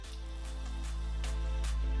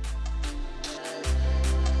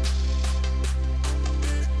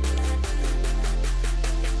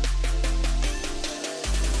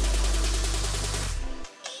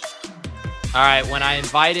All right, when I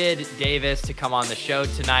invited Davis to come on the show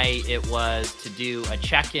tonight, it was to do a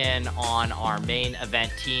check-in on our main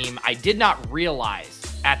event team. I did not realize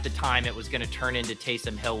at the time it was going to turn into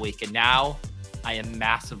Taysom Hill week, and now I am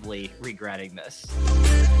massively regretting this.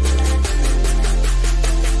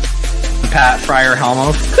 Pat Fryer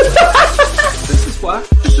Helmo. This is why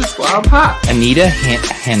I'm hot. Anita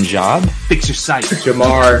Handjob. Fix your sight.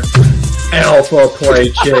 Jamar Alpha Play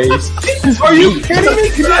Chase. Are you kidding me?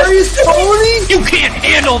 Kadarius Toney? You can't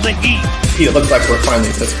handle the heat. Pete, it looks like we're finally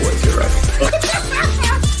at this point. You're right.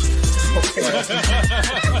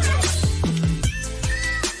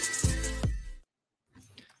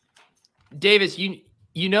 Davis,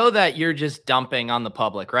 you know that you're just dumping on the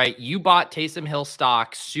public, right? You bought Taysom Hill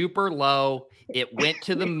stock super low. It went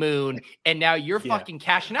to the moon, and now you're fucking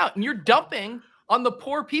cashing out, and you're dumping on the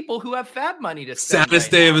poor people who have fab money to spend.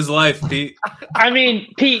 Saddest day of his life, Pete. I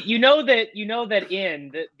mean, Pete, you know that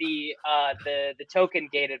in the token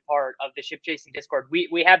gated part of the Ship Chasing Discord,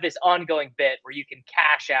 we have this ongoing bit where you can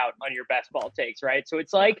cash out on your best ball takes, right? So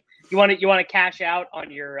it's like you want to cash out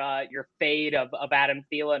on your fade of Adam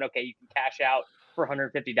Thielen. Okay, you can cash out for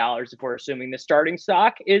 $150 if we're assuming the starting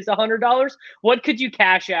stock is $100. What could you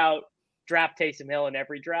cash out? Draft Taysom Hill in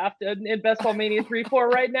every draft in Best Ball Mania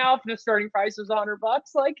 3-4 right now. If the starting price was $100,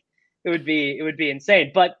 like it would be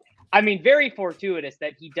insane. But I mean, very fortuitous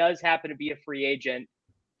that he does happen to be a free agent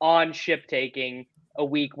on Ship Taking a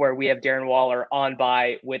week where we have Darren Waller on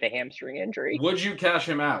bye with a hamstring injury. Would you cash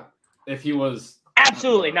him out if he was?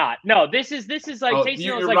 Absolutely not. No, this is like Taysom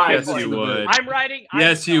Hill is like right. Yes, you would. I'm writing.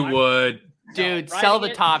 Yes, you would. Dude, sell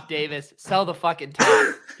the top, Davis. Sell the fucking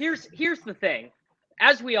top. Here's the thing.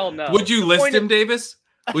 As we all know, Would you list him, Davis?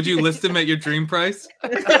 Would you list him at your dream price?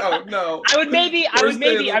 No. I would maybe.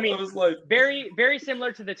 I mean, was like, very, very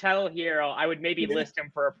similar to the title hero. I would maybe list him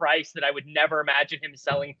for a price that I would never imagine him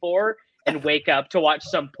selling for, and wake up to watch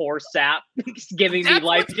some poor sap giving me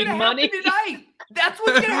life-giving money. Tonight. That's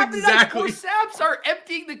what's going to happen Exactly. tonight. Poor Saps are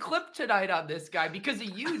emptying the clip tonight on this guy because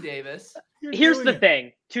of you, Davis. Here's the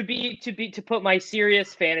thing: to put my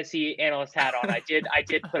serious fantasy analyst hat on, I did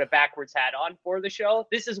put a backwards hat on for the show.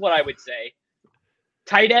 This is what I would say: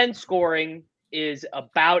 tight end scoring is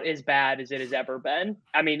about as bad as it has ever been.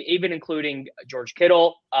 I mean, even including George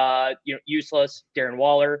Kittle, useless. Darren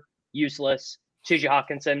Waller, useless. T.J.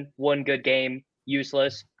 Hawkinson, one good game,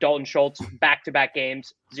 useless. Dalton Schultz, back-to-back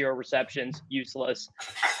games, 0 receptions, useless.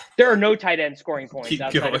 There are no tight end scoring points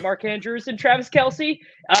outside of Mark Andrews and Travis Kelce.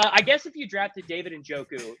 I guess if you drafted David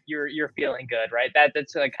Njoku, you're feeling good, right?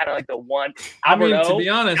 That's kind of like the one. To be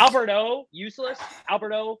honest, Alberto, useless.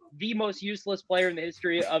 Alberto, the most useless player in the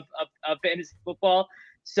history of fantasy football.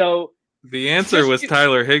 So the answer was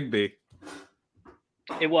Tyler Higbee.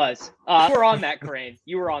 It was. You were on that crane.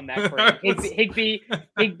 Higbee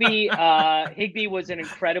was an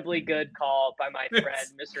incredibly good call by my friend,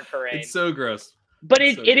 Mr. Crane. It's so gross. But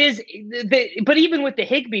but even with the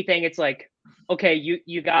Higbee thing, it's like, okay,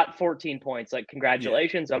 you got 14 points. Like,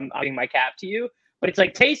 congratulations. Yeah. I'm giving my cap to you. But it's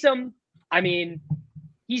like Taysom, I mean,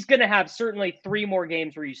 he's going to have certainly 3 more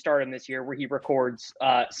games where you start him this year where he records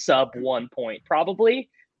sub 1 point probably.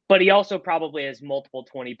 But he also probably has multiple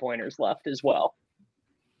 20-pointers left as well.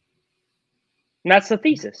 And that's the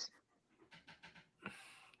thesis.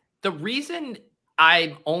 The reason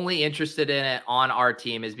I'm only interested in it on our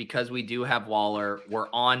team is because we do have Waller. We're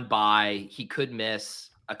on bye. He could miss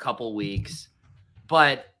a couple weeks.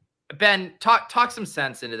 But Ben, talk some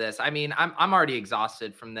sense into this. I mean, I'm already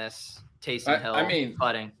exhausted from this Taysom Hill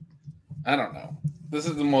putting. I don't know. This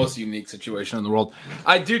is the most unique situation in the world.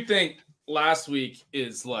 I do think last week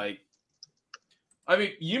is like, I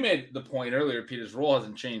mean, you made the point earlier, Peter's role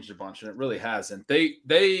hasn't changed a bunch, and it really hasn't. They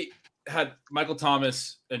had Michael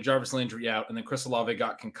Thomas and Jarvis Landry out, and then Chris Olave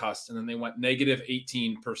got concussed, and then they went negative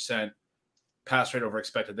 18% pass rate over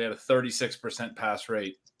expected. They had a 36% pass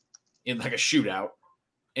rate in like a shootout,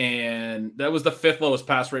 and that was the 5th lowest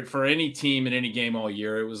pass rate for any team in any game all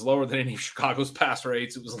year. It was lower than any of Chicago's pass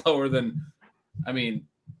rates. It was lower than, I mean,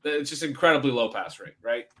 it's just incredibly low pass rate,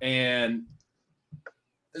 right? And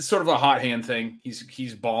it's sort of a hot hand thing.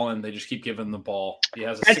 He's balling. They just keep giving him the ball. He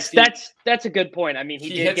has that's a good point. I mean, he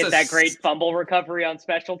did get that great fumble recovery on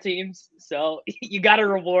special teams, so you got to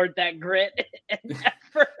reward that grit and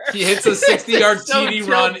effort. He hits a 60-yard TD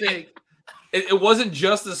run. It wasn't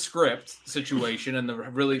just a script situation and the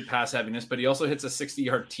really pass heaviness, but he also hits a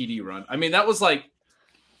 60-yard TD run. I mean, that was like.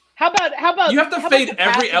 How about you have to fade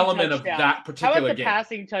every element of that particular game? How about the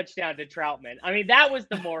passing touchdown to Troutman? I mean, that was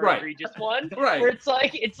the more egregious one, right? Where it's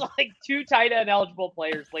like 2 tight end eligible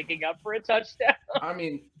players linking up for a touchdown. I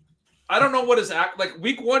mean, I don't know what his act like.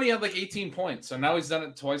 Week 1, he had like 18 points, so now he's done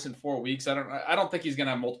it twice in 4 weeks. I don't think he's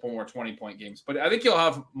gonna have multiple more 20-point games, but I think he'll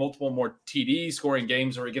have multiple more TD scoring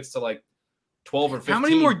games where he gets to like 12 or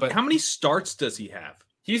 15. How many starts does he have?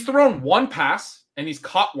 He's thrown 1 pass and he's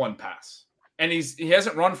caught 1 pass, and he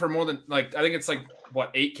hasn't run for more than like I think it's like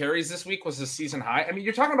 8 carries this week was his season high. I mean,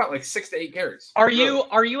 you're talking about like 6 to 8 carries. Are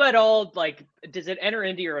you at all like? Does it enter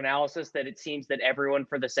into your analysis that it seems that everyone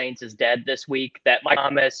for the Saints is dead this week? That Mike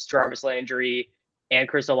Thomas, Jarvis Landry, and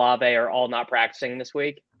Chris Olave are all not practicing this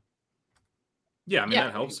week? Yeah, I mean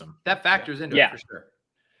that helps him. That factors into it for sure.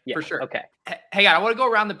 Yeah, for sure. Okay. Hey, I want to go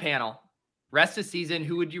around the panel. Rest of the season,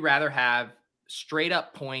 who would you rather have? Straight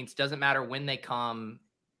up points, doesn't matter when they come.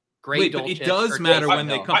 Great, but it does matter when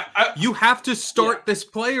they come. You have to start this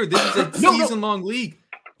player. This is a season-long league.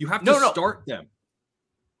 You have to start them.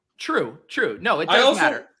 True. No, it does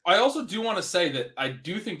matter. I also do want to say that I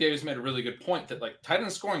do think Davis made a really good point that like tight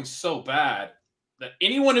end scoring is so bad that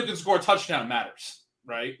anyone who can score a touchdown matters,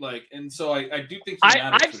 right? Like, and so I do think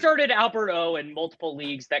I've started Albert O in multiple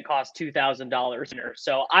leagues that cost $2,000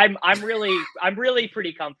 so I'm really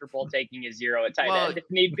pretty comfortable taking a 0 at tight end if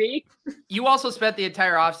need be. You also spent the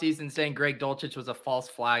entire offseason saying Greg Dulcich was a false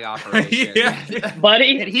flag operation.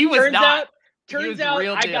 Buddy, and he was not. Turns out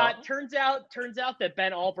that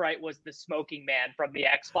Ben Albright was the smoking man from the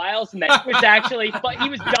X-Files, and that he was actually, but he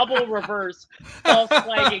was double reverse false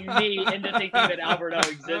flagging me into thinking that Albert O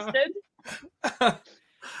existed.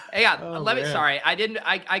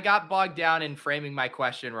 I got bogged down in framing my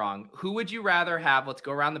question wrong. Who would you rather have? Let's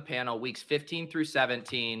go around the panel. Weeks 15 through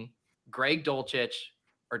 17, Greg Dulcich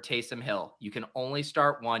or Taysom Hill. You can only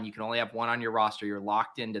start one. You can only have one on your roster. You're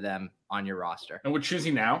locked into them on your roster. And we're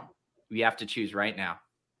choosing now? We have to choose right now.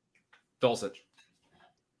 Dulcich.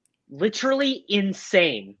 Literally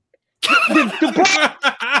insane. The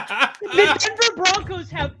Denver Broncos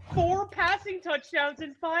have 4 passing touchdowns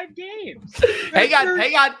in 5 games. Hang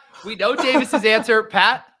on. We know Davis's answer.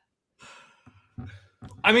 Pat?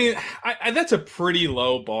 I mean, that's a pretty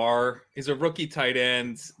low bar. He's a rookie tight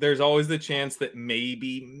end. There's always the chance that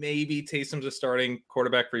maybe Taysom's a starting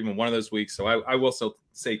quarterback for even one of those weeks. So I will still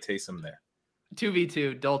say Taysom there.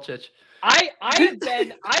 2v2, Dulcich. I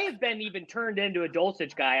have been even turned into a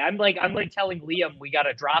Dulcich guy. I'm like telling Liam we got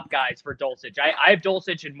to drop guys for Dulcich. I have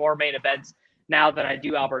Dulcich in more main events now than I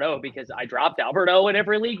do Albert O because I dropped Albert O in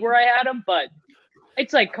every league where I had him. But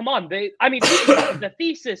it's like, come on, the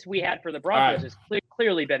thesis we had for the Broncos has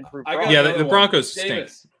clearly been proved wrong. Yeah, the Broncos stink.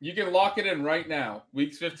 Davis, you can lock it in right now.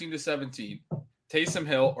 Weeks 15 to 17, Taysom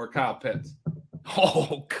Hill or Kyle Pitts.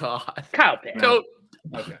 Oh God, Kyle Pitts. Don't.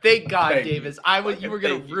 Okay. Thank God, Davis. You were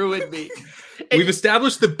going to ruin me. We've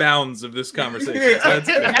established the bounds of this conversation.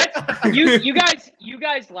 You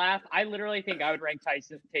guys laugh. I literally think I would rank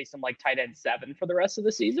Taysom like tight end 7 for the rest of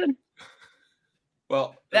the season.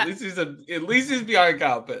 Well, at least he's behind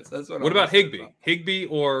Kyle Pitts. That's what. What about Higbee? Higbee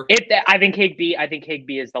or I think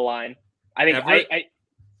Higbee is the line. I think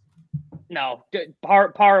no.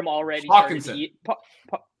 Parham already started to eat.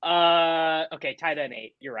 Okay, tight end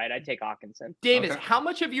 8. You're right. I'd take Hawkinson. Davis, how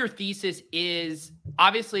much of your thesis is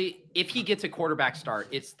obviously if he gets a quarterback start,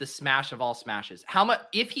 it's the smash of all smashes. How much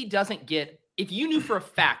if you knew for a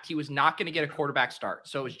fact he was not going to get a quarterback start,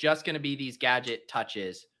 so it was just going to be these gadget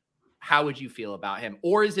touches, how would you feel about him?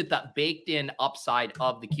 Or is it the baked in upside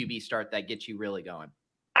of the QB start that gets you really going?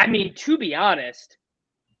 I mean, to be honest,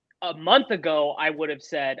 a month ago, I would have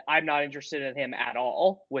said, I'm not interested in him at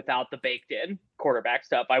all without the baked in quarterback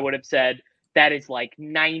stuff. I would have said that is like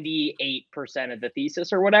 98% of the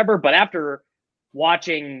thesis or whatever. But after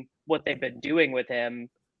watching what they've been doing with him,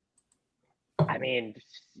 I mean,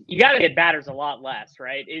 you got to get batters a lot less,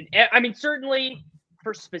 right? Certainly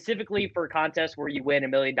specifically for a contest where you win $1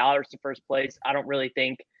 million to first place, I don't really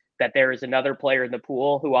think that there is another player in the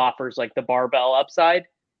pool who offers like the barbell upside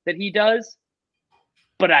that he does.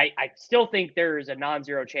 But I still think there's a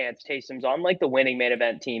non-zero chance Taysom's on like the winning main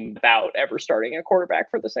event team without ever starting a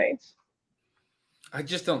quarterback for the Saints. I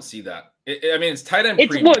just don't see that. It's tight end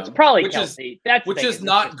premium. Well, it's probably Kelsey. Which is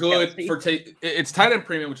not good for it's tight end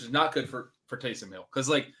premium, which is not good for Taysom Hill. Because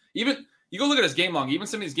like even you go look at his game log, even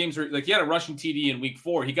some of these games where like he had a rushing TD in week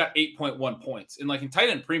 4, he got 8.1 points. And like in tight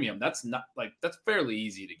end premium, that's not like that's fairly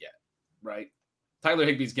easy to get, right? Tyler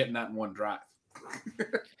Higbee's getting that in one drive.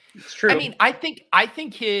 It's true. I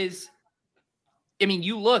think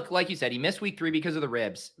you look, like you said, he missed week 3 because of the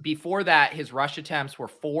ribs. Before that, his rush attempts were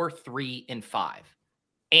 4, 3, and 5.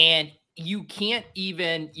 And you can't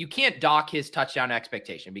dock his touchdown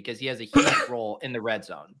expectation because he has a huge role in the red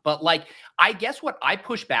zone. But like, I guess what I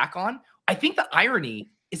push back on, I think the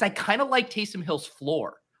irony is I kind of like Taysom Hill's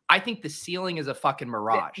floor. I think the ceiling is a fucking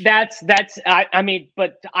mirage. I mean,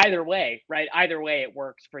 but either way, right? Either way, it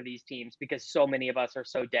works for these teams because so many of us are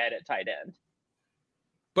so dead at tight end.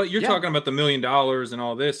 But you're talking about the $1 million and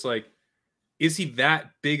all this. Like, is he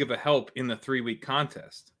that big of a help in the 3-week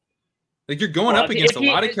contest? Like, you're going up against a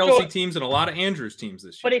lot of Kelsey teams and a lot of Andrews teams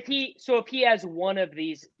this year. But if he has one of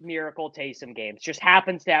these miracle Taysom games, just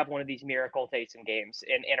happens to have one of these miracle Taysom games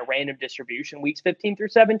in a random distribution, weeks 15 through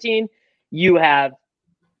 17, you have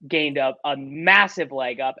gained up a massive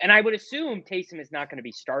leg up. And I would assume Taysom is not going to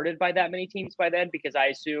be started by that many teams by then, because I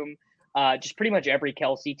assume just pretty much every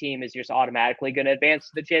Kelsey team is just automatically going to advance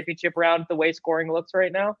to the championship round the way scoring looks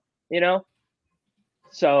right now,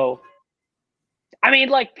 So, I mean,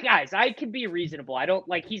 like, guys, I can be reasonable. I don't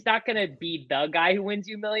he's not going to be the guy who wins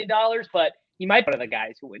you $1 million, but he might be one of the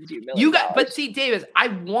guys who wins you $1 million. But see, Davis,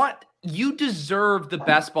 you deserve the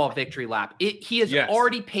best ball victory lap. He has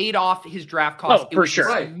already paid off his draft cost. For sure.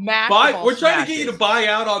 Right. We're trying to get you to buy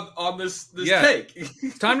out on this take.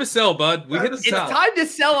 It's time to sell, bud. It's time to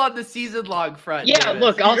sell on the season long front. Yeah, Davis.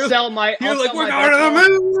 Look, I'll sell my. You're like, we're going to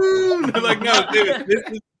the moon. I'm like, no,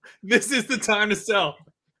 dude, this is the time to sell.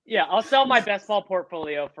 Yeah, I'll sell my best ball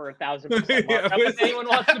portfolio for 1,000% markup if anyone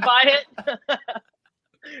wants to buy it.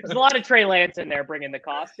 There's a lot of Trey Lance in there bringing the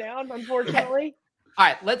cost down, unfortunately. All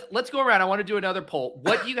right, let's go around. I want to do another poll.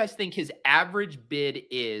 What do you guys think his average bid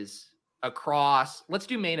is across? Let's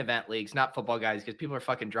do main event leagues, not football guys, because people are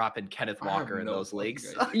fucking dropping Kenneth Walker in those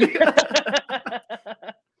leagues. What do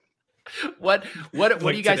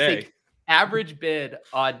you guys think? Average bid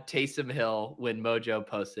on Taysom Hill when Mojo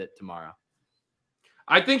posts it tomorrow.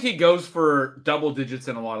 I think he goes for double digits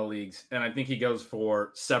in a lot of leagues, and I think he goes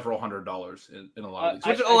for several $100s in a lot of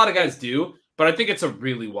leagues, which a lot of guys do, but I think it's a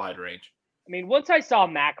really wide range. I mean, once I saw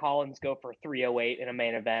Matt Collins go for 308 in a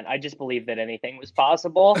main event, I just believed that anything was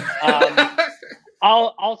possible.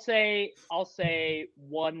 I'll say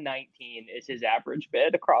 119 is his average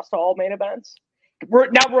bid across all main events.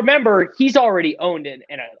 Now, remember, he's already owned in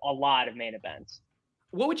a lot of main events.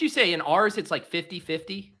 What would you say? In ours, it's like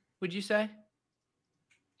 50-50, would you say?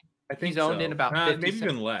 I think he's owned in about 50. Maybe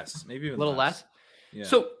even less. Maybe even a little less. Yeah.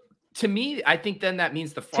 So to me, I think then that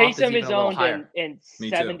means the flop Taysom is owned in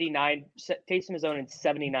 79. Taysom is owned in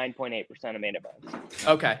 79.8% of main events.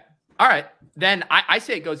 Okay. All right. Then I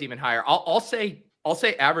say it goes even higher. I'll say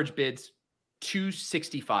average bids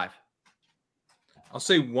 265. I'll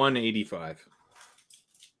say 185.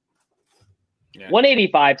 Yeah.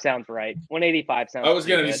 185 sounds right. 185 sounds. I was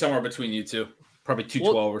going to be somewhere between you two, probably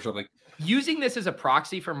 212 or something. Using this as a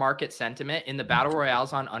proxy for market sentiment in the Battle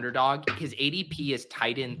Royales on Underdog, his ADP is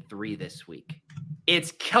tight end 3 this week.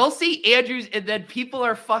 It's Kelsey, Andrews, and then people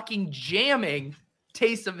are fucking jamming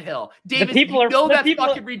Taysom Hill. Davis,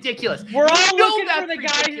 fucking ridiculous. We're all looking for the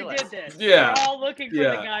guy who did this. Yeah. We're all looking for the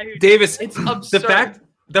guy who did Davis, it's absurd.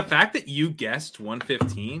 The fact that you guessed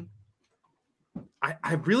 115,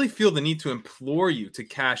 I really feel the need to implore you to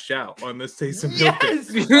cash out on this Taysom Hill.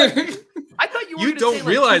 Yes. I thought you don't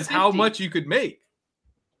realize how much you could make.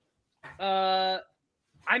 I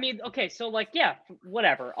mean, okay, so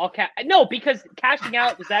whatever. No, because cashing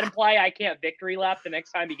out, does that imply I can't victory lap the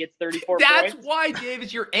next time he gets 34 points? That's why,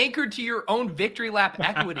 Davis, you're anchored to your own victory lap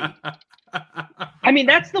equity. I mean,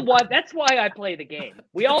 that's why I play the game.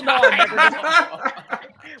 We all know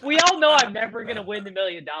I'm never gonna win the $1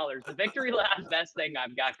 million. The victory lap is the best thing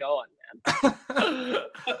I've got going, man. I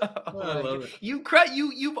love it. You've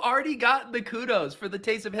already gotten the kudos for the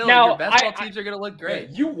Taysom Hill. Now, your best ball teams are gonna look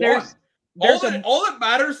great. You won. All that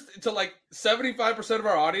matters to 75% of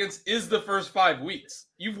our audience is the first 5 weeks.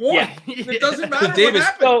 You've won. Yeah. It doesn't matter what Davis,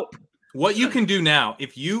 happened. What you can do now,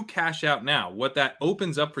 if you cash out now, what that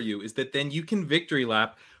opens up for you is that then you can victory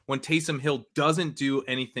lap when Taysom Hill doesn't do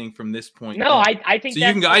anything from this point. No, I think so.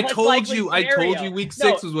 I told you week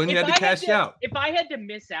 6 was when you had to cash out. If I had to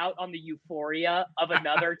miss out on the euphoria of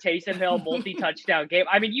another Taysom Hill multi-touchdown game,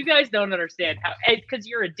 I mean, you guys don't understand how, because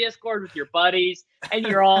you're a Discord with your buddies and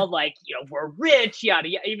you're all like, we're rich, yada,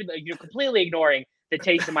 yada, even though you're completely ignoring that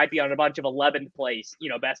Taysom might be on a bunch of 11th place,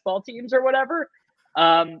 best ball teams or whatever.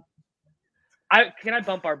 Can I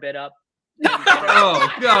bump our bid up?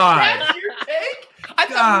 Oh God! That's your take? I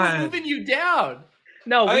thought we were moving you down.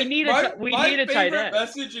 No, we need a tight end. My favorite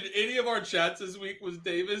message in any of our chats this week was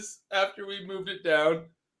Davis after we moved it down,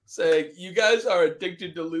 saying, "You guys are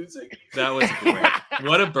addicted to losing." That was great.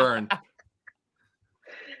 What a burn!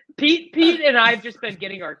 Pete and I've just been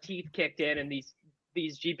getting our teeth kicked in these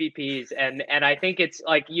GPPs, and I think it's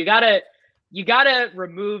like you gotta. you gotta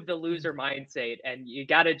remove the loser mindset, and you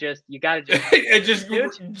gotta just and just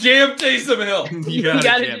jam Taysom Hill. You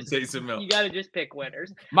gotta jam Taysom Hill. You gotta just pick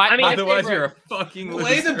winners. Otherwise, you're a fucking loser.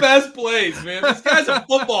 Play the best plays, man. This guy's a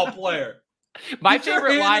football player. My Get your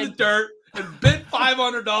favorite hand line in the dirt and bid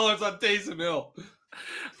 $500 on Taysom Hill.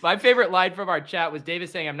 My favorite line from our chat was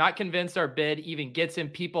Davis saying, "I'm not convinced our bid even gets him.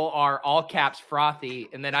 People are all caps frothy."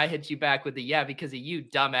 And then I hit you back with the "yeah, because of you,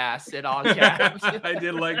 dumbass," in all caps. I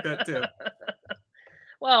did like that too.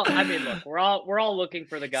 Well, I mean, look, we're all looking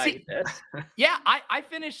for the guy. Yeah, I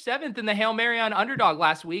finished 7th in the Hail Mary on Underdog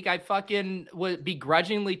last week. I fucking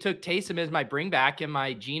begrudgingly took Taysom as my bring back in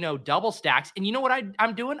my Geno double stacks. And you know what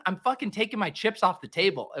I'm doing? I'm fucking taking my chips off the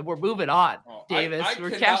table, and we're moving on. Davis,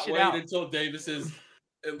 we're cashing out. Until Davis is.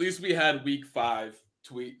 At least we had week 5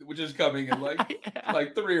 tweet, which is coming in like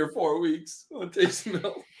 3 or 4 weeks on Taysom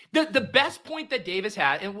Hill. The best point that Davis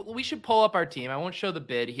had, and we should pull up our team. I won't show the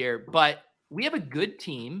bid here, but we have a good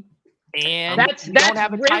team, and that's don't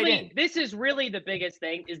have a tight end. This is really the biggest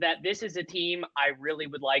thing, is that this is a team I really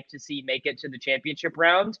would like to see make it to the championship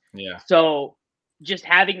round. Yeah. So just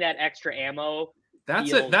having that extra ammo.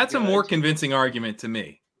 That's a more convincing argument to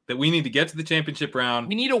me. That we need to get to the championship round.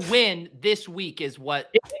 We need to win this week is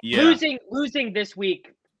what. Yeah. Losing this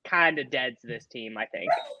week kind of deads this team, I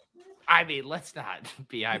think. I mean, let's not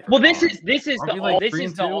be hyper. Well, this is We're okay.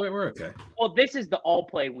 Well, this is the all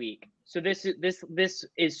play week. So this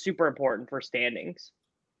is super important for standings.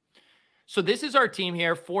 So this is our team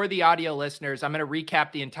here for the audio listeners. I'm going to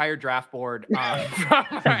recap the entire draft board.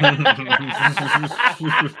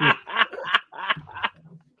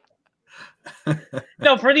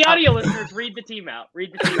 No, for the audio listeners, read the team out.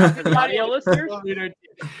 Read the team out for the audio listeners.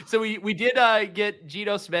 So we did get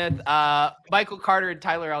Geno Smith, Michael Carter, and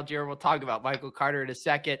Tyler Algier. We'll talk about Michael Carter in a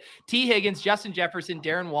second. T. Higgins, Justin Jefferson,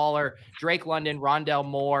 Darren Waller, Drake London, Rondell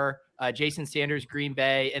Moore, Jason Sanders, Green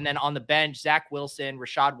Bay. And then on the bench, Zach Wilson,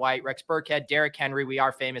 Rashad White, Rex Burkhead, Derrick Henry. We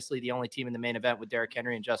are famously the only team in the main event with Derrick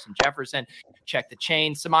Henry and Justin Jefferson. Check the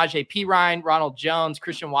chain. Samaje Perine, Ronald Jones,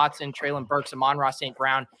 Christian Watson, Treylon Burks, Amon-Ra St.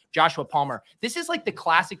 Brown, Joshua Palmer. This is like the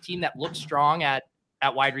classic team that looks strong at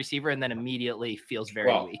wide receiver and then immediately feels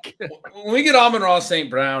very weak. When we get Amon-Ra St.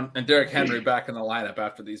 Brown and Derrick Henry back in the lineup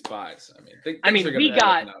after these buys, I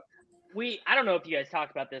don't know if you guys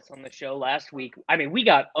talked about this on the show last week. I mean, we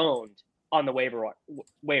got owned on the waivers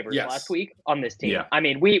last week on this team. Yeah. I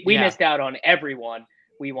mean, we missed out on everyone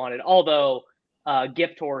we wanted. Although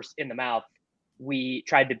gift horse in the mouth, we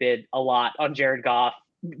tried to bid a lot on Jared Goff,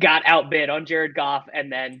 got outbid on Jared Goff,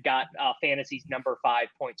 and then got fantasy's number 5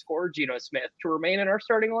 point scorer, Geno Smith, to remain in our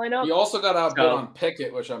starting lineup. You also got outbid on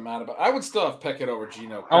Pickett, which I'm mad about. I would still have Pickett over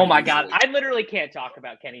Geno. Oh my God. I literally can't talk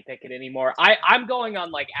about Kenny Pickett anymore. I'm going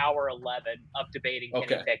on like hour 11 of debating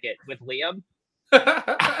Kenny Pickett with Liam.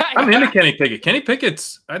 I'm into Kenny Pickett. Kenny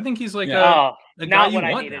Pickett's, I think he's like a guy you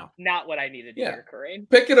want now. Not what I needed to hear, Corinne.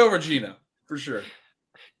 Pickett over Geno, for sure.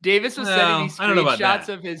 Davis was sending these screenshots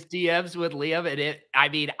of his DMs with Liam, and I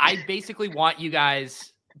basically want you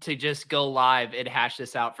guys to just go live and hash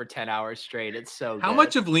this out for 10 hours straight. It's so good. How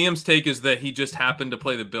much of Liam's take is that he just happened to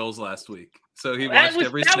play the Bills last week? So he watched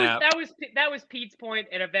every snap. That was Pete's point,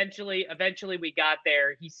 and eventually we got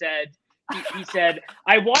there. He said,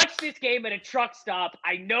 I watched this game at a truck stop.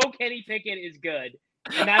 I know Kenny Pickett is good.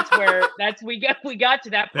 And we got to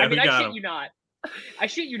that point. I mean, I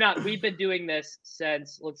shit you not. We've been doing this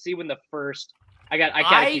since, let's see when the first. I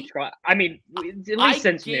gotta keep trying. I mean, at least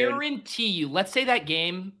since noon. I guarantee you. Let's say that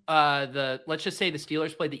game. Let's just say the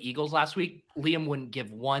Steelers played the Eagles last week. Liam wouldn't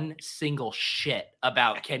give one single shit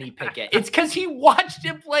about Kenny Pickett. It's because he watched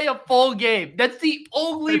him play a full game. That's the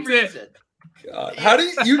only reason. God. How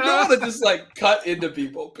do you know how to just like cut into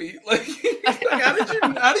people, Pete? Like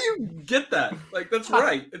how do you get that? Like that's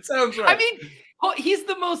right. It sounds right. I mean. Oh, he's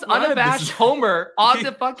the most unabashed homer on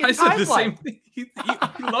the fucking timeline. I said the same thing. He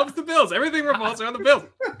loves the Bills. Everything revolves around the Bills.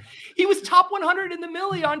 He was top 100 in the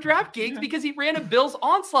milli on DraftKings because he ran a Bills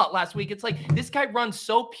onslaught last week. It's like this guy runs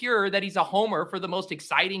so pure that he's a homer for the most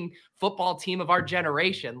exciting football team of our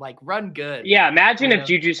generation. Like, run good. Yeah, imagine if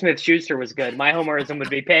Juju Smith-Schuster was good. My homerism would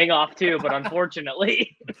be paying off too, but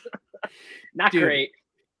unfortunately, not great.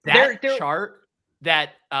 That chart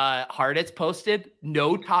that Harditz posted,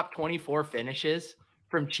 no top 24 finishes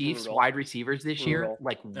from Chiefs wide receivers this year.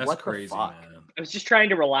 Like, that's what crazy, the fuck? Man. I was just trying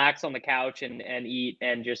to relax on the couch and eat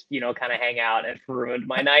and just, kind of hang out, and ruined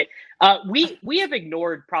my night. We have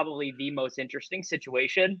ignored probably the most interesting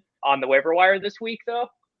situation on the waiver wire this week, though.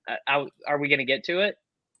 Are we going to get to it?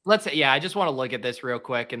 I just want to look at this real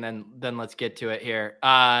quick, and then let's get to it here.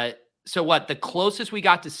 So what? The closest we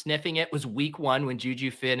got to sniffing it was week 1 when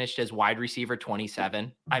Juju finished as wide receiver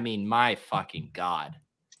 27. I mean, my fucking God.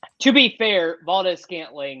 To be fair,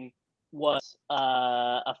 Valdez-Scantling was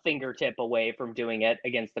a fingertip away from doing it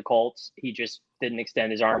against the Colts. He just didn't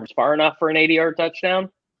extend his arms far enough for an 80-yard touchdown.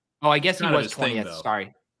 Oh, I guess he Kind of was his thing, 20th. though.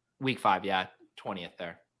 Sorry. Week 5. Yeah. 20th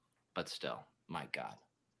there. But still, my God.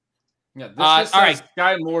 Yeah, this just all says right.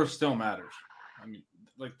 Sky Moore still matters. I mean,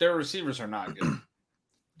 like their receivers are not good.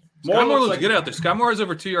 Sky Moore looks looks good out there. Sky Moore has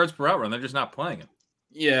over 2 yards per route run. They're just not playing him.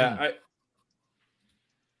 Yeah,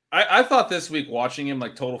 I thought this week watching him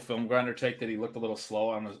like total film grinder take that he looked a little slow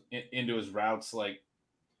on into his routes. Like,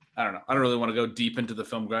 I don't know. I don't really want to go deep into the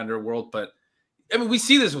film grinder world, but I mean, we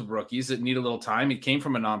see this with rookies that need a little time. He came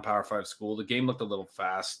from a non-Power 5 school. The game looked a little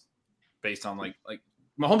fast based on like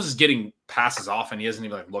Mahomes is getting passes off and he hasn't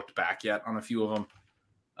even like looked back yet on a few of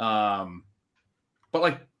them. But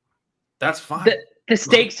like that's fine. The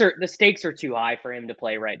stakes are too high for him to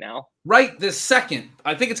play right now. Right this second.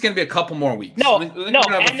 I think it's going to be a couple more weeks. No, I think we're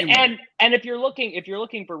gonna have a few more. and if you're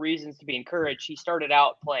looking for reasons to be encouraged, he started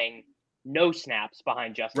out playing no snaps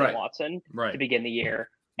behind Justin Watson to begin the year,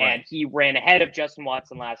 and he ran ahead of Justin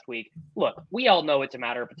Watson last week. Look, we all know it's a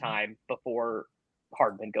matter of time before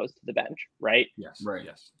Hardman goes to the bench, right? Yes, right.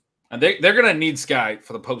 Yes, and they're going to need Sky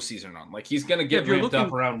for the postseason run. Like he's going to get ramped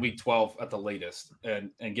up around week 12 at the latest, and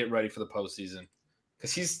get ready for the postseason.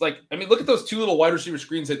 Because he's like, I mean, look at those 2 little wide receiver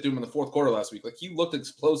screens they threw him in the fourth quarter last week. Like he looked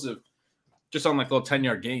explosive, just on like little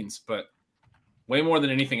 10-yard gains, but way more than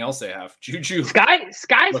anything else they have. Juju, Sky's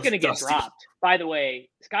going to get dropped. By the way,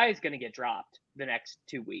 Sky is going to get dropped the next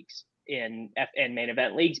 2 weeks in main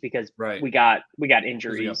event leagues because we got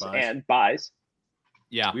injuries and buys.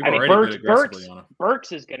 Yeah, we've already been aggressively on him.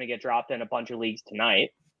 Burks is going to get dropped in a bunch of leagues tonight.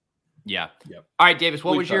 Yeah. Yep. All right, Davis,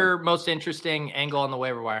 what was your most interesting angle on the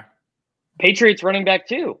waiver wire? Patriots running back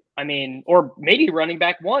 2. I mean, or maybe running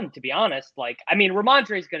back 1, to be honest. Like, I mean,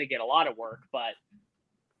 Ramondre is going to get a lot of work, but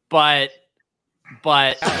the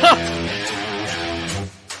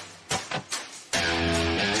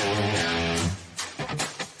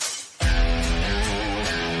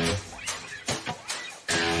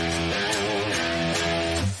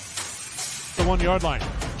 1-yard line.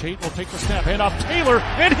 Tate will take the snap, hand off Taylor,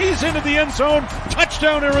 and he's into the end zone.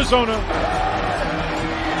 Touchdown, Arizona.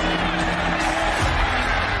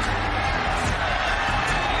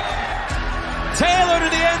 Taylor to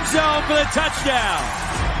the end zone for the touchdown.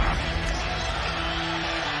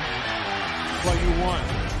 Play you one.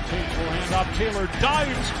 Tate will hand off. Taylor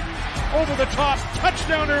dives over the top.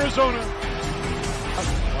 Touchdown, Arizona.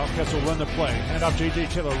 Wildcats will run the play. Hand off J.J.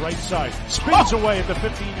 Taylor, right side. Spins away at the 15.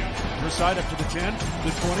 Other side up to the 10, the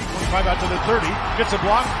 20, 25 out to the 30. Gets a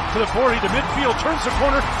block to the 40 to midfield. Turns the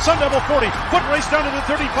corner. Sun Devil 40. Foot race down to the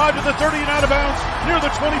 35 to the 30 and out of bounds. Near the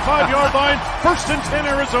 25-yard line. 1st and 10,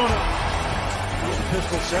 Arizona.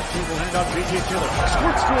 Pistol set, will hand out J.J. Taylor.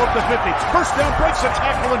 Squirts to up the 50. First down, breaks a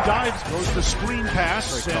tackle and dives. Goes the screen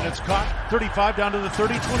pass, and it's caught. 35 down to the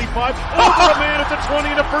 30, 25. Over a man at the 20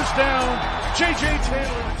 and a first down. J.J.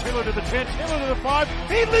 Taylor. Taylor to the 10, Taylor to the 5.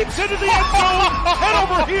 He leaps into the end zone. Head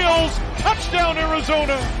over heels. Touchdown,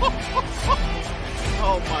 Arizona.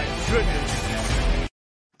 Oh, my goodness.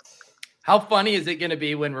 How funny is it going to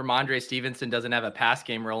be when Ramondre Stevenson doesn't have a pass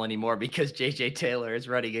game role anymore because J.J. Taylor is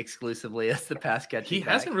running exclusively as the pass catcher? He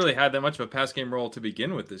hasn't really had that much of a pass game role to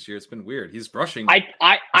begin with this year. It's been weird. He's rushing.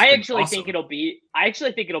 I actually think it'll be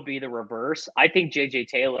the reverse. I think J.J.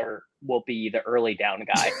 Taylor will be the early down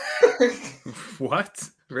guy. What?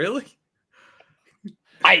 Really?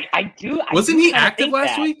 I do. Wasn't he active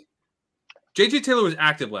last week? J.J. Taylor was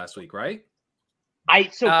active last week, right?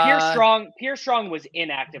 Pierre Strong was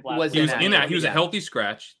inactive last week. He was inactive. He was a healthy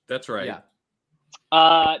scratch. That's right.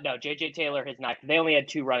 Yeah. No, J.J. Taylor has not. They only had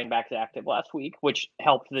 2 running backs active last week, which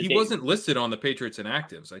helped the. He wasn't listed on the Patriots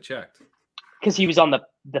inactives. I checked. Because he was on the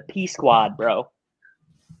P squad, bro.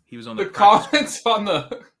 He was on the comments on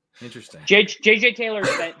the. Interesting. J.J. Taylor's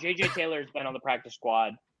been on the practice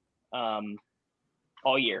squad,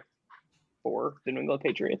 all year for the New England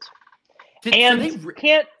Patriots.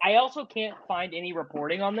 I also can't find any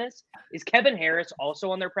reporting on this. Is Kevin Harris also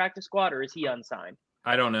on their practice squad, or is he unsigned?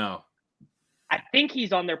 I don't know. I think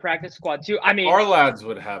he's on their practice squad too. I mean, our lads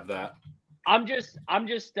would have that. I'm just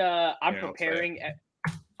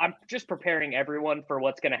preparing everyone for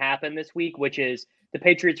what's going to happen this week, which is the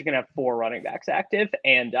Patriots are going to have 4 running backs active,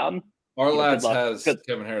 and our lads has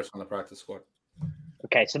Kevin Harris on the practice squad.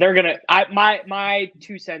 Okay, so they're gonna. My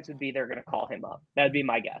 2 cents would be they're gonna call him up. That'd be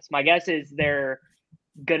my guess. My guess is they're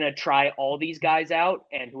gonna try all these guys out,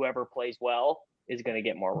 and whoever plays well is gonna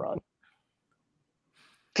get more run.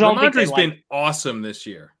 Ramondre's been awesome this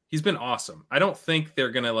year. He's been awesome. I don't think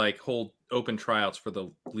they're gonna like hold open tryouts for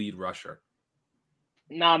the lead rusher.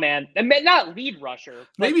 Nah, man, not lead rusher.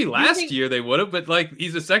 Maybe last year they would have, but like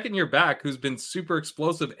he's a second-year back who's been super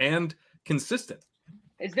explosive and consistent.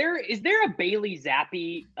 Is there a Bailey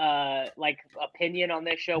Zappi like opinion on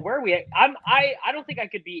this show? Where are we at? I don't think I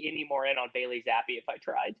could be any more in on Bailey Zappi if I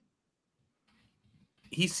tried.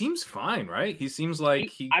 He seems fine, right? He seems like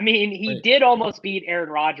he did almost beat Aaron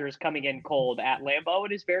Rodgers coming in cold at Lambeau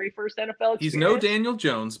in his very first NFL experience. He's no Daniel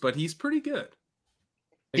Jones, but he's pretty good.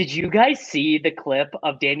 Did you guys see the clip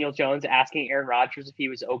of Daniel Jones asking Aaron Rodgers if he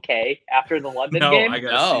was okay after the London game? I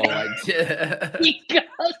did.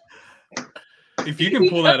 If you can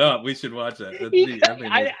pull that up, we should watch that.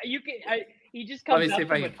 He just comes up to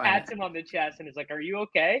him and pats him on the chest and is like, "Are you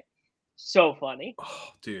okay?" So funny. Oh,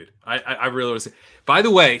 dude, I really want to say. By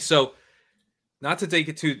the way, so not to take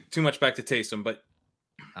it too much back to Taysom, but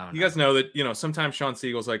you guys know that sometimes Sean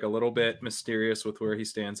Siegel's like a little bit mysterious with where he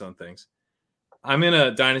stands on things. I'm in a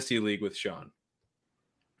dynasty league with Sean.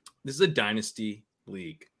 This is a dynasty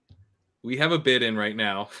league. We have a bid in right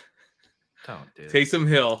now. Don't do this. Taysom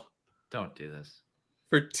Hill. Don't do this.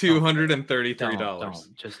 For $233.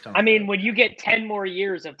 Don't. I mean, when you get 10 more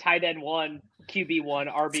years of tight end 1, QB 1,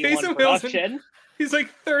 RB 1 production. He's like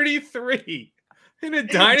 33 in a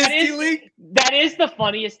dynasty league. That is the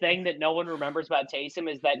funniest thing that no one remembers about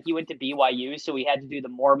Taysom is that he went to BYU, so he had to do the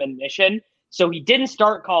Mormon mission. So he didn't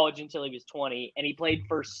start college until he was 20, and he played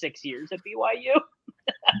for 6 years at BYU.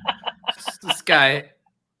 This guy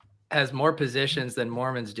has more positions than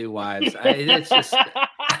Mormons do wives. It's just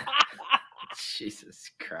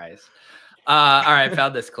Jesus Christ. All right,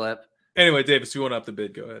 found this clip. Anyway, Davis, you want up the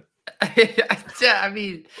bid? Go ahead. I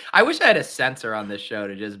mean, I wish I had a censor on this show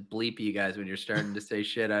to just bleep you guys when you're starting to say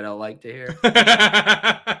shit I don't like to hear.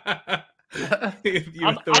 You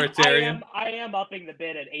authoritarian. I am upping the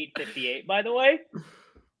bid at $8.58, by the way.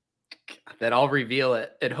 Then I'll reveal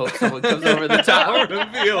it and hope someone comes over the top. I'll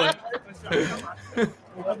reveal it.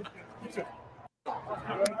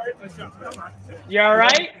 You all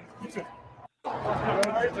right?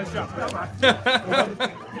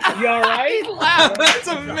 You all right? That's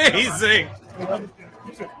amazing. You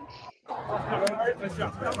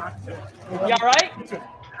all right?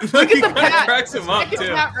 Look at the pat. Cracks him up, too.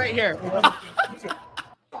 Pat right here.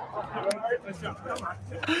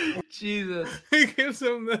 Jesus. He gives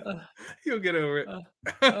him he'll get over it.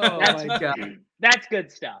 Oh my God. That's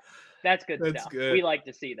good stuff. That's good stuff. Good. We like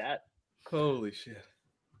to see that. Holy shit.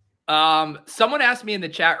 Someone asked me in the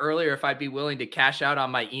chat earlier if I'd be willing to cash out on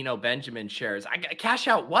my Eno Benjamin shares. I cash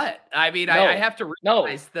out what? I mean, I have to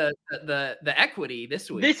realize the equity this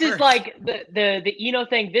week. This is like the Eno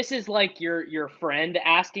thing. This is like your friend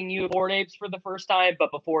asking you Bored Apes for the first time, but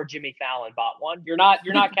before Jimmy Fallon bought one. You're not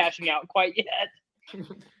cashing out quite yet.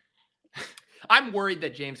 I'm worried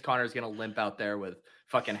that James Conner is gonna limp out there with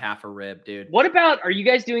fucking half a rib, dude. What about? Are you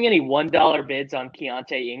guys doing any $1 bids on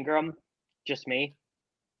Keontae Ingram? Just me.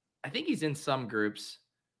 I think he's in some groups,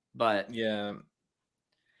 but yeah.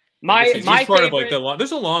 My part favorite, of like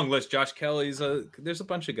there's a long list. Josh Kelly's there's a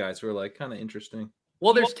bunch of guys who are like kind of interesting.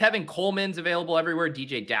 Well, there's Tevin Coleman's available everywhere.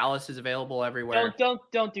 DJ Dallas is available everywhere. Don't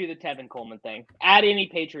do the Tevin Coleman thing. Add any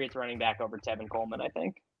Patriots running back over Tevin Coleman, I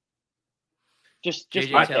think. Just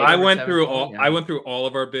I went through all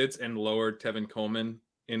of our bids and lowered Tevin Coleman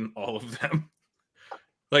in all of them.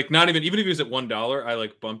 Like not even if he was at $1, I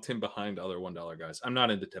like bumped him behind other $1 guys. I'm not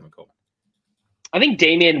into Tevin Coleman. I think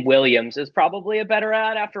Damian Williams is probably a better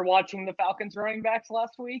ad after watching the Falcons running backs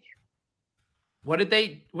last week.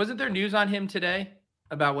 Wasn't there news on him today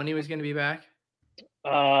about when he was going to be back?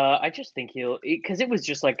 I just think because it was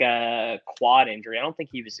just like a quad injury. I don't think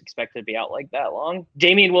he was expected to be out like that long.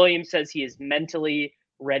 Damian Williams says he is mentally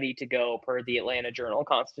ready to go per the Atlanta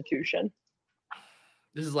Journal-Constitution.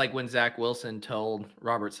 This is like when Zach Wilson told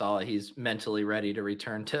Robert Saleh he's mentally ready to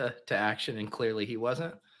return to action, and clearly he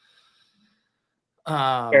wasn't.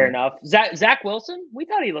 Fair enough. Zach Wilson, we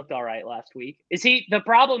thought he looked all right last week. The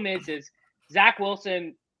problem is Zach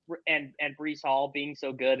Wilson and Breece Hall being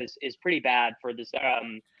so good is pretty bad for this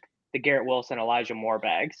the Garrett Wilson, Elijah Moore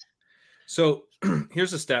bags. So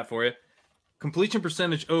here's a stat for you. Completion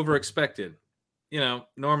percentage over expected.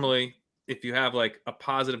 Normally if you have like a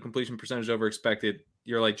positive completion percentage over expected,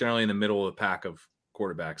 you're like generally in the middle of the pack of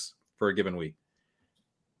quarterbacks for a given week.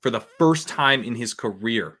 For the first time in his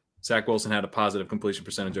career, Zach Wilson had a positive completion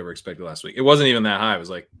percentage over expected last week. It wasn't even that high. It was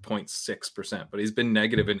like 0.6%, but he's been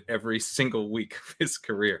negative in every single week of his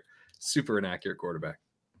career. Super inaccurate quarterback.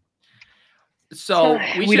 So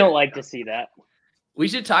we don't like to see that. We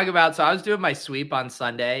should talk about, so I was doing my sweep on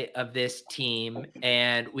Sunday of this team,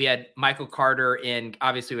 and we had Michael Carter in,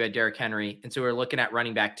 obviously we had Derrick Henry. And so we were looking at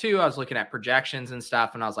running back 2. I was looking at projections and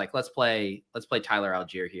stuff. And I was like, let's play Tyler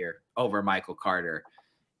Algier here over Michael Carter.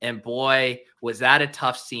 And boy, was that a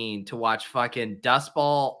tough scene to watch fucking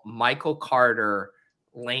dustball Michael Carter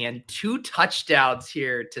land 2 touchdowns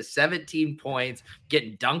here to 17 points,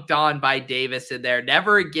 getting dunked on by Davis in there.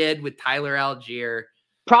 Never again with Tyler Algier.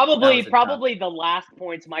 Probably the last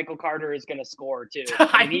points Michael Carter is going to score too.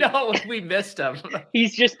 I know we missed him.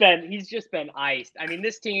 He's just been iced. I mean,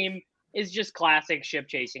 this team is just classic ship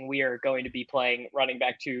chasing. We are going to be playing running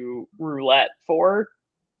back 2 roulette for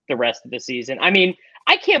the rest of the season. I mean,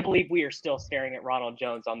 I can't believe we are still staring at Ronald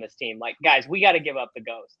Jones on this team. Like, guys, we got to give up the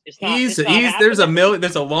ghost.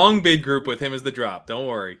 There's a long bid group with him as the drop. Don't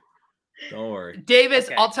worry. Davis,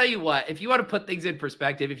 Okay. I'll tell you what, if you want to put things in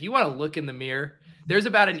perspective, if you want to look in the mirror, there's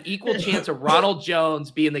about an equal chance of Ronald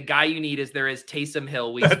Jones being the guy you need as there is Taysom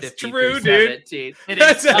Hill week 50 true, through dude. 17.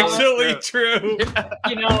 That's actually true.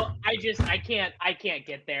 You know, I can't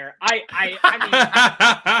get there. I mean,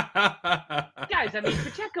 guys, I mean,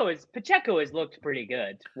 Pacheco has looked pretty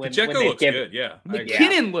good. Pacheco looks good, yeah.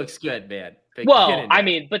 McKinnon looks good, man. Well, I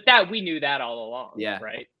mean, but we knew that all along,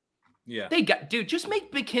 right? Yeah. Just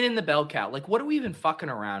make McKinnon the bell cow. Like, what are we even fucking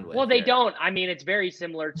around with? Well, they here? don't. I mean, it's very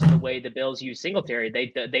similar to the way the Bills use Singletary.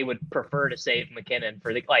 They would prefer to save McKinnon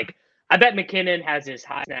for I bet McKinnon has his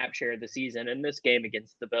high snap share of the season in this game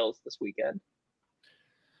against the Bills this weekend.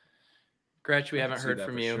 Gretch, we haven't heard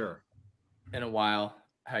from you in a while.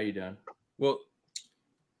 How you doing? Well,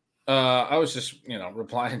 I was just,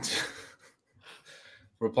 replying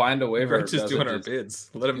to waiver. We're just doing our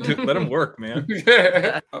bids. Let him work, man.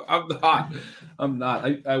 I'm not.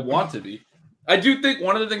 I want to be. I do think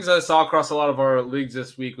one of the things I saw across a lot of our leagues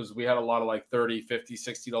this week was we had a lot of like $30, $50,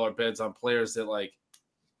 $60 bids on players that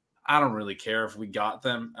I don't really care if we got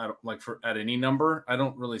them at any number. I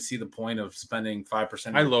don't really see the point of spending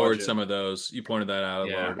 5%. I lowered some of those. You pointed that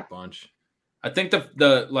out. I lowered a bunch. I think that's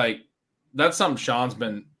something Sean's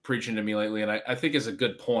been preaching to me lately, and I think is a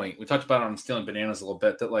good point. We talked about it on Stealing Bananas a little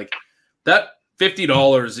bit, that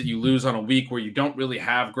 $50 that you lose on a week where you don't really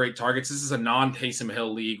have great targets. This is a non-Taysom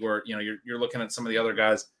Hill league where you're looking at some of the other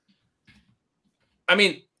guys. I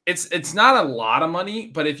mean, it's not a lot of money,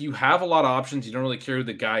 but if you have a lot of options, you don't really care who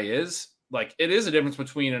the guy is. Like, it is a difference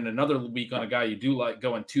between in another week on a guy you do like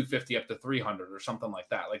going 250 up to 300 or something like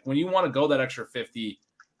that. Like, when you want to go that extra 50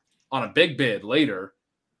 on a big bid later,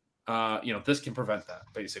 this can prevent that,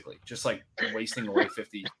 basically. Just like wasting away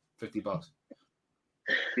 $50.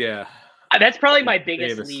 Yeah. That's probably my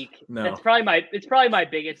biggest leak. No. It's probably my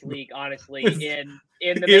biggest leak, honestly, in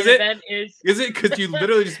the main event is it because you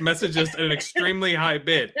literally just messaged us at an extremely high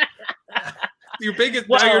bid. Your biggest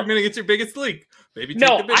well, now you're admitting it's your biggest leak. Maybe take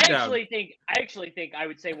the bid down. I actually think I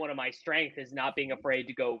would say one of my strengths is not being afraid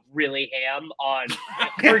to go really ham on,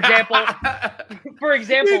 for example, you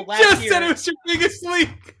last just year. Said it was your biggest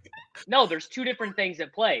leak. No, there's 2 different things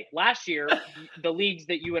at play. Last year, the leagues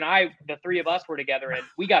that you and I, the 3 of us were together in,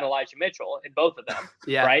 we got Elijah Mitchell in both of them.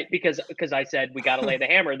 Yeah. Right? Because I said we got to lay the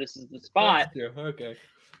hammer. This is the spot. Okay.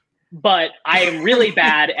 But I am really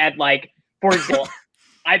bad at for example,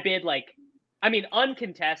 I bid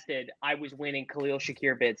uncontested. I was winning Khalil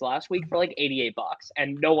Shakir bids last week for $88,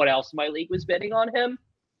 and no one else in my league was bidding on him.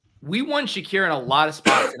 We won Shakir in a lot of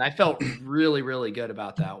spots, and I felt really, really good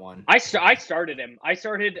about that one. I started him. I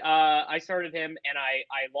started him, and I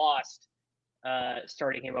lost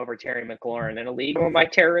starting him over Terry McLaurin in a league with my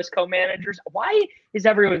terrorist co-managers. Why is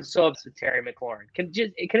everyone so obsessed with Terry McLaurin? Can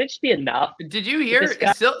it just be enough? Did you hear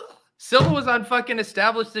Silva was on fucking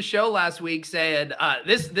Established the Show last week saying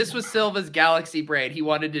this was Silva's galaxy brain. He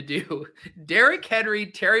wanted to do Derrick Henry,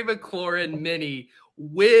 Terry McLaurin mini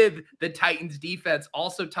with the Titans defense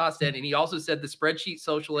also tossed in. And he also said the spreadsheet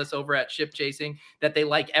socialists over at Ship Chasing that they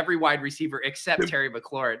like every wide receiver except Terry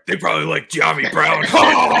McLaurin. They probably like Javi Brown.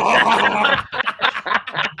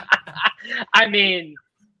 I mean,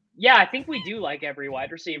 yeah, I think we do like every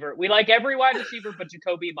wide receiver. We like every wide receiver but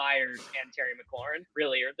Jacoby Myers and Terry McLaurin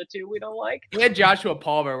really are the 2 we don't like. We had Joshua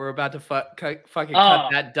Palmer. We're about to fucking cut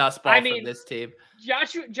that dust ball from this team.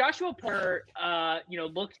 Joshua Palmer,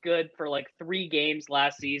 looked good for 3 games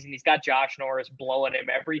last season. He's got Josh Norris blowing him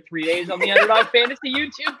every 3 days on the Underdog Fantasy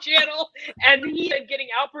YouTube channel, and he's getting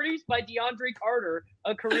outproduced by DeAndre Carter,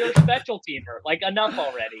 a career special teamer. Enough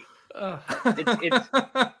already. It's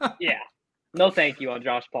yeah. No, thank you on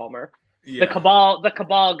Josh Palmer. Yeah. The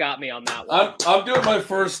cabal got me on that one. I'm doing my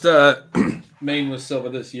first main with Silva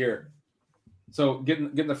this year, so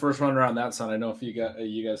getting the first run around that son. I know if you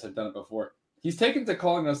guys have done it before. He's taken to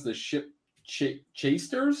calling us the ship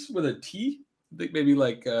Chasters with a T. I think maybe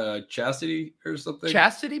like chastity or something.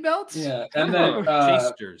 Chastity belts? Yeah. And then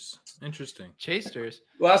Chasters. Interesting. Chasters.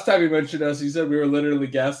 Last time he mentioned us, he said we were literally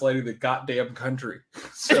gaslighting the goddamn country.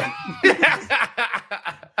 So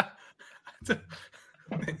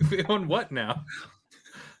on what now?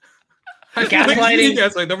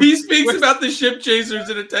 Gaslighting. He speaks about the ship chasers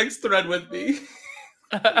in a text thread with me.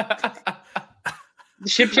 The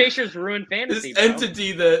ship chasers ruined fantasy. This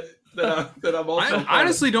entity that I'm also. I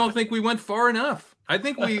honestly don't think we went far enough. I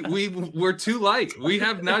think we were too light. We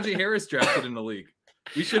have Najee Harris drafted in the league.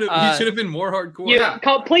 We should have been more hardcore. Yeah,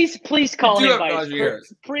 please call him by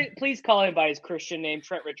please call him by his Christian name,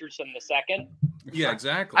 Trent Richardson II. Yeah,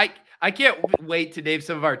 exactly. I can't wait to name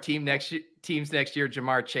some of our teams next year.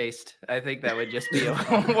 Jamar Chase. I think that would just be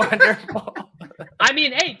wonderful. I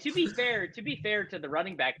mean, hey, to be fair to the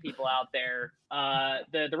running back people out there,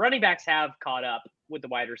 the running backs have caught up with the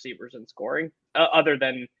wide receivers in scoring, other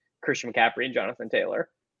than Christian McCaffrey and Jonathan Taylor.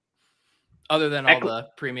 Other than all the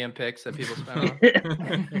premium picks that people spend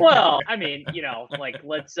on. Well, I mean,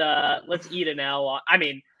 let's eat an L. I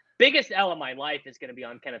mean, biggest L of my life is going to be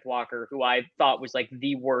on Kenneth Walker, who I thought was like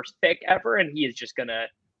the worst pick ever, and he is just gonna.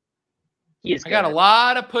 I got a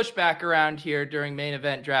lot of pushback around here during main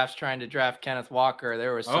event drafts trying to draft Kenneth Walker.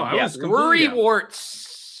 There was some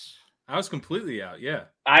rewards. I was completely out. Yeah,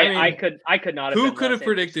 I could not have. Who could have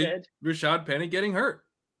predicted Rashad Penny getting hurt?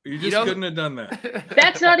 You just couldn't have done that.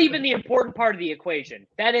 That's not even the important part of the equation.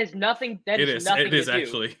 That is nothing. It is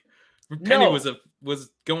actually. Penny was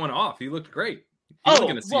going off. He looked great. But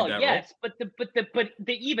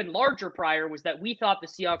the even larger prior was that we thought the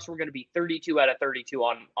Seahawks were going to be 32 out of 32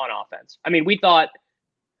 on offense. I mean, we thought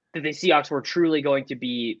that the Seahawks were truly going to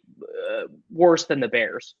be worse than the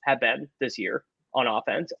Bears have been this year on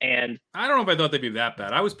offense. And I don't know if I thought they'd be that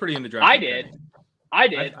bad. I was pretty in the draft. I did. I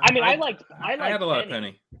had a lot of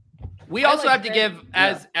Penny. We also have to give,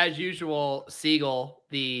 as usual, Siegel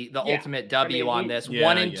the ultimate W on this.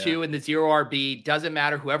 1 and 2 in the 0 RB. Doesn't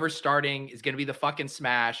matter. Whoever's starting is going to be the fucking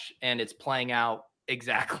smash, and it's playing out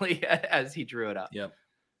exactly as he drew it up. Yep.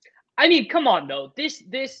 I mean, come on though. The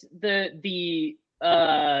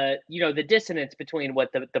dissonance between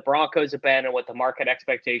what the Broncos have been and what the market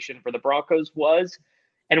expectation for the Broncos was,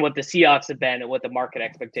 and what the Seahawks have been and what the market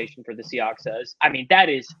expectation for the Seahawks is. I mean,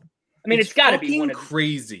 it's got to be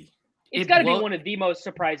crazy. It's got to be one of the most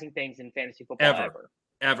surprising things in fantasy football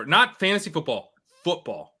ever. Not fantasy football.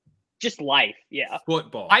 Just life, yeah.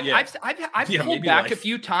 Football. I've pulled back a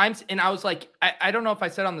few times, and I was like, I don't know if I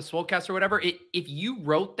said on the Swolecast or whatever. If you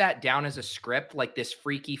wrote that down as a script, like this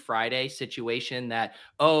Freaky Friday situation that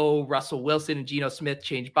Russell Wilson and Geno Smith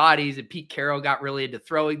changed bodies, and Pete Carroll got really into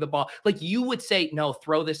throwing the ball, like you would say, no,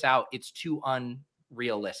 throw this out. It's too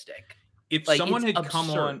unrealistic. If someone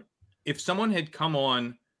had come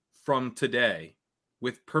on from today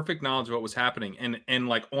with perfect knowledge of what was happening and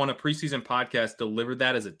like on a preseason podcast delivered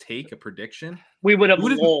that as a prediction, we would have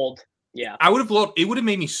lulled. Yeah. I would have lulled. It would have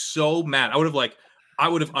made me so mad. I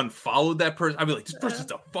would have unfollowed that person. I'd be like, this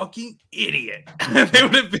person's a fucking idiot. They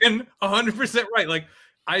would have been 100% right. Like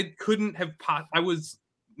I couldn't have I was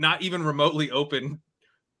not even remotely open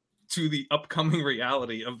to the upcoming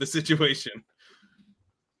reality of the situation.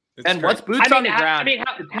 And what's boots on the ground? I mean,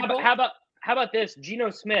 how about this? Geno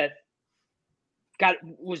Smith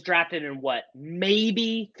was drafted in what?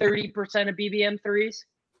 Maybe 30% of BBM threes.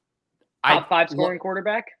 Top 5 scoring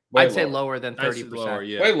quarterback. I'd say lower than 30%. Lower,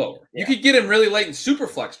 yeah. Way lower. Yeah. You could get him really late in super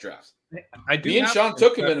flex drafts. Me and Sean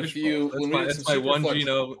took him in a few. That's my one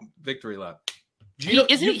Geno victory lap.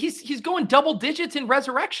 He's going double digits in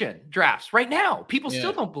resurrection drafts right now. People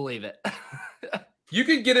still don't believe it. You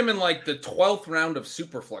could get him in like the 12th round of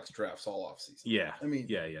Superflex drafts all offseason. Yeah. I mean,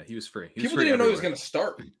 yeah. He was free. People didn't even know he was going to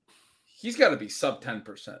start. He's got to be sub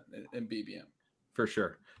 10% in BBM. For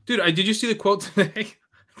sure. Dude, did you see the quote today?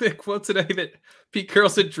 The quote today that Pete Carroll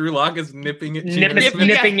said Drew Lock is nipping at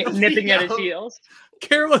his heels.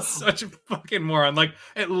 Carroll is such a fucking moron. Like,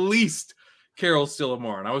 at least Carroll's still a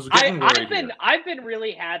moron. I was getting worried. I've been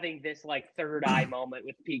really having this like third eye moment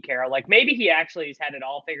with Pete Carroll. Like maybe he actually has had it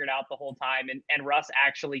all figured out the whole time, and Russ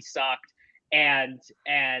actually sucked, and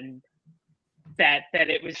that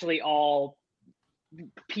it was really all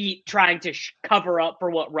Pete trying to cover up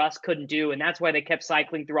for what Russ couldn't do, and that's why they kept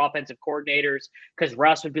cycling through offensive coordinators, because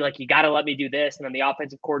Russ would be like, "You got to let me do this," and then the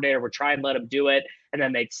offensive coordinator would try and let him do it, and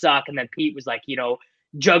then they'd suck, and then Pete was like,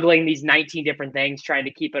 juggling these 19 different things, trying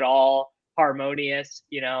to keep it all harmonious.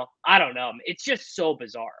 I don't know. It's just so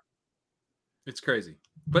bizarre. It's crazy.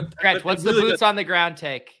 But Gretch, what's the boots on the ground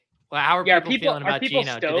take? Well, how are people feeling about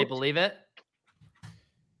Geno? Do they believe it?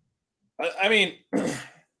 I mean,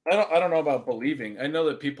 I don't know about believing. I know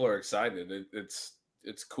that people are excited.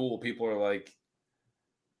 It's cool. People are like,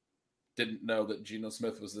 didn't know that Geno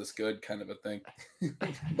Smith was this good, kind of a thing.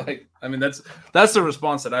 Like, I mean, that's the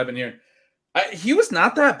response that I've been hearing. He was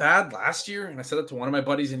not that bad last year, and I said it to one of my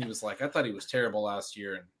buddies, and he was like, "I thought he was terrible last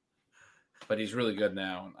year, but he's really good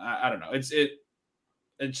now." And I don't know. It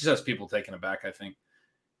just has people taken aback, I think.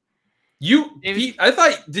 Pete, I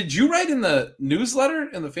thought, did you write in the newsletter,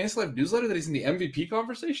 in the Fantasy Life newsletter, that he's in the MVP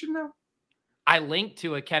conversation now? I linked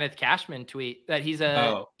to a Kenneth Cashman tweet that he'd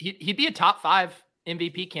be a top 5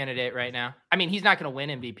 MVP candidate right now. I mean, he's not going to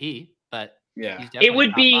win MVP, but yeah, it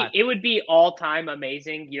would be all time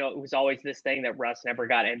amazing. You know, it was always this thing that Russ never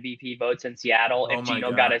got MVP votes in Seattle. If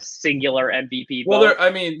Geno got a singular MVP vote,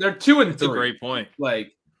 they're 2 and 3. That's a great point.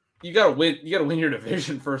 Like, you got to win. You got to win your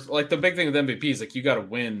division first. Like, the big thing with MVP is like you got to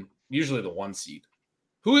win. Usually the 1 seed.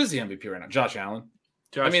 Who is the MVP right now? Josh Allen.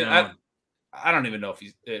 Allen. I don't even know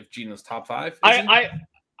if Geno's top 5.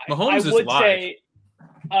 Mahomes is live. Say,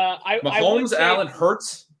 Mahomes, Allen,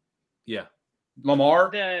 Hurts. Yeah.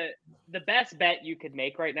 Lamar. The best bet you could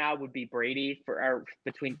make right now would be Brady for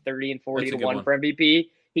between 30 and 40 to 1 for MVP.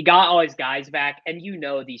 He got all his guys back, and you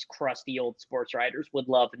know these crusty old sports writers would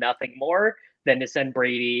love nothing more than to send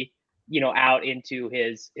Brady, out into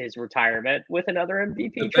his retirement with another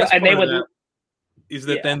MVP. And they would.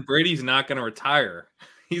 Then Brady's not going to retire.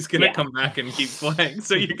 He's going to come back and keep playing.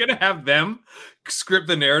 So you're going to have them script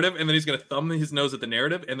the narrative, and then he's going to thumb his nose at the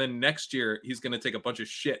narrative. And then next year, he's going to take a bunch of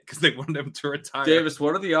shit because they want him to retire. Davis,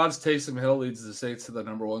 what are the odds Taysom Hill leads the Saints to the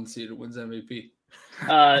number 1 seed and wins MVP?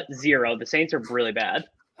 0. The Saints are really bad.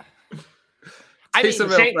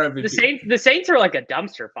 The Saints are like a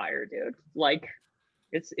dumpster fire, dude. Like,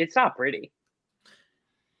 it's not pretty.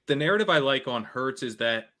 The narrative I like on Hurts is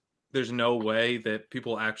that there's no way that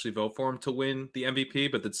people actually vote for him to win the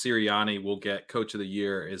MVP, but that Sirianni will get Coach of the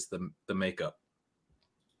Year is the makeup.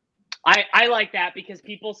 I like that because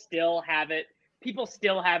people still have it. People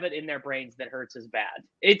still have it in their brains that Hurts is bad.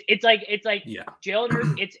 It's like Jalen Hurts.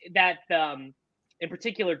 It's that in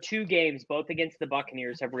particular 2 games, both against the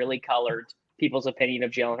Buccaneers, have really colored people's opinion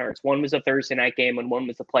of Jalen Hurts. One was a Thursday night game and one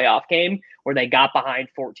was a playoff game where they got behind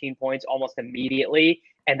 14 points almost immediately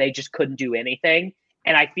and they just couldn't do anything.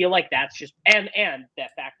 And I feel like that's just and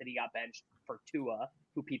that fact that he got benched for Tua,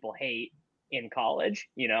 who people hate in college,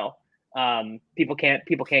 people can't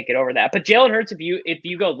get over that. But Jalen Hurts, if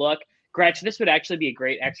you go look, Gretch, this would actually be a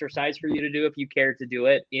great exercise for you to do if you cared to do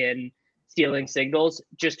it in stealing signals,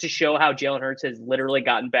 just to show how Jalen Hurts has literally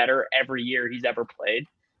gotten better every year he's ever played.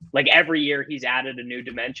 Like every year he's added a new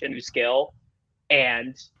dimension, new skill,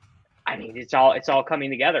 and I mean it's all coming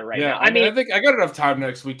together right now. I mean, I think I got enough time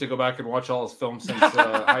next week to go back and watch all his films since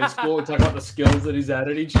high school and talk about the skills that he's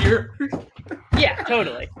added each year. Yeah,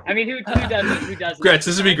 totally. I mean, who does? Gretch,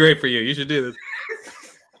 this would be great for you. You should do this.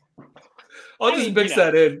 I'll just mix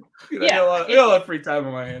that in. I'll have free time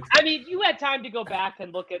on my hands. I mean, you had time to go back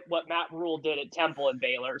and look at what Matt Rule did at Temple and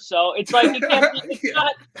Baylor, so it's like it can't be,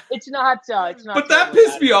 it's not. But that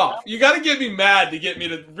pissed me off. You got to get me mad to get me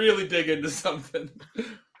to really dig into something.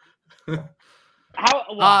 How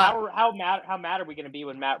mad are we going to be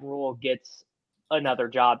when Matt Rule gets another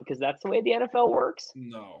job? Because that's the way the NFL works.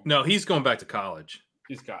 No, he's going back to college.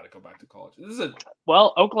 He's got to go back to college.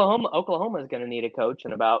 Oklahoma is going to need a coach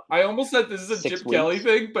in about. I almost said this is a Chip Kelly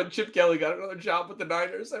thing, but Chip Kelly got another job with the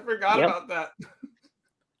Niners. I forgot about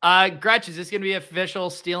that. Gretch, is this going to be official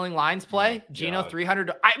stealing lines play? Geno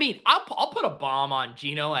 300. I mean, I'll put a bomb on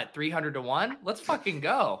Geno at 300 to 1. Let's fucking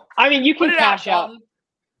go. I mean, you can cash out.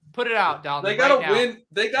 Put it out, Dalton. They gotta win.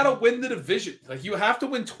 They gotta win the division. Like you have to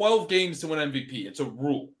win 12 games to win MVP. It's a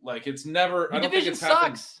rule. Like it's never. The division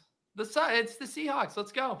sucks. It's the Seahawks.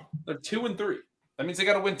 Let's go. They're 2 and 3. That means they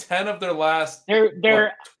got to win 10 of their last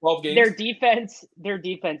 12 games. Their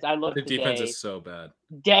defense. I looked. Their defense is so bad.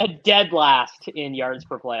 Dead last in yards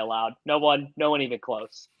per play allowed. No one even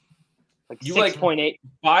close. Like 6.8.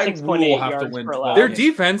 By rule, have to win. Their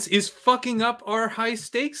defense is fucking up our high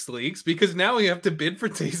stakes leagues because now we have to bid for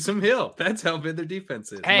Taysom Hill. That's how bad their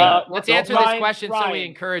defense is. Hey, let's answer this question so we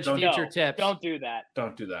encourage future tips. Don't do that.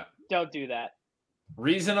 Don't do that. Don't do that.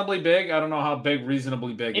 Reasonably big. I don't know how big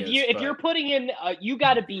reasonably big is. If you're putting in, you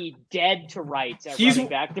got to be dead to rights at running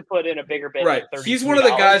back to put in a bigger bid. Right. He's one of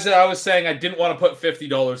the guys that I was saying I didn't want to put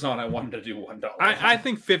 $50 on. I wanted to do $1. I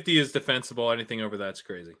think 50 is defensible. Anything over that's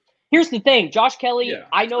crazy. Here's the thing. Josh Kelly,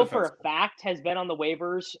 I know for a fact, has been on the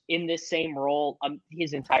waivers in this same role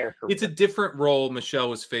his entire career. It's a different role. Michelle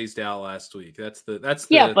was phased out last week. That's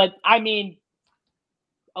yeah, but I mean,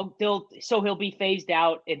 he'll be phased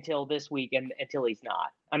out until this week and until he's not.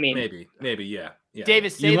 I mean, maybe, yeah.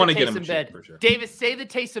 Davis, say you the to get him Taysom bid. for sure. Davis, say the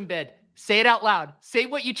Taysom bid. Say it out loud. Say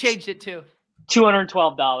what you changed it to.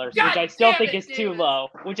 $212, which I still think is Davis. too low.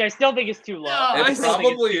 It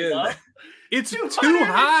probably is. It's too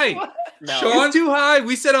high. No. Sean, It's too high.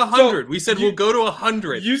 We said 100. We said we'll go to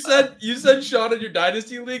 100. You said Sean in your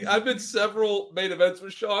Dynasty League. I've been several main events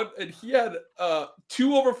with Sean, and he had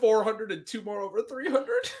 2 over 400 and 2 more over 300.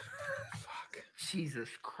 Fuck. Jesus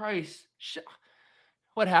Christ.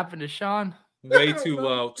 What happened to Sean? Way too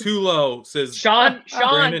low. Too low, says Sean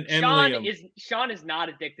Liam. is not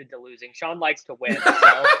addicted to losing. Sean likes to win.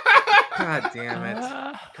 So. God damn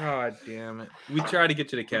it. God damn it. We tried to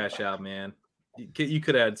get you to cash out, man. You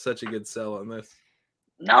could have had such a good sell on this.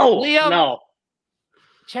 No, Liam, no.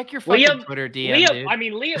 Check your fucking Twitter DM, dude. I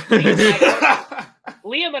mean,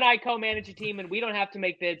 Liam and I co-manage a team, and we don't have to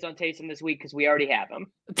make bids on Taysom this week because we already have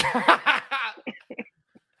him.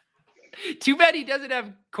 Too bad he doesn't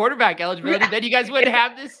have quarterback eligibility. Then you guys wouldn't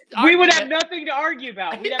have this. We would have nothing to argue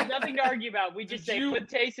about. We'd just say, put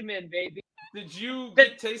Taysom in, baby. Did you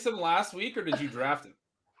get Taysom last week, or did you draft him?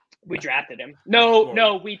 We drafted him.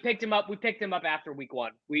 No, we picked him up. We picked him up after week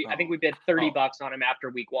 1. I think we bid $30 on him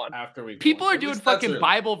after week 1. People are doing fucking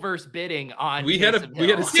Bible verse bidding on. We had a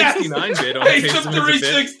 69 bid on Taysom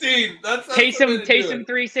 316. That's Taysom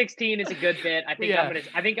 316 is a good bid. I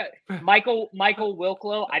think Michael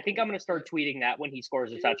Wilklow. I think I'm gonna start tweeting that when he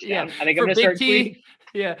scores a touchdown. Yeah, I think I'm gonna start tweeting.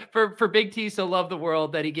 Yeah, for Big T so love the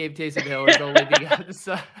world that he gave Taysom Hill his only begotten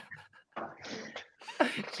son.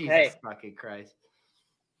 Jesus fucking Christ.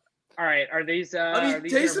 All right, are these?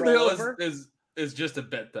 Taysom Hill is just a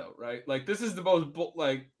bit though, right? Like this is the most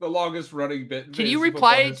the longest running bit. Can you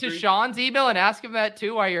reply to Sean's email and ask him that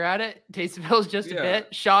too while you're at it? Taysom Hill is just a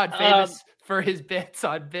bit. Sean famous for his bits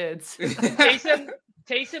on bids.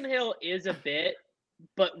 Taysom Hill is a bit,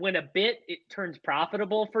 but when a bit it turns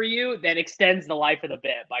profitable for you, that extends the life of the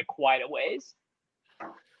bit by quite a ways.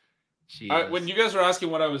 When you guys were asking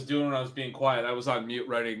what I was doing when I was being quiet, I was on mute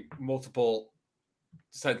writing multiple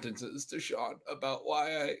sentences to Sean about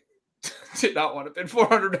why I did not want to bid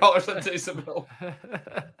 $400 on Taysom Hill.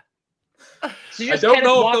 I don't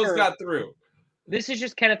know if those got through. This is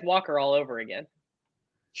just Kenneth Walker all over again.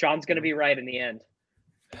 Sean's going to be right in the end.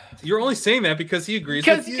 You're only saying that because he agrees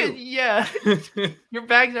with you. Yeah, your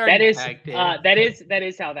bags are packed. That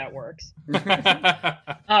is how that works.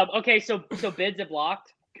 Okay, so bids are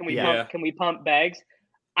blocked. Can we pump bags?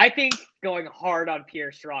 I think going hard on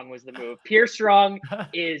Pierre Strong was the move. Pierre Strong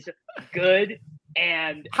is good,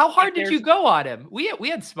 and how hard did you go on him? We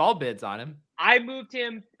had small bids on him. I moved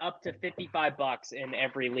him up to $55 in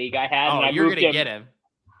every league I had. Oh, and you're gonna get him.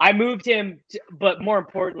 I moved him, but more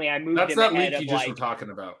importantly, I moved him. That's that league you just were talking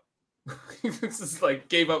about. This is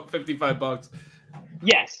gave up $55.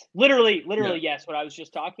 Yes, literally, yes. What I was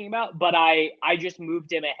just talking about, but I just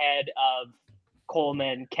moved him ahead of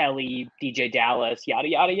Coleman, Kelly, DJ Dallas, yada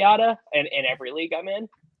yada yada, and in every league I'm in.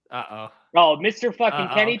 Oh, Mr. fucking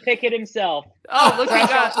Kenny Pickett himself. Oh, look, he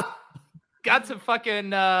got some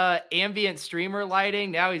fucking ambient streamer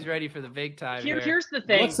lighting. Now he's ready for the big time. Here's the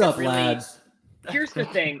thing. What's up, lads? Here's the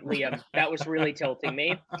thing, Liam. That was really tilting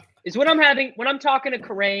me. Is when I'm talking to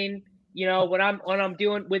Karain, when I'm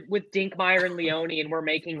doing with Dinkmeyer and Leone, and we're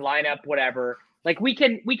making lineup whatever. We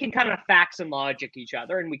can kind of facts and logic each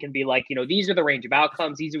other, and we can be like, these are the range of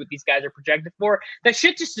outcomes. These are what these guys are projected for. That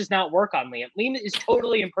shit just does not work on Liam. Liam is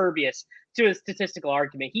totally impervious to a statistical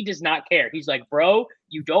argument. He does not care. He's like, bro,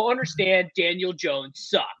 you don't understand. Daniel Jones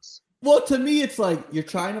sucks. Well, to me, it's like you're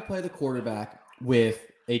trying to play the quarterback with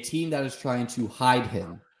a team that is trying to hide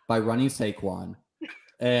him by running Saquon.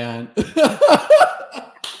 And this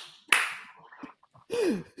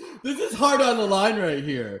is hard on the line right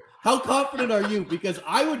here. How confident are you? Because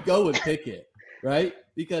I would go and pick it, right?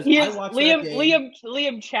 Because I watched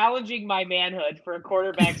Liam challenging my manhood for a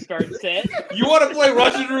quarterback start sit. You want to play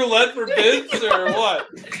Russian roulette for bids or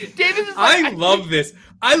what? Davis is I love this.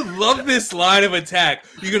 I love this line of attack.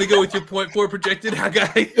 You're gonna go with your 0.4 projected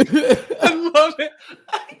guy. I love it.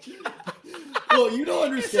 Well, you don't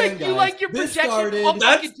understand, guys. You like your projection.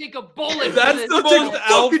 I can take a bullet. That's the most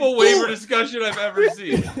alpha waiver discussion I've ever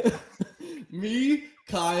seen. Me,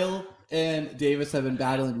 Kyle, and Davis have been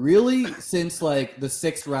battling really since the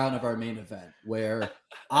 6th round of our main event, where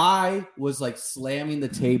I was slamming the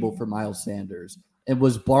table for Miles Sanders and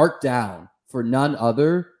was barked down for none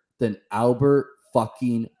other than Albert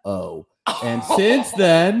fucking O. And since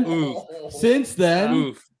then,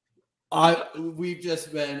 We've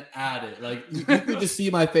just been at it. Like you could just see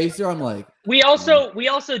my face there. I'm like, we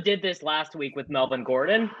also did this last week with Melvin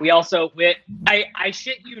Gordon. I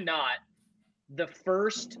shit you not, the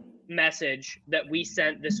first message that we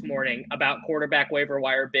sent this morning about quarterback waiver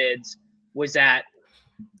wire bids was at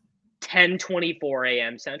 10:24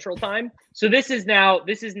 a.m. Central Time. So this is now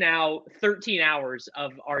 13 hours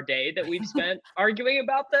of our day that we've spent arguing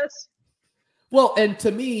about this. Well, and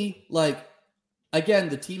to me, like, again,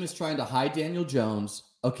 the team is trying to hide Daniel Jones.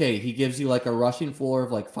 Okay, he gives you like a rushing floor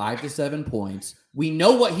of like 5 to 7 points. We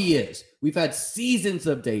know what he is. We've had seasons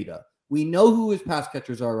of data. We know who his pass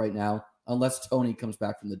catchers are right now, unless Tony comes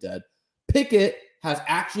back from the dead. Pickett has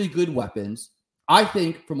actually good weapons. I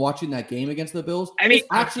think from watching that game against the Bills, it's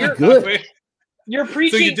actually good. You're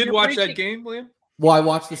preaching. So you did watch that game, Liam? Well, I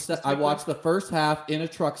watched the first half in a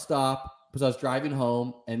truck stop because I was driving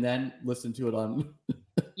home, and then listened to it on.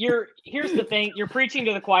 Here's the thing. You're preaching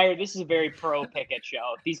to the choir. This is a very pro Pickett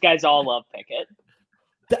show. These guys all love Pickett.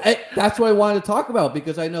 That's what I wanted to talk about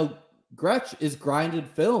because I know Gretsch is grinded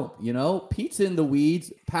film. You know, Pete's in the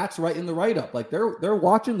weeds. Pat's right in the write-up. Like they're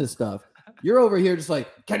watching this stuff. You're over here just like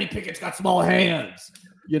Kenny Pickett's got small hands.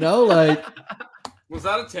 You know, like. Was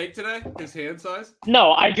that a take today? His hand size?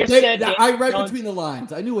 No, I just said. I read between the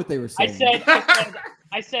lines. I knew what they were saying.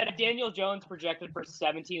 I said Daniel Jones projected for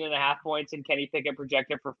 17.5 points and Kenny Pickett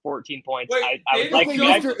projected for 14 points. Wait, I would like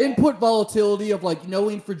to your input volatility of like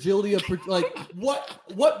knowing fragility of like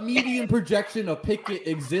what median projection of Pickett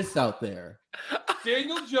exists out there.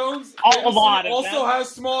 Daniel Jones also has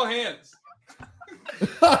small hands.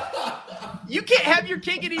 You can't have your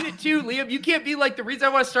cake and eat it too, Liam. You can't be like, the reason I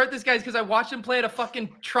want to start this guy is because I watched him play at a fucking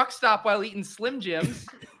truck stop while eating Slim Jims.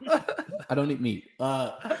 I don't eat meat.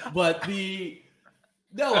 But the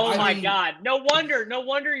no. Oh my God! No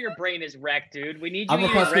wonder your brain is wrecked, dude. We need you I'm to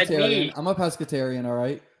eat red meat. I'm a pescatarian. All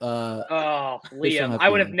right. Liam, I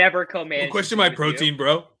would have never co-managed. Question my protein,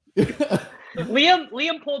 bro.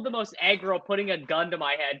 Liam pulled the most aggro, putting a gun to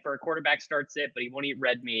my head for a quarterback start sit, but he won't eat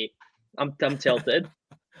red meat. I'm tilted.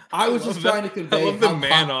 I was just trying to convey I love the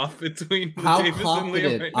man off between how Davis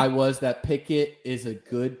confident and Liam. I was that Pickett is a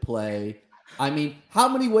good play. I mean, how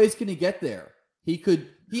many ways can he get there? He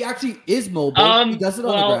actually is mobile. He does it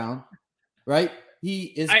on the ground, right? He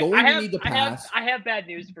is going to need to pass. I have bad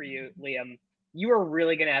news for you, Liam. You are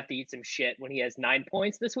really going to have to eat some shit when he has 9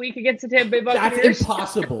 points this week against the Tampa Bay Buccaneers. That's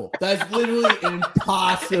impossible. That's literally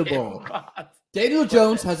impossible. Daniel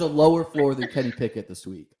Jones has a lower floor than Kenny Pickett this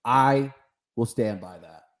week. I will stand by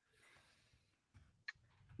that.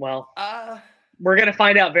 Well, we're going to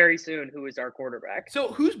find out very soon who is our quarterback. So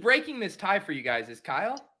who's breaking this tie for you guys? Is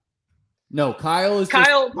Kyle? No, Kyle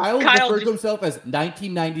referred to himself as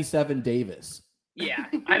 1997 Davis. Yeah,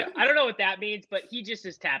 I don't know what that means, but he just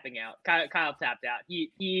is tapping out. Kyle tapped out.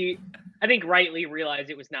 He I think rightly realized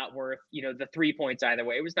it was not worth, the 3 points either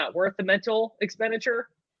way. It was not worth the mental expenditure.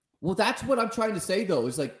 Well, that's what I'm trying to say though.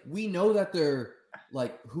 Is like we know that they're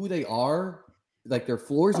like who they are, like their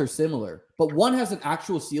floors are similar, but one has an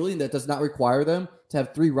actual ceiling that does not require them to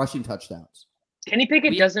have 3 rushing touchdowns. Kenny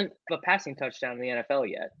Pickett doesn't have a passing touchdown in the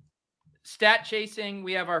NFL yet. Stat chasing,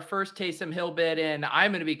 we have our first Taysom Hill bid in.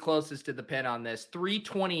 I'm going to be closest to the pin on this.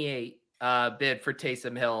 328 bid for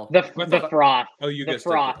Taysom Hill. The froth. Oh, you the guys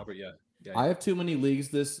froth. Yeah. I have too many leagues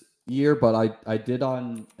this year, but I did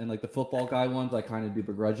and like the football guy ones, I kind of do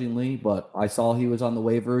begrudgingly, but I saw he was on the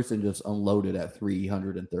waivers and just unloaded at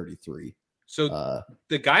 333. So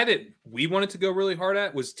the guy that we wanted to go really hard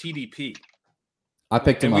at was TDP. I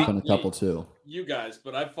picked him up in a couple too. You guys,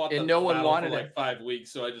 but I fought and the no one wanted for it. like 5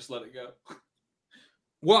 weeks, so I just let it go.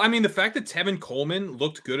 Well, I mean, the fact that Tevin Coleman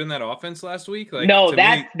looked good in that offense last week, like no,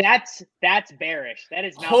 that's bearish. That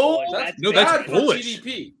is not bullish. That's bullish.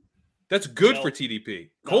 TDP. That's good for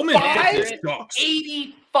TDP. Coleman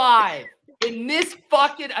 585 in this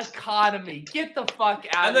fucking economy. Get the fuck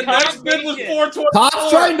out and of the here. next bid was 420. Cobb's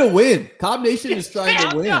trying to win. Cobb Nation is trying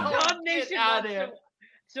to win. Cobb Nation out there.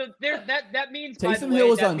 So that means Taysom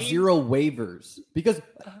Hill is on 0 waivers because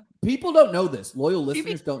people don't know this. Loyal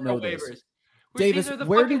listeners don't know this. Davis, these are the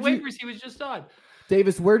where fucking did waivers he was just on?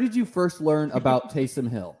 Davis, where did you first learn about Taysom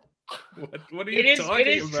Hill? What are you talking about? It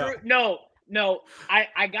is true. No.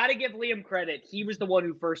 I got to give Liam credit. He was the one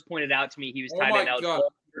who first pointed out to me he was tight end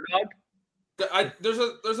eligible.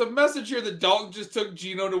 There's a message here that Dalton just took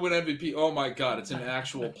Geno to win MVP. Oh my God, it's an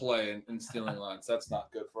actual play in stealing lines. That's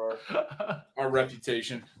not good for our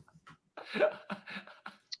reputation.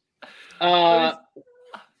 Our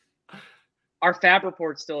Fab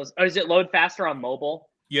report still is. Oh, does it load faster on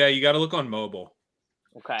mobile? Yeah, you got to look on mobile.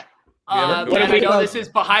 Okay. I know this is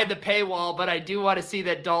behind the paywall, but I do want to see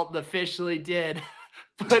that Dalton officially did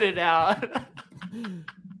put it out.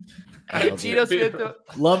 Geno Smith.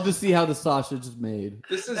 Love to see how the sausage is made.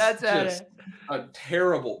 This is That's just a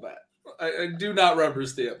terrible bet. I do not rubber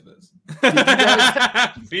stamp this.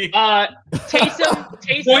 Taysom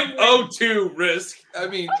 0.02 risk. I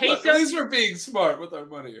mean, Taysom- at least we're being smart with our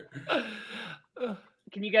money here.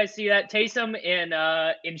 Can you guys see that? Taysom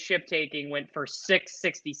in ship taking went for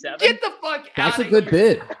 $667. Get the fuck out. That's a of good here.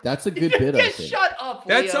 bid. That's a good bid. I Just think. shut up.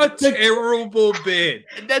 That's Liam. a terrible bid.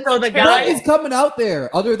 That's So the terrible. guy- What is coming out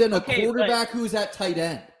there other than a Okay, quarterback who's at tight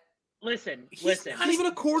end? Listen. Not even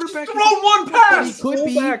a quarterback. Throw one He pass. could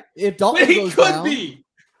be fullback. if Dalton He goes could down. be.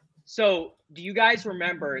 So, do you guys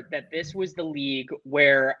remember that this was the league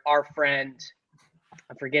where our friend,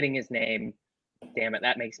 I'm forgetting his name. Damn it,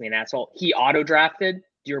 that makes me an asshole. He auto drafted. Do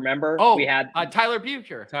you remember? Oh, we had Tyler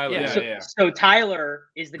Bucher. Tyler, Yeah. so Tyler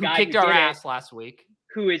is the Who guy kicked who our did ass it, last week.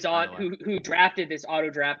 who is on by the who drafted this auto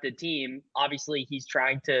drafted team. Obviously, he's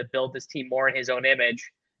trying to build this team more in his own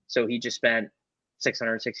image. So he just spent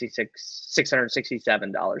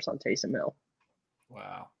 $667 on Taysom Hill.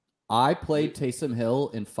 Wow. I played Taysom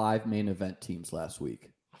Hill in 5 main event teams last week.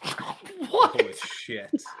 What? Holy shit.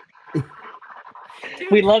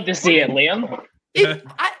 We'd love to see it, Liam.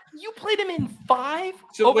 You played him in 5?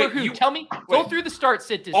 So Over wait, who? you- Tell me. Go wait. through the start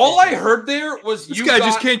sit decision. All I heard there was This you guy got,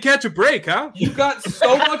 just can't catch a break, huh? you got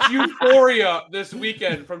so much euphoria this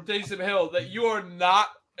weekend from Taysom Hill that you are not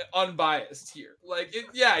unbiased here. Like,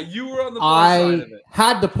 you were on the side I of it.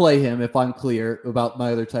 had to play him if I'm clear about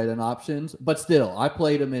my other tight end options, but still, I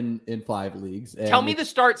played him in 5 leagues. and Tell me the it's-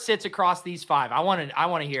 start sits across these 5. I want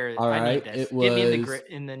to hear it. All I right, need this. it Give me was-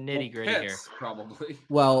 in the nitty gritty here. Pits, probably.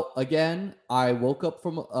 Well, again, I woke up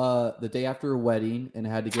from the day after a wedding and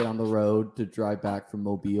had to get on the road to drive back from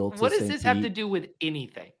Mobile to What does St. this have to Pete. do with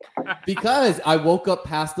anything? Because I woke up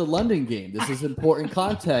past the London game. This is important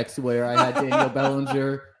context where I had Daniel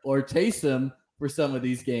Bellinger or Taysom for some of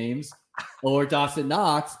these games, or Dawson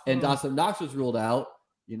Knox, and Dawson Knox was ruled out.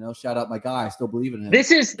 You know, shout out my guy. I still believe in him. This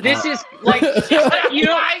is like you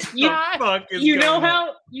know Fuck is you know going on?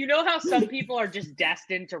 how some people are just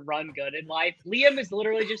destined to run good in life. Liam is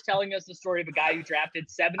literally just telling us the story of a guy who drafted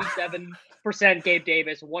 77% Gabe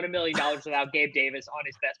Davis, won $1 million without Gabe Davis on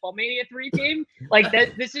his Best Ball Mania 3 team. Like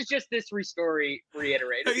that. This is just this story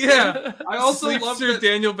reiterated. Yeah. I also love Sleepster that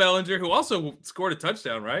Daniel Bellinger, who also scored a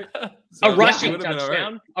touchdown, right? A So rushing it would've been all right.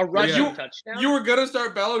 touchdown. A rushing You- touchdown. you were gonna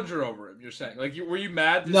start Bellinger over him. You're saying, like, were you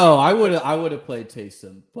mad? to No, see- I would have played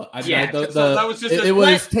Taysom, but I mean, Yeah, so that was just it a-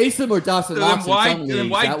 was Taysom or Dawson So Knox. then why, in some leagues.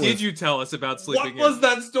 why That did was- you tell us about What sleeping was in?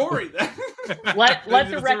 that story then? let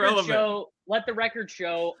the It's record irrelevant. show. Let the record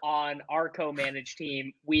show on our co-managed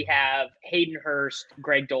team, we have Hayden Hurst,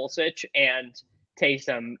 Greg Dulcich, and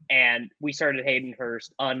Taysom, and we started Hayden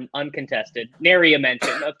Hurst uncontested. Nary a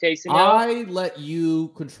mention of Taysom Hill. I let you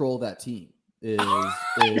control that team. Is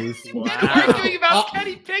We've been arguing about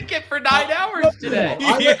Kenny Pickett for 9 hours today.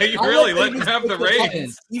 I Yeah, you I really let let him Davis have push the buttons.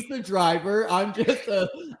 reins. He's the driver. I'm just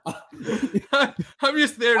I'm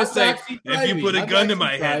just there to I'm say, actually if you driving. put a I'm gun to actually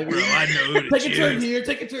my head, bro, driving. I know who to take a turn choose. here.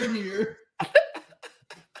 Take a turn here.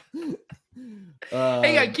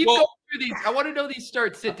 Hang on, keep well- going through these. I want to know these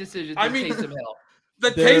start sit decisions. I I mean- Taysom Hill. The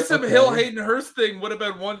They're- Taysom okay. Hill Hayden Hurst thing would have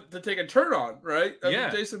been one to take a turn on, right? I mean, Yeah.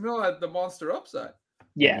 Taysom Hill had the monster upside.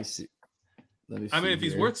 Yes. Let me I mean, see if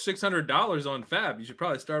he's here. worth $600 on Fab, you should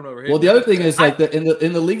probably start him over here. Well, the other thing is like in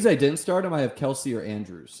the leagues I didn't start him, I have Kelsey or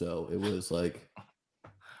Andrews, so it was like,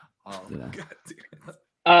 you know. God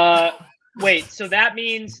damn. Wait. So that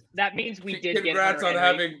means we did get Congrats Hunter on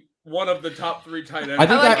Henry. having one of the top 3 tight ends. I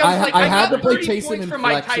think I had got to play 30 Taysom points in for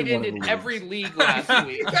my flex tight in end one of in the every leagues. league last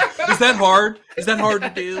week. Is that hard? Is that hard to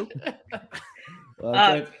do?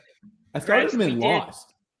 I started him and we did.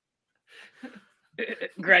 lost.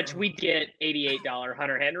 Gretch, we get $88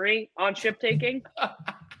 Hunter Henry on ship taking.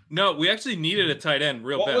 No, we actually needed a tight end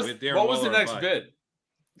real what bad. was, We had Darren what was the Waller on next bye. bid?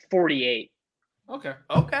 48. Okay.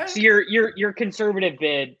 Okay. So your conservative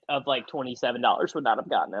bid of like $27 would not have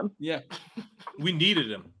gotten him. Yeah. We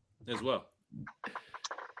needed him as well.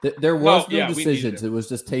 There was yeah, no we needed decisions. him. It was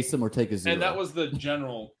just Taysom or take a zero. And that was the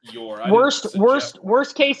general your I didn't Worst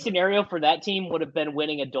suggest- case scenario for that team would have been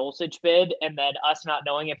winning a Dulcich bid and then us not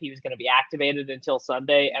knowing if he was going to be activated until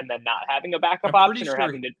Sunday and then not having a backup I'm pretty option or sure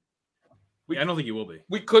having to. I don't think he will be.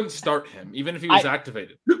 We couldn't start him, even if he was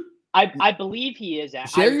activated. I believe he is.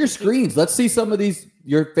 Share your screens. Let's see some of these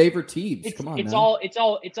your favorite teams. It's, Come on, it's man.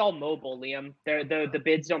 it's all mobile, Liam. The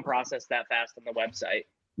bids don't process that fast on the website.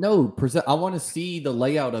 No, present. I want to see the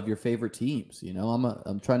layout of your favorite teams. You know,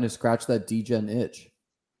 I'm trying to scratch that DGen itch.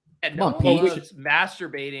 And Come no on, one Pete. was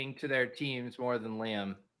masturbating to their teams more than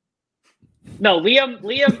Liam. No,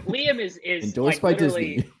 Liam is endorsed like by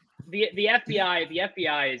literally Disney. the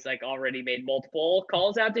FBI is like already made multiple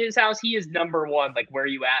calls out to his house. He is number one, like where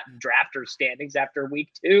you at in drafters standings after week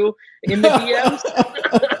 2 in the DMs.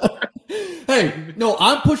 Hey, no,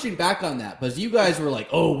 I'm pushing back on that because you guys were like,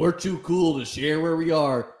 "Oh, we're too cool to share where we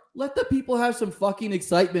are." Let the people have some fucking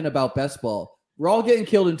excitement about best ball. We're all getting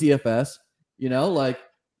killed in DFS, like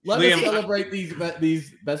let Liam, us celebrate these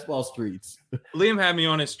best ball streets. Liam had me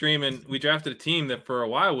on his stream, and we drafted a team that for a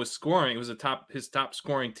while was scoring. It was his top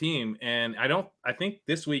scoring team, and I think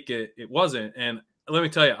this week it wasn't. And let me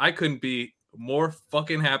tell you, I couldn't be more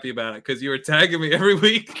fucking happy about it because you were tagging me every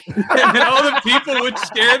week, and all the people would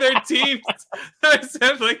share their teams. I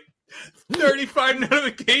sent like 35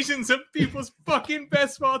 notifications of people's fucking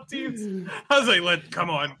best ball teams. I was like, come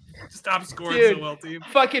on, stop scoring so well, team.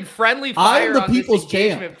 Fucking friendly fire I'm the on people's this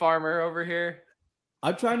engagement champ. farmer over here.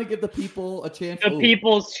 I'm trying to give the people a chance. The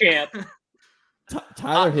people's champ.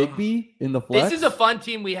 Tyler Higbee in the flex. This is a fun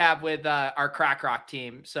team we have with our Crack Rock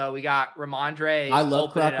team. So we got Ramondre. I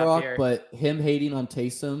love Crack Rock, but him hating on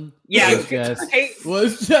Taysom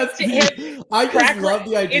was just I just love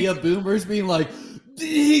the idea of boomers being like,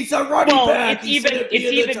 he's a running back.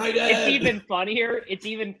 It's even funnier. It's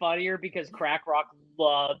even funnier because Crack Rock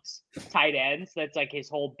loves tight ends. That's like his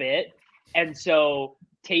whole bit. And so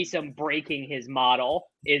Taysom breaking his model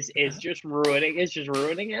is just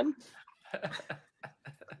ruining him.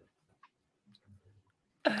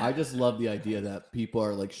 I just love the idea that people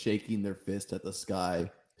are like shaking their fist at the sky,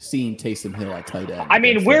 seeing Taysom Hill at tight end. I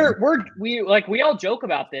mean, we all joke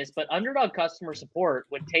about this, but underdog customer support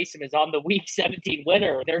when Taysom is on the week 17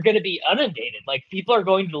 winner, they're going to be inundated. Like people are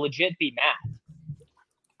going to legit be mad.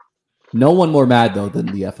 No one more mad though than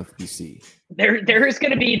the FFPC. There's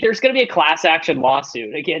going to be a class action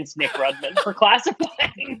lawsuit against Nick Rudman for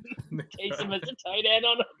classifying Taysom as a tight end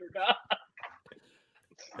on underdog.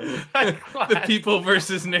 The people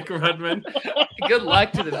versus Nick Rudman. Good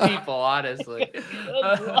luck to the people, honestly.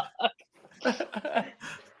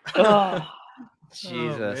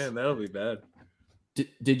 Jesus, man, that'll be bad.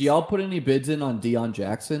 Did y'all put any bids in on Deion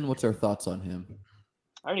Jackson? What's our thoughts on him?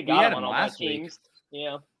 I already got him on all my teams.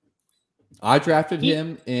 Yeah. I drafted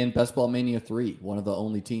him in Best Ball Mania 3, one of the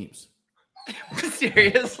only teams.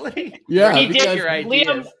 Seriously? Yeah. He did your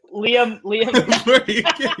ideas. Liam. Where do you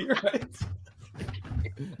get your ideas?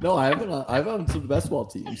 No, I have on some best ball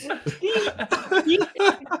teams.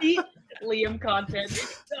 Liam content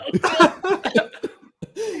is so good.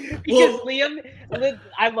 Because Liam,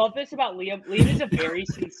 I love this about Liam. Liam is a very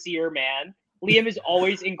sincere man. Liam is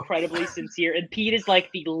always incredibly sincere, and Pete is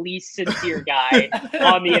like the least sincere guy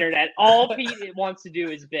on the internet. All Pete wants to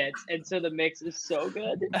do is bits, and so the mix is so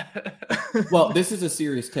good. Well, this is a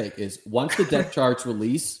serious take. Is once the depth charts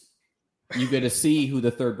release, you get to see who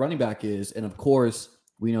the third running back is, and of course,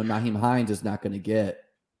 we know Nyheim Hines is not going to get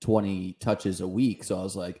 20 touches a week. So I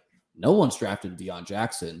was like, no one's drafted Deion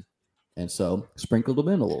Jackson, and so sprinkled him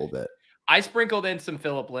in a little bit. I sprinkled in some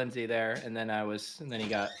Philip Lindsay there, and then he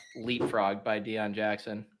got leapfrogged by Deion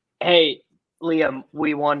Jackson. Hey, Liam,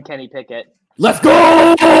 we won Kenny Pickett. Let's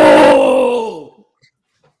go!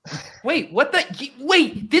 Wait,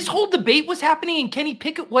 Wait, this whole debate was happening, and Kenny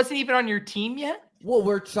Pickett wasn't even on your team yet? Well,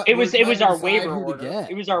 it was our waiver order.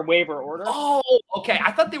 It was our waiver order. Oh, okay.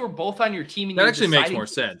 I thought they were both on your team. And that actually makes more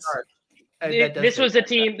sense. This was the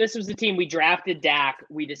team. We drafted Dak.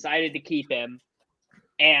 We decided to keep him.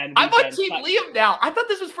 And I'm on Team Liam now. I thought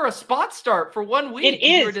this was for a spot start for 1 week. It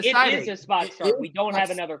is a spot start. We don't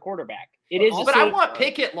have another quarterback. It is, but I want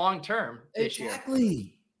Pickett long term this year.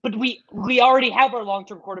 Exactly. But we already have our long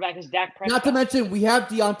term quarterback as Dak Prescott. Not to mention we have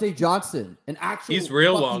Deontay Johnson, an actual. He's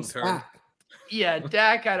real long term. Yeah,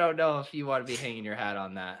 Dak. I don't know if you want to be hanging your hat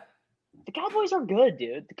on that. The Cowboys are good,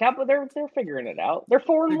 dude. The Cowboys, they're figuring it out. They're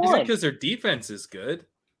 4-1 because their defense is good.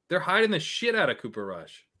 They're hiding the shit out of Cooper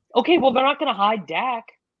Rush. Okay, well, they're not going to hide Dak.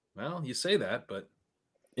 Well, you say that, but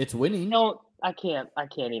it's winning. No, I can't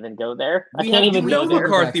even go there. I can't even go there.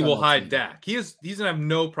 McCarthy will hide Dak. He's gonna have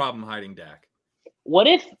no problem hiding Dak. What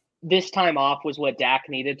if this time off was what Dak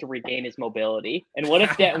needed to regain his mobility? And what if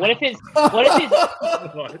his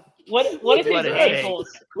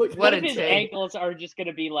ankles are just going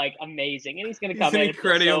to be like amazing, and he's going to come in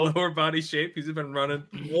incredible lower body shape. He's been running.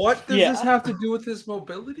 What does this have to do with his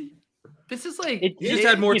mobility? This is like he just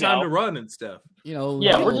had more time to run and stuff.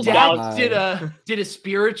 Dak did a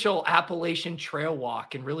spiritual Appalachian trail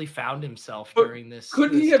walk and really found himself during this.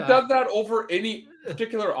 Couldn't he have done that over any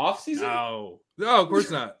particular offseason? No, of course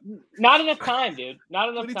not. Not enough time, dude. Not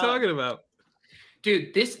enough time. What are you talking about?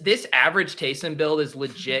 Dude, this average Taysom build is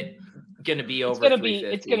legit gonna be over.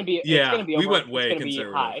 It's gonna be. We went way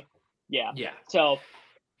conservative. High. Yeah. Yeah. So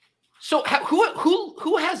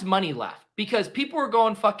who has money left? Because people are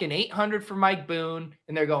going fucking 800 for Mike Boone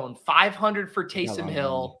and they're going 500 for Taysom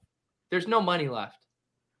Hill. There's no money left.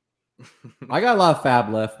 I got a lot of fab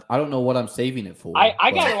left. I don't know what I'm saving it for.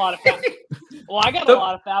 I got a lot of fab. Well, I got a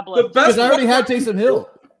lot of fab left because I already had Taysom Hill.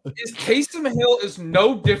 Is Taysom Hill is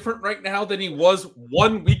no different right now than he was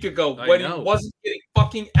 1 week ago when he wasn't getting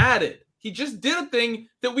fucking added. He just did a thing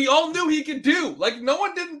that we all knew he could do. Like, no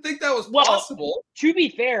one didn't think that was possible. To be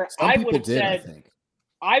fair, I would have said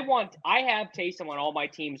I have Taysom on all my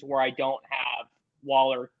teams where I don't have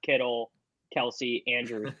Waller, Kittle, Kelsey,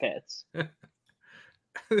 Andrews, Pitts.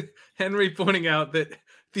 Henry pointing out that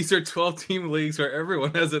these are 12-team leagues where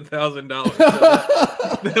everyone has $1,000.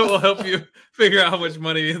 That will help you figure out how much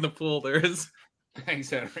money in the pool there is.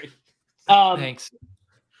 Thanks, Henry. Thanks.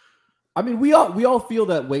 I mean, we all feel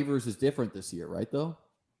that waivers is different this year, right? Though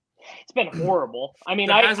it's been horrible. I mean,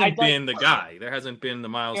 there hasn't been the guy. There hasn't been the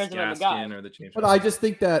Myles Gaskin or the James. But I just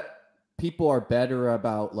think that people are better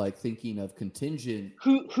about like thinking of contingent.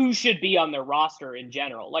 Who should be on their roster in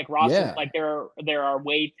general? Like roster, like there are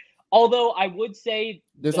way. Although I would say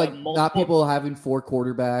there's like not people having 4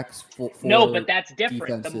 quarterbacks. No, but that's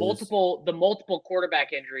different. Defenses. The multiple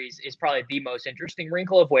quarterback injuries is probably the most interesting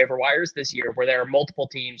wrinkle of waiver wires this year, where there are multiple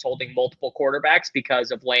teams holding multiple quarterbacks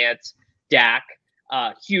because of Lance, Dak,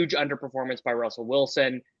 huge underperformance by Russell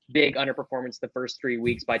Wilson, big underperformance the first 3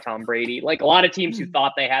 weeks by Tom Brady. Like a lot of teams who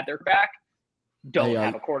thought they had their back don't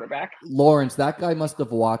have a quarterback. Lawrence, that guy must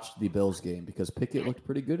have watched the Bills game because Pickett looked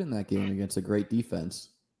pretty good in that game against a great defense.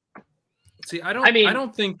 See, I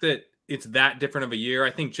don't think that it's that different of a year. I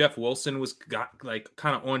think Jeff Wilson was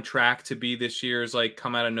kind of on track to be this year's like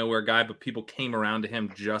come out of nowhere guy, but people came around to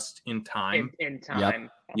him just in time. In time.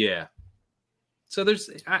 Yep. Yeah. So there's,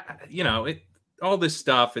 all this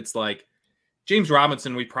stuff. It's like James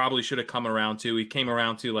Robinson, we probably should have come around to. We came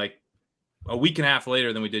around to like a week and a half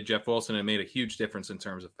later than we did Jeff Wilson. And it made a huge difference in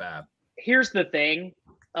terms of fab. Here's the thing.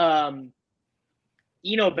 Benjamin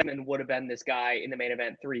would have been this guy in the main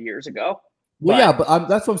event 3 years ago. Well, but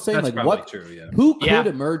that's what I'm saying. That's like, what? True, yeah. Who could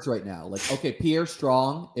emerge right now? Like, okay, Pierre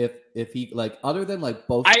Strong. If he like, other than like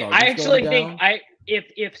both. I actually think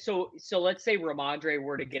if let's say Ramondre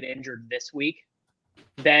were to get injured this week,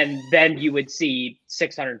 then you would see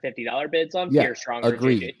 $650 bids on Pierre Strong.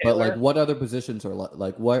 Agreed. But like, what other positions are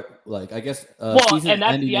like what? Like, I guess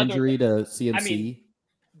season-ending injury to CMC. I mean,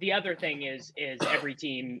 the other thing is every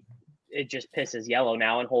team. It just pisses yellow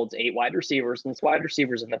now and holds 8 wide receivers and it's wide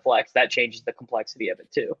receivers in the flex. That changes the complexity of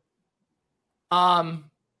it too.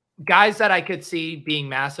 Guys that I could see being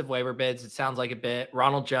massive waiver bids. It sounds like a bit.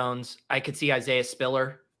 Ronald Jones. I could see Isaiah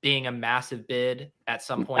Spiller being a massive bid at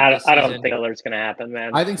some point. I don't think Spiller's going to happen,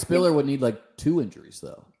 man. I think Spiller would need like 2 injuries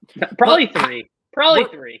though. Probably 3. Probably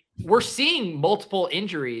 3. We're seeing multiple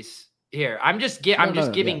injuries here. I'm just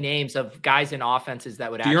giving names of guys in offenses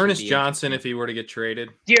that would actually Dearness Johnson if he were to get traded.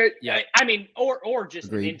 I mean, or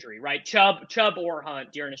just an injury, right? Chubb or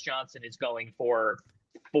Hunt. Dearness Johnson is going for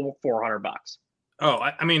 $400. Oh,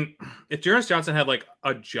 I mean, if Dearness Johnson had like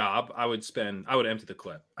a job, I would empty the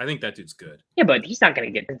clip. I think that dude's good. Yeah, but he's not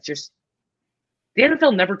going to get. It's just the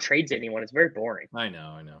NFL never trades anyone. It's very boring. I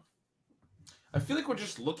know. I feel like we're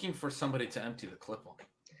just looking for somebody to empty the clip on.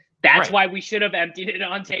 That's why we should have emptied it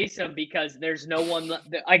on Taysom because there's no one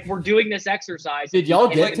like we're doing this exercise. Did y'all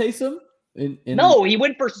get Taysom? No, he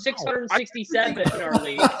went for 667 in our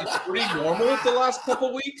league. It's pretty normal the last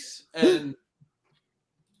couple weeks, and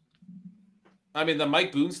I mean the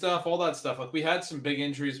Mike Boone stuff, all that stuff. Like we had some big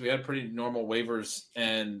injuries, we had pretty normal waivers,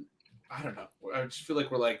 and I don't know. I just feel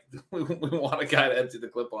like we're like we want a guy to empty the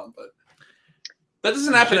clip on, but that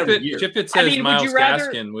doesn't happen every year. Chipit says Myles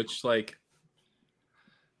Gaskin, which like.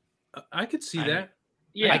 I could see that.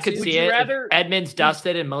 Yeah, I could see it. If Edmonds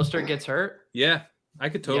dusted and Mostert gets hurt. Yeah, I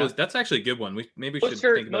could totally. Yeah. That's actually a good one. We should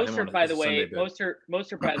think about him. Mostert, by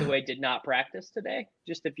the way, did not practice today.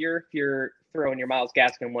 Just if you're throwing your Myles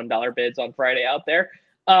Gaskin $1 bids on Friday out there.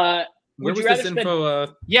 Where was this info?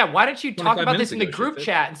 Why don't you talk about this in the group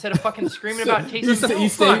chat instead of fucking screaming about Taysom?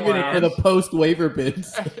 He's saving it for the post waiver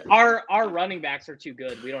bids. Our running backs are too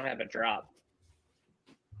good. We don't have a drop.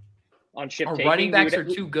 On ship our running backs are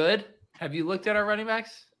too good. Have you looked at our running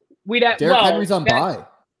backs? Derrick Henry's on bye.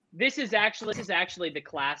 This is actually the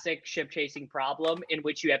classic ship chasing problem in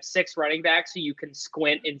which you have 6 running backs so you can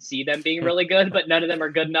squint and see them being really good, but none of them are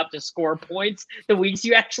good enough to score points the weeks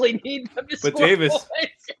you actually need them to score Davis,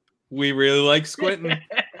 points. We really like squinting.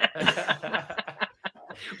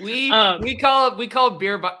 We call it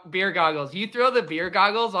beer goggles. You throw the beer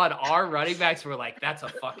goggles on our running backs, we're like, that's a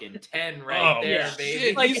fucking 10 right there, baby.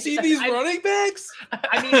 Shit, like, you see these running backs?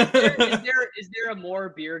 I mean, is there a more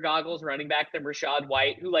beer goggles running back than Rachaad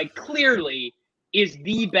White, who like clearly is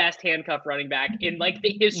the best handcuff running back in like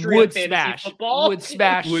the history of fantasy football? Would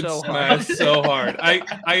smash so hard. I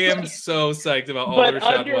am so psyched about all the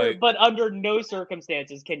Rachaad White. But under no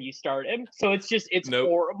circumstances can you start him. So it's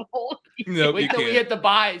horrible. Nope, Wait till we hit the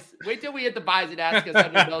buys. Wait till we hit the buys and ask us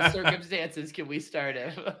under those circumstances can we start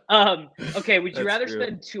him. Okay, would you rather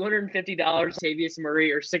spend $250 on Tavius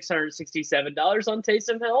Murray or $667 on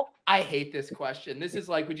Taysom Hill? I hate this question. This is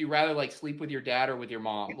like, would you rather like sleep with your dad or with your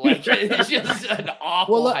mom? Like it's just an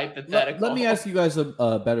awful hypothetical. Let me ask you guys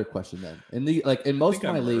a better question then. In most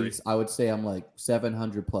of my leagues, I would say I'm like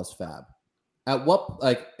 700 plus fab. At what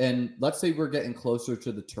and let's say we're getting closer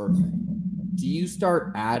to the tournament. Do you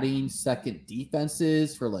start adding second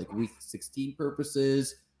defenses for like week 16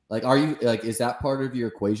 purposes? Like, are you like, is that part of your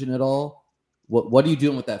equation at all? What are you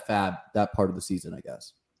doing with that part of the season, I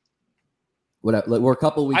guess? We're a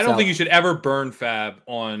couple weeks. I don't think you should ever burn fab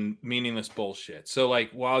on meaningless bullshit. So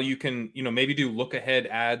like, while you can, maybe do look ahead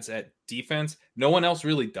ads at defense, no one else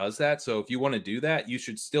really does that. So if you want to do that, you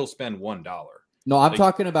should still spend $1. No, I'm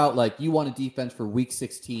talking about like you want a defense for week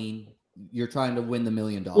 16. You're trying to win the $1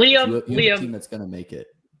 million. Liam, you have a team that's going to make it.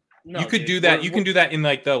 No, you could do that. You can do that in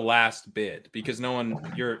like the last bid because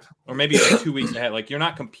or maybe like 2 weeks ahead. Like you're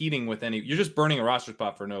not competing with any. You're just burning a roster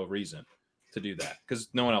spot for no reason to do that because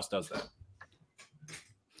no one else does that.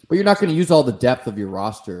 But you're not going to use all the depth of your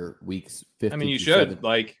roster weeks 50. I mean, you should. 70.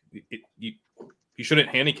 Like, you shouldn't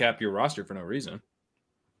handicap your roster for no reason.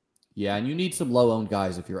 Yeah, and you need some low-owned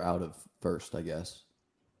guys if you're out of first, I guess.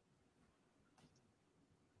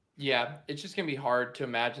 Yeah, it's just going to be hard to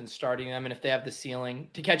imagine starting them, and if they have the ceiling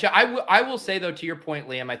to catch up. I will say, though, to your point,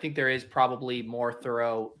 Liam, I think there is probably more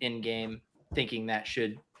thorough in-game thinking that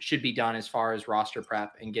should be done as far as roster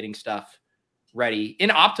prep and getting stuff ready in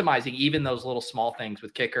optimizing even those little small things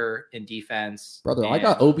with kicker and defense. Brother, I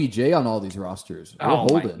got OBJ on all these rosters. We're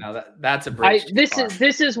holding. No, that's a bridge.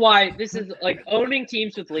 This is why like owning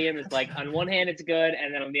teams with Liam is like on one hand it's good,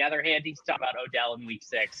 and then on the other hand he's talking about Odell in week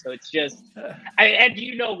 6. So it's just, and do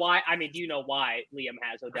you know why? I mean, do you know why Liam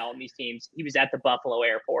has Odell in these teams? He was at the Buffalo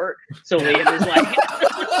airport, so Liam is like.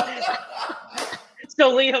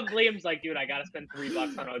 So Liam's like, dude, I got to spend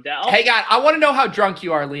 $3 on Odell. Hey, God, I want to know how drunk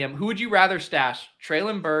you are, Liam. Who would you rather stash,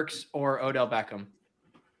 Treylon Burks or Odell Beckham?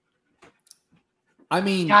 I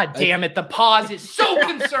mean, God damn it. The pause is so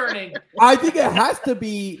concerning. I think it has to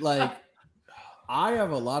be like, I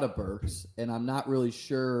have a lot of Burks, and I'm not really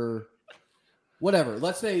sure. Whatever.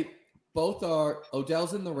 Let's say both are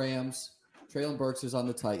Odell's in the Rams. Treylon Burks is on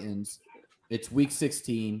the Titans. It's week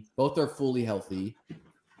 16. Both are fully healthy.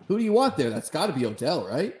 Who do you want there? That's got to be Odell,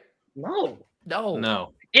 right? No.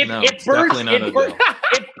 If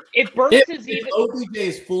Burks is even OBJ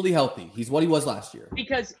is fully healthy, he's what he was last year.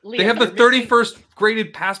 Because Liam, they have the 31st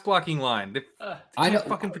graded pass blocking line. I know.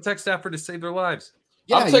 Fucking protect Stafford to save their lives.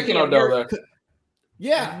 Yeah, I'm taking Odell there.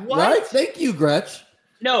 Yeah, right. Thank you, Gretch.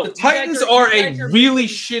 No, the Titans are a really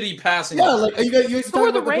shitty passing. Yeah, like you're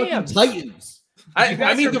so the Rams. Titans.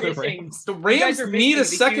 I mean, the Rams need a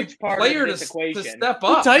second player to step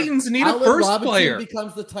up. The Titans need a first player.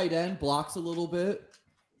 Becomes the tight end, blocks a little bit.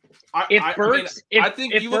 I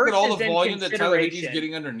think you look at all the volume that Tyler Higgy's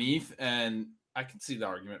getting underneath, and I can see the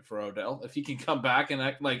argument for Odell. If he can come back and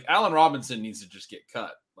act like Allen Robinson needs to just get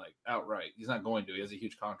cut, like outright. He's not going to. He has a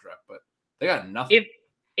huge contract, but they got nothing.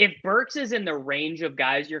 If Burks is in the range of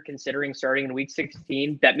guys you're considering starting in week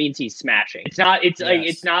 16, that means he's smashing.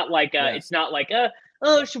 It's not like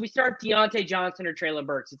should we start Deontay Johnson or Treylon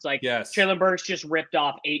Burks? It's like Treylon Burks just ripped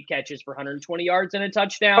off 8 catches for 120 yards and a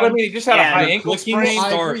touchdown. But I mean, he just had a high ankle sprain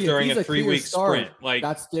during a 3-week sprint. Like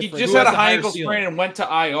that's different. He just had a high ankle sprain and went to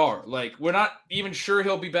IR. Like we're not even sure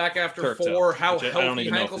he'll be back after 4. How healthy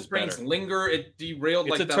high ankle sprains linger? It derailed.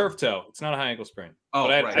 It's like a turf toe. It's not a high ankle sprain. Oh,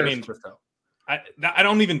 but right. I mean, I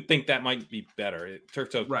don't even think that might be better.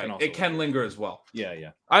 Turf toe, it can linger as well.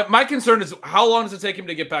 Yeah. My concern is how long does it take him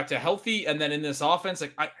to get back to healthy, and then in this offense,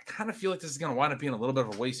 like I kind of feel like this is going to wind up being a little bit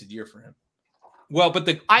of a wasted year for him. Well, but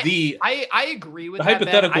I agree with the that,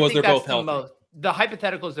 hypothetical is they're both healthy. The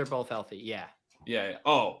hypothetical is they're both healthy. Yeah. Yeah.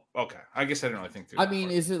 Oh, okay. I guess I didn't really think through. I mean,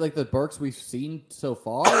 is it like the Burks we've seen so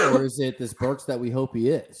far, or is it this Burks that we hope he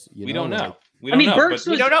is? We don't know. We don't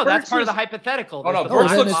know. That's part of the hypothetical. Oh, no,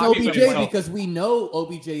 Burks looks OBJ because we know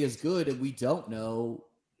OBJ is good, and we don't know.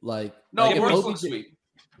 Like, Burks looks sweet.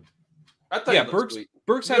 I thought he looked sweet.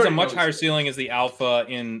 Burks We has a already much know higher he's- ceiling as the alpha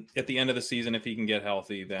at the end of the season if he can get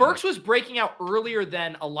healthy. Then Burks was breaking out earlier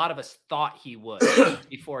than a lot of us thought he would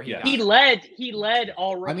before he Yeah. got He led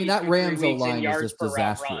all rookies. I mean, that through 3 Rams weeks in O-line is yards just per route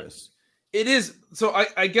run. disastrous. It is. So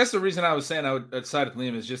I guess the reason I was saying I would side with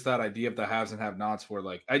Liam is just that idea of the haves and have-nots. Where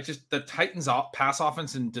like the Titans pass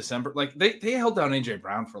offense in December, like they held down AJ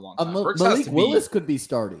Brown for a long time. Burks has Malik to be- Willis could be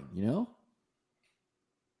starting. You know,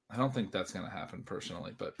 I don't think that's going to happen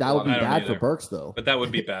personally, but that would be I don't bad for either. Burks though. but that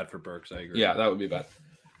would be bad for Burks. I agree. yeah, that would be bad.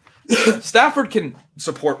 Stafford can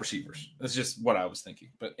support receivers. That's just what I was thinking.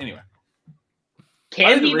 But anyway,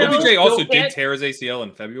 Can he? though? OBJ also Can't- did tear his ACL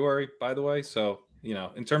in February, by the way. So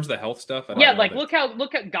in terms of the health stuff, I don't Yeah, know like that-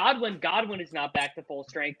 look at Godwin. Godwin is not back to full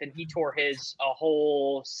strength, and he tore his a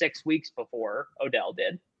whole 6 weeks before Odell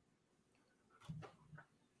did.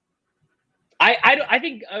 I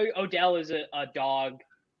think Odell is a dog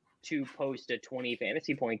to post a 20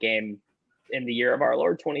 fantasy point game in the year of our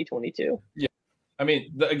Lord 2022. yeah. I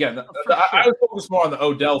mean, I was focused more on the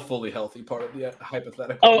Odell fully healthy part of the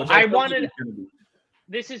hypothetical. Oh, which I don't wanted- think he's gonna be.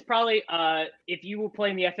 This is probably if you were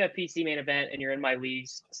playing the FFPC main event and you're in my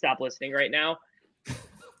leagues, stop listening right now.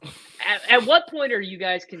 At what point are you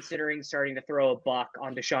guys considering starting to throw a buck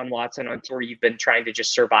on Deshaun Watson on tour? You've been trying to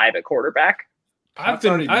just survive at quarterback. I've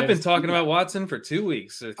been talking about Watson for 2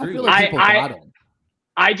 weeks or 3 I feel weeks. like people got him.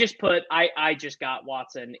 I just got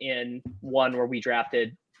Watson in one where we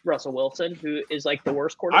drafted Russell Wilson, who is like the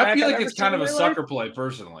worst quarterback. I feel I've like ever it's kind seen of in a my life. sucker play,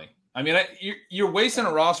 personally. I mean, you're wasting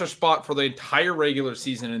a roster spot for the entire regular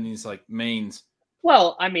season in these like mains.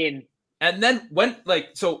 Well, I mean, and then when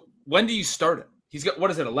do you start him? He's got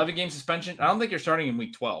 11 game suspension. I don't think you're starting in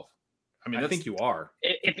week 12. I mean, I think you are.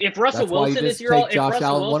 If Russell That's why you Wilson just is your take Josh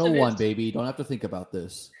Allen Wilson 101, is- baby. You don't have to think about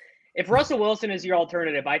this. If Russell Wilson is your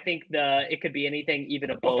alternative, I think it could be anything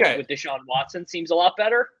even above Okay. with Deshaun Watson seems a lot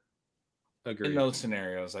better. Agreed. in those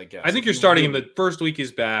scenarios, I guess. I think you're starting him the first week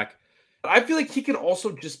he's back. But I feel like he could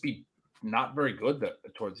also just be not very good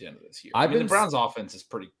towards the end of this year. I mean, the Browns' offense is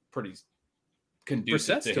pretty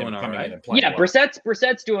conducive Brissett's to doing him all coming right. in and playing Yeah, well.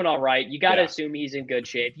 Brissett's doing all right. You got to Yeah. assume he's in good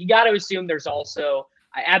shape. You got to assume there's also.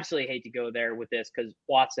 I absolutely hate to go there with this because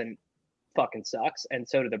Watson fucking sucks, and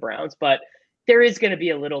so do the Browns. But there is going to be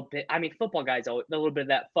a little bit. I mean, football guys always a little bit of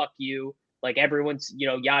that fuck you. Like everyone's,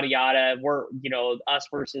 yada yada. We're, us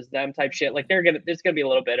versus them type shit. Like there's gonna be a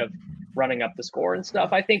little bit of running up the score and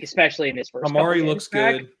stuff. I think, especially in his first. Amari couple looks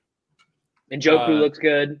games back. good. And Njoku looks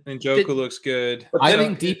good. And Njoku looks good. I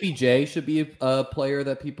think DPJ should be a player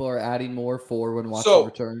that people are adding more for when Watson So,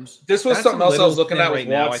 returns. This was That's something a else I was little looking thin at right with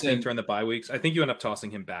now. I Watson. think during the bye weeks, I think you end up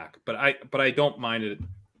tossing him back, but I don't mind it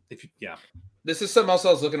if you. This is something else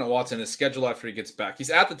I was looking at Watson, his schedule after he gets back. He's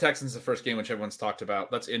at the Texans the first game, which everyone's talked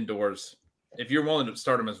about. That's indoors. If you're willing to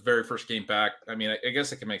start him his very first game back, I mean, I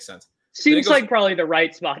guess it can make sense. Seems like probably the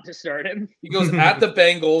right spot to start him. He goes at the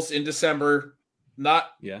Bengals in December. Not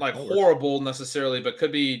Yeah, like that works. horrible necessarily, but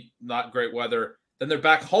could be not great weather. Then they're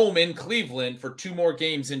back home in Cleveland for 2 more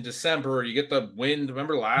games in December. You get the wind.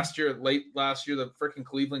 Remember late last year, the freaking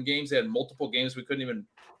Cleveland games, they had multiple games. We couldn't even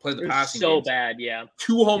play the It was passing so games. bad, yeah.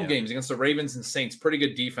 2 home games against the Ravens and Saints. Pretty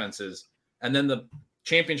good defenses. And then the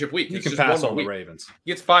championship week. You It's can just pass one on more the week. Ravens.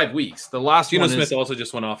 He gets 5 weeks. The last Geno one Smith is also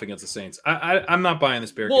just went off against the Saints. I'm not buying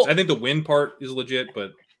this Bear Well- case. I think the win part is legit,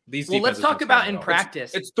 but these. Well, let's defenses talk don't about stand in at all.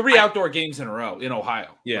 practice. it's 3 outdoor games in a row in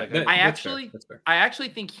Ohio. Yeah, Like, that- I that's fair. actually, That's fair. I actually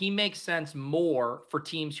think he makes sense more for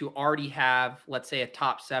teams who already have, let's say, a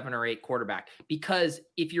top 7 or 8 quarterback. Because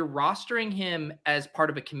if you're rostering him as part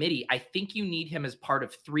of a committee, I think you need him as part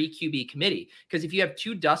of 3 QB committee. Because if you have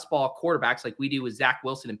 2 dust ball quarterbacks like we do with Zach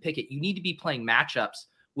Wilson and Pickett, you need to be playing matchups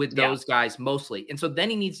with those guys mostly. And so then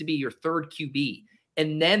he needs to be your 3rd QB.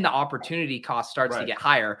 And then the opportunity cost starts to Right. get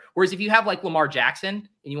higher. Whereas if you have like Lamar Jackson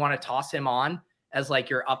and you want to toss him on as like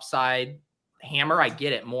your upside hammer, I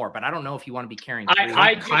get it more. But I don't know if you want to be carrying 3.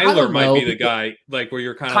 Kyler don't might know, be the because- guy like where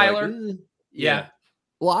you're kind of Kyler? like, Yeah.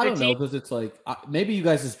 Well, I don't The know team- because it's like maybe you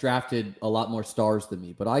guys just drafted a lot more stars than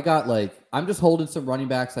me, but I got I'm just holding some running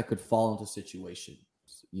backs that could fall into situations,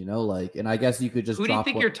 and I guess you could just Who do you drop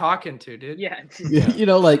think one- you're talking to, dude? Yeah. Yeah.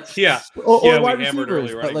 or Yeah, we wide hammered receivers. early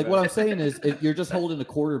But running like what I'm back. saying is, if you're just holding a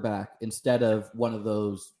quarterback instead of one of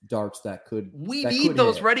those darts that could. We that need could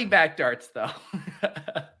those hit. running back darts, though.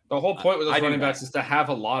 The whole point with I those do running that. backs is to have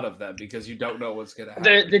a lot of them because you don't know what's going to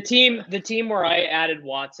happen. The team where I added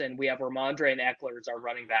Watson, we have Ramondre and Eckler as our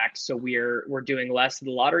running backs, so we're doing less of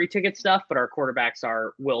the lottery ticket stuff, but our quarterbacks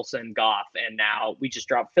are Wilson, Goff, and now we just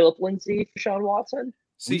dropped Philip Lindsay for Sean Watson.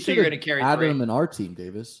 We so you're should've going to carry added 3. him in our team,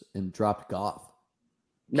 Davis, and dropped Goff.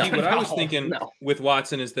 No, See, what I was no, thinking no. with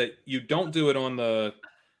Watson is that you don't do it on the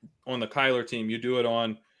Kyler team. You do it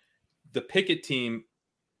on the Pickett team,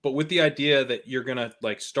 but with the idea that you're gonna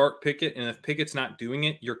like start Pickett, and if Pickett's not doing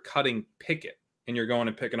it, you're cutting Pickett and you're going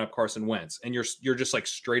and picking up Carson Wentz, and you're just like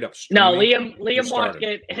straight up. No, Liam watched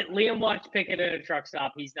it. Liam watched Pickett at a truck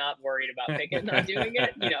stop. He's not worried about Pickett not doing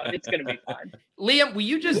it. It's gonna be fine. Liam, will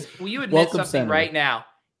you admit something right now?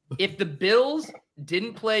 If the Bills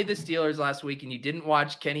didn't play the Steelers last week and you didn't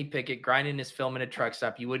watch Kenny Pickett grinding his film in a truck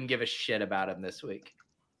stop, you wouldn't give a shit about him this week.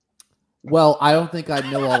 Well, I don't think I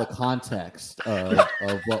know all the context of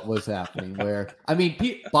what was happening.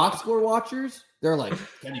 Box score watchers, they're like,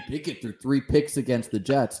 Kenny Pickett threw 3 picks against the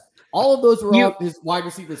Jets. All of those were off his wide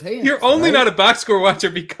receiver's hands. You're only not a box score watcher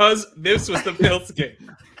because this was the Bills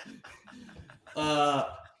game.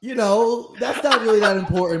 That's not really that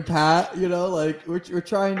important, Pat. We're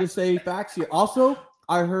trying to say facts here. Also,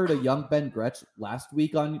 I heard a young Ben Gretsch last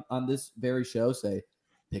week on this very show say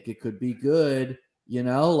Pickett could be good.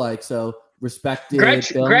 So respected.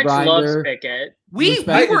 Gretsch loves Pickett. We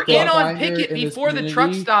were in on Pickett before the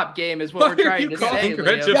truck stop game, is what we're trying to say.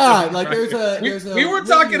 Yeah, we were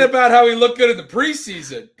talking about how he looked good in the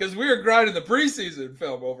preseason because we were grinding the preseason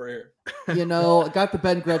film over here. It got the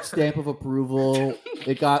Ben Gretsch stamp of approval.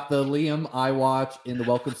 It got the Liam iWatch in the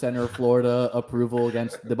Welcome Center of Florida approval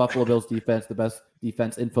against the Buffalo Bills defense, the best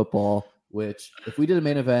defense in football. Which, if we did a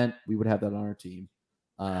main event, we would have that on our team.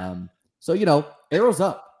 So, arrows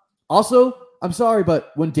up. Also, I'm sorry,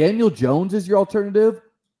 but when Daniel Jones is your alternative,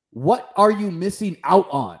 what are you missing out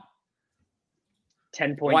on?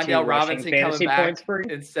 10.2 Wan'Dale Robinson coming back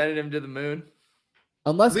points and sending him to the moon.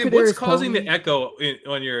 Unless Liam, what's causing the echo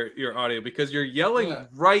on your audio? Because you're yelling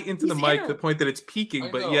right into the mic to the point that it's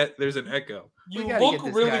peaking, but yet there's an echo. You look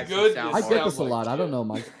really good. I get this a lot. I don't know,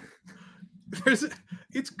 Mike.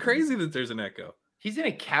 It's crazy that there's an echo. He's in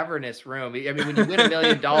a cavernous room. I mean, when you win $1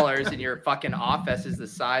 million and your fucking office is the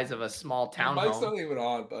size of a small townhome. Mike's not even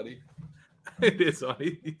on, buddy. It is on.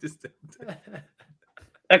 He just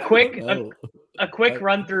a quick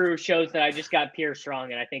run through shows that I just got Pierre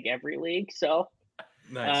Strong in. I think every league. So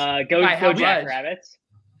nice. Go Jackrabbits.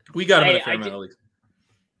 We got him in a fair amount of leagues.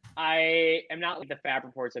 I am not like the Fab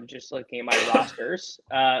reports. I'm just looking at my rosters.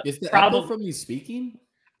 Is the echo from you speaking?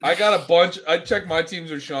 I got a bunch. I checked my teams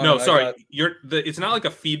with Sean. No, sorry. It's not like a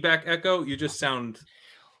feedback echo. You just sound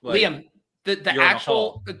like Liam. The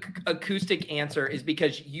actual acoustic answer is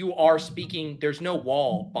because you are speaking. There's no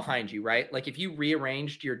wall behind you, right? Like if you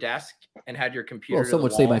rearranged your desk and had your computer. Well, some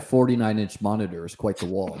would say my 49-inch monitor is quite the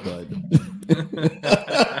wall, but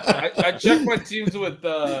I checked my teams with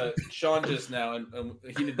Sean just now, and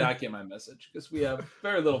he did not get my message because we have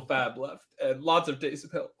very little Fab left and lots of days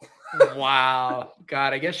of help. Wow,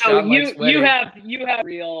 God, I guess Sean you have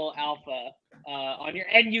real alpha on your,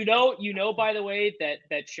 and by the way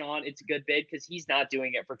that Sean, it's a good bid because he's not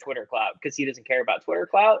doing it for Twitter clout because he doesn't care about Twitter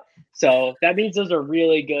clout. So that means those are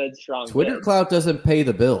really good, strong. Twitter bids. clout doesn't pay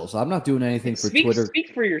the bills. I'm not doing anything for Twitter.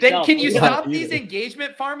 Speak for yourself. Then can you stop these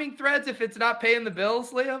engagement farming threads if it's not paying the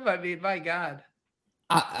bills, Liam? I mean, my God.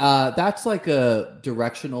 That's like a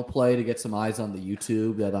directional play to get some eyes on the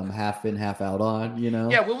YouTube that I'm half in, half out on,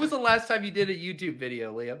 Yeah, when was the last time you did a YouTube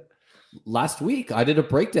video, Liam? Last week I did a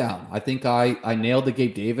breakdown. I think I nailed the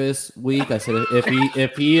Gabe Davis week. I said if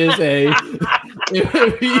he is a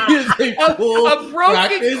full broken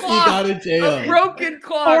practice, clock, he got a jail. A broken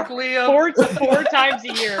clock, Liam. Four times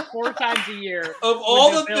a year. 4 times a year. Of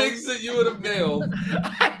all the things that you would have nailed,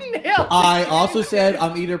 I also said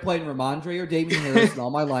I'm either playing Ramondre or Damian Harris in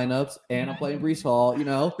all my lineups, and I'm playing Breece Hall.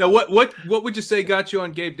 Now, what would you say got you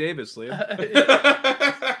on Gabe Davis, Liam?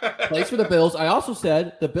 Plays for the Bills. I also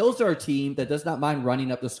said the Bills are a team that does not mind running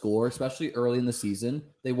up the score, especially early in the season.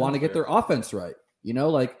 They want to get their offense right.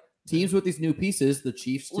 Like teams with these new pieces, the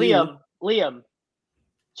Chiefs too. Liam.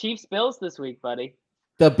 Chiefs Bills this week, buddy.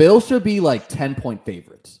 The Bills should be like 10-point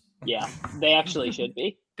favorites. Yeah, they actually should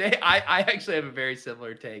be. I actually have a very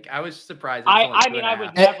similar take. I was surprised. I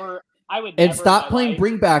would never. And stop playing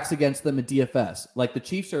bringbacks against them in DFS. Like the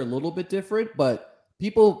Chiefs are a little bit different, but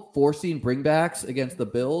people forcing bringbacks against the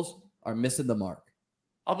Bills are missing the mark.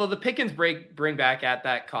 Although the Pickens bring back at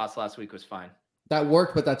that cost last week was fine. That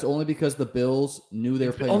worked, but that's only because the Bills knew they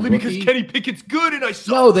were playing only rookie. Because Kenny Pickett's good and I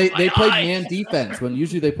saw. No, they played man defense when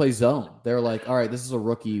usually they play zone. They're like, all right, this is a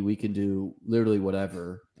rookie. We can do literally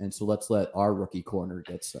whatever. And so let's let our rookie corner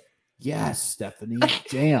get stuff. Yes, Stephanie.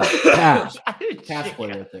 Jam. Cash play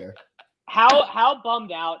right there. How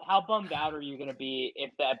bummed out are you going to be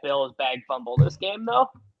if that Bills bag fumble this game though?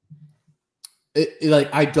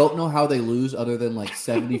 I don't know how they lose other than like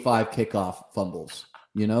 75 kickoff fumbles.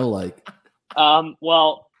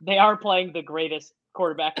 Well, they are playing the greatest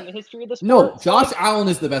quarterback in the history of the sport. No, Josh Allen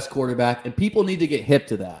is the best quarterback, and people need to get hip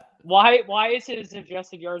to that. Why is his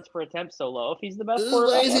adjusted yards per attempt so low if he's the best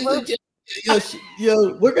quarterback ever?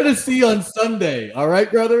 Yo, we're gonna see on Sunday. All right,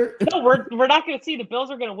 brother. No, we're not gonna see. The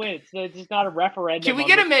Bills are gonna win. It's just not a referendum. Can we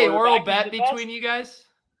get a mayoral bet between you guys?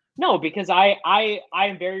 No, because I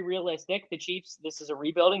am very realistic. The Chiefs, this is a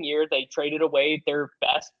rebuilding year. They traded away their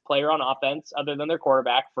best player on offense, other than their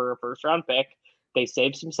quarterback, for a first-round pick. They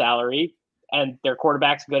saved some salary, and their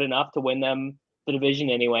quarterback's good enough to win them the division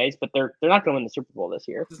anyways. But they're not going to win the Super Bowl this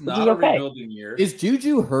year. This is not a rebuilding year. Is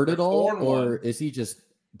Juju hurt at all, or is he just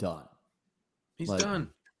done? He's done.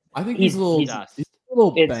 I think he's a little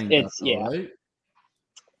banged up, yeah. Right?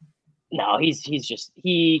 No,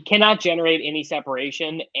 he cannot generate any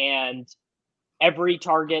separation, and every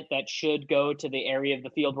target that should go to the area of the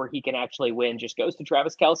field where he can actually win just goes to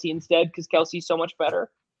Travis Kelce instead, because Kelsey's so much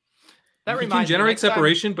better. He can generate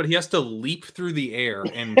separation, but he has to leap through the air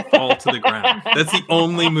and fall to the ground. That's the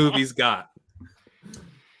only move he's got.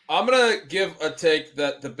 I'm going to give a take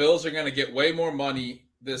that the Bills are going to get way more money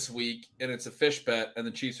this week, and it's a fish bet, and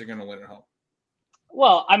the Chiefs are going to win at home.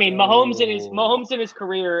 Well, I mean, Mahomes in his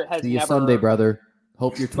career has See you never. Sunday, brother.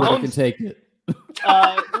 Hope your Twitter can take it.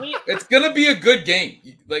 It's going to be a good game.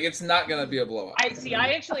 Like, it's not going to be a blowout.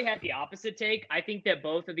 I actually had the opposite take. I think that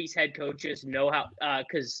both of these head coaches know how,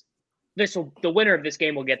 because the winner of this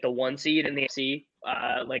game will get the 1 seed in the AFC,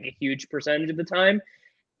 like a huge percentage of the time.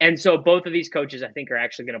 And so both of these coaches, I think, are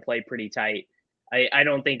actually going to play pretty tight. I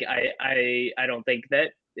don't think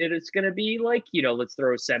that it's going to be like, let's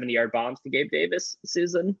throw 70-yard bombs to Gabe Davis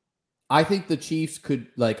season. I think the Chiefs could,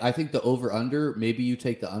 I think the over-under, maybe you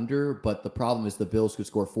take the under, but the problem is the Bills could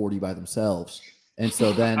score 40 by themselves. And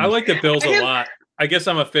so then... I like the Bills a lot. I guess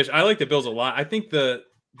I'm a fish. I like the Bills a lot. I think the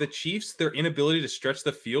Chiefs, their inability to stretch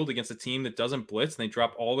the field against a team that doesn't blitz, and they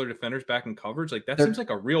drop all their defenders back in coverage, seems like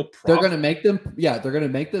a real problem. They're going to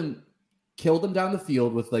make them kill them down the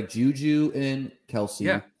field with Juju and Kelce.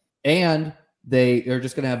 Yeah. And they are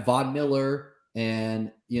just going to have Von Miller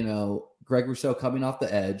and, Greg Rousseau coming off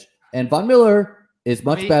the edge. And Von Miller is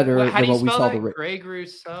much better than what we saw. Greg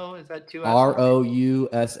Rousseau, is that two?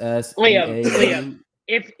 Rouss. Liam,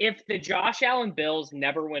 if the Josh Allen Bills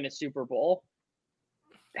never win a Super Bowl,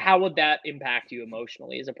 how would that impact you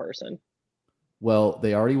emotionally as a person? Well,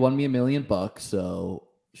 they already won me $1 million, so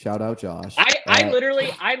shout out Josh. I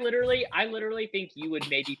literally think you would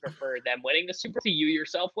maybe prefer them winning the Super Bowl to you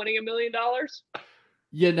yourself winning $1 million.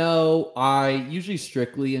 I usually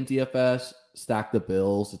strictly in DFS stack the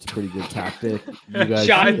Bills. It's a pretty good tactic. You guys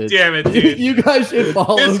damn it, dude! You guys should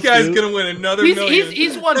follow. This guy's gonna win another million.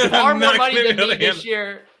 He's won far more money than me this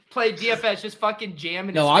year. Played DFS, just fucking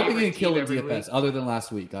jamming. No, I've been getting killed in DFS. Other than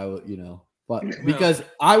last week, but because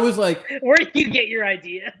I was like, where did you get your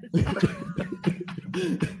idea?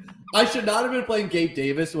 I should not have been playing Gabe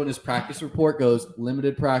Davis when his practice report goes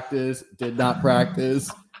limited practice, did not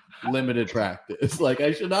practice, limited practice.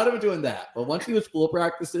 I should not have been doing that. But once he was full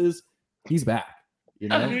practices, he's back.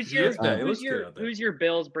 Who's your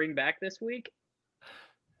Bills bring back this week?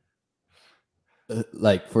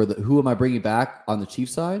 Who am I bringing back on the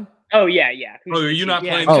Chiefs side? Oh yeah. Are you not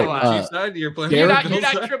playing on the Chiefs side? You're playing. You're not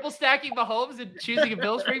triple stacking Mahomes and choosing a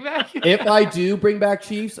Bills bring back. If I do bring back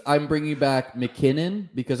Chiefs, I'm bringing back McKinnon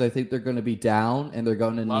because I think they're going to be down and they're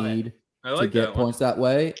going to need to get points that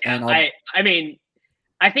way. Yeah, and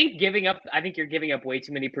I think you're giving up way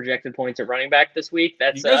too many projected points at running back this week.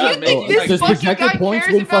 That's does projected points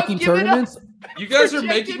win fucking tournaments? You guys are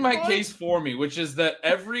making my case for me, which is that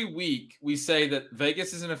every week we say that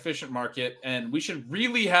Vegas is an efficient market and we should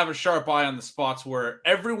really have a sharp eye on the spots where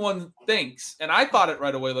everyone thinks. And I thought it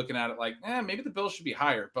right away looking at it maybe the Bills should be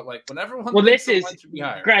higher. But when everyone thinks the line should be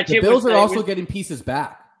higher. The Bills are also getting pieces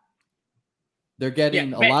back. They're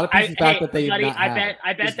getting a lot of pieces back that they not had.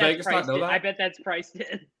 I bet that's priced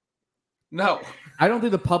in. No. I don't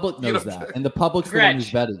think the public knows that. And the public's the one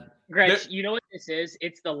who's betting. Gretch, you know what this is?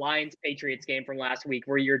 It's the Lions-Patriots game from last week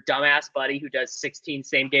where your dumbass buddy who does 16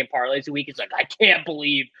 same-game parlays a week is like, I can't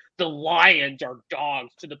believe the Lions are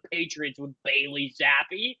dogs to the Patriots with Bailey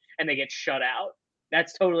Zappi, and they get shut out.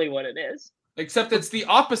 That's totally what it is. Except it's the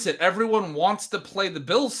opposite. Everyone wants to play the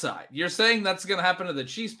Bills side. You're saying that's going to happen to the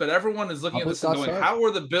Chiefs, but everyone is looking at this and going, how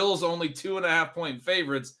are the Bills only 2.5-point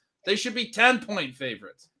favorites? They should be 10-point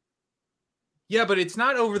favorites. Yeah, but it's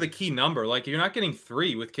not over the key number. You're not getting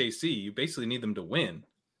 3 with KC. You basically need them to win.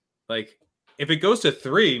 If it goes to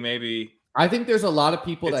 3, maybe. I think there's a lot of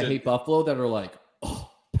people that hate Buffalo that are like, oh,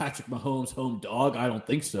 Patrick Mahomes home dog. I don't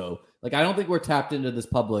think so. I don't think we're tapped into this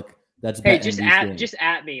public that's betting just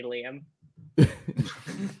at me, Liam. The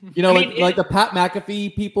Pat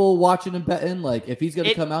McAfee people watching and betting, if he's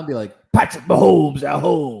gonna come out and be like Patrick Mahomes at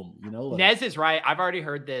home, Nez is right. I've already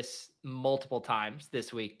heard this multiple times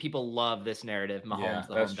this week. People love this narrative. Mahomes,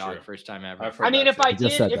 the home dog, first time ever. I mean, if I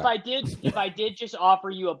did just offer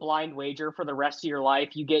you a blind wager for the rest of your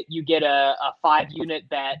life, you get a 5-unit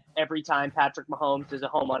bet every time Patrick Mahomes is a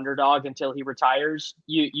home underdog until he retires.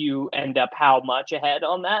 You end up how much ahead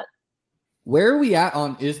on that? Where are we at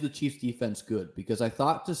on is the Chiefs defense good? Because I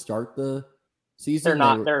thought to start the season they're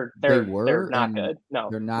not good. No,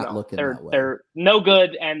 they're not looking that way. They're no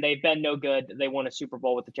good, and they've been no good. They won a Super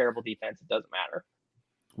Bowl with a terrible defense. It doesn't matter.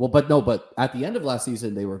 Well, but at the end of last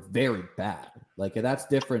season, they were very bad. Like, that's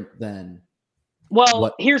different than.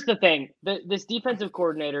 Well, here's the thing: this defensive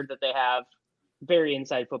coordinator that they have, very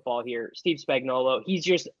inside football here, Steve Spagnuolo. He's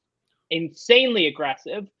just insanely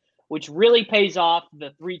aggressive, which really pays off.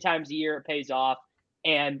 The 3 times a year it pays off,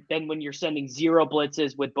 and then when you're sending 0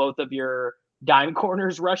 blitzes with both of your dime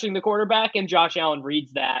corners rushing the quarterback, and Josh Allen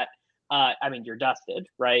reads that, you're dusted,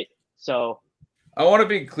 right? So I want to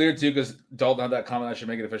be clear too, because Dalton had that comment. I should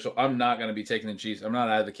make it official. I'm not going to be taking the Chiefs. I'm not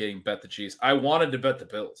advocating bet the Chiefs. I wanted to bet the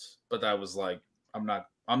Bills, but I was like, I'm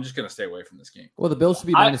just going to stay away from this game. Well, the Bills should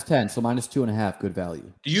be -10, so -2.5, good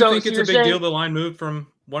value. Do you think it's a big deal the line moved from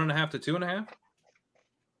 1.5 to 2.5?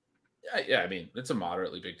 Yeah, I mean, it's a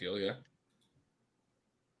moderately big deal, yeah.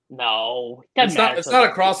 No, it's not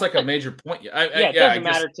across like a major point. It doesn't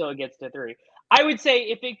matter till it gets to 3. I would say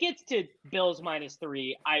if it gets to Bills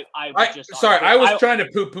 -3, I was trying to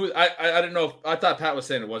poo-poo. I didn't know. I thought Pat was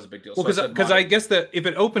saying it was a big deal. Well, because I guess that if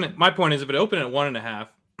it opened, my point is if it opened at 1.5,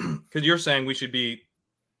 because you're saying we should be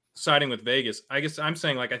siding with Vegas. I guess I'm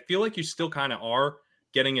saying I feel like you still kind of are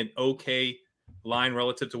getting an okay line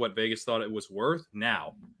relative to what Vegas thought it was worth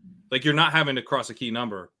now. Like, you're not having to cross a key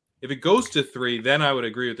number. If it goes to 3, then I would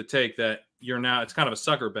agree with the take that it's kind of a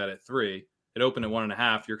sucker bet at 3. It opened at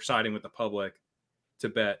 1.5. You're siding with the public to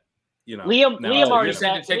bet, Liam already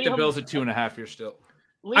said to take the Bills at 2.5. You're still.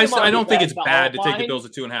 I don't think it's bad to take the Bills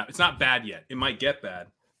at 2.5. It's not bad yet. It might get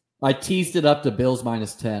bad. I teased it up to Bills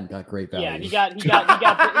 -10. Got great value. Yeah, he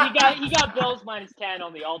got Bills -10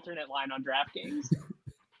 on the alternate line on DraftKings.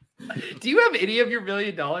 Do you have any of your $1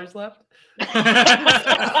 million left? I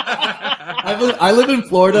live in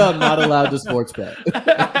Florida. I'm not allowed to sports bet.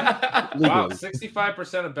 Wow,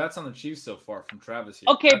 65% of bets on the Chiefs so far from Travis here.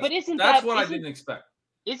 Okay, but that's what I didn't expect.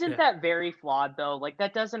 Isn't that very flawed though? Like,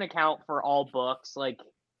 that doesn't account for all books. Like,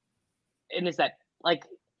 and is that like,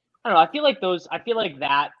 I don't know. I feel like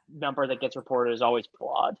that number that gets reported is always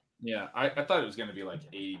flawed. Yeah, I thought it was going to be like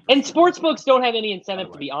 80. And sports books don't have any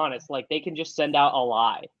incentive to be honest. Like, they can just send out a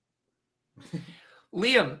lie.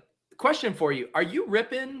 Liam, question for you: Are you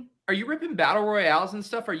ripping battle royales and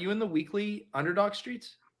stuff? Are you in the weekly underdog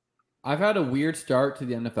streets? I've had a weird start to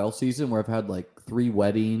the NFL season where I've had 3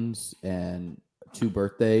 weddings and 2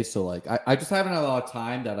 birthdays. So I just haven't had a lot of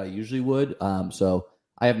time that I usually would. So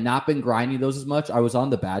I have not been grinding those as much. I was on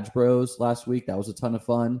the Badge Bros last week. That was a ton of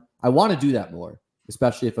fun. I want to do that more,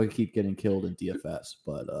 especially if I keep getting killed in DFS.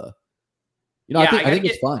 But I think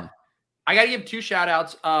it's fun. I got to give 2 shout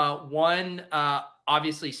outs. One,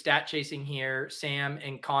 obviously stat chasing here. Sam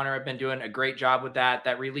and Connor have been doing a great job with that.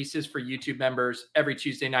 That releases for YouTube members every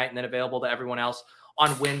Tuesday night and then available to everyone else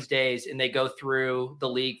on Wednesdays. And they go through the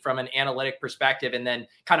league from an analytic perspective and then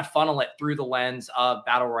kind of funnel it through the lens of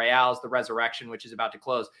battle royales, the resurrection, which is about to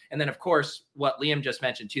close. And then of course, what Liam just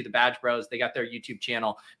mentioned too, the Badge Bros, they got their YouTube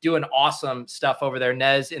channel doing awesome stuff over there.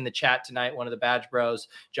 Nez in the chat tonight, one of the Badge Bros,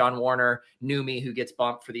 John Warner, Numi, who gets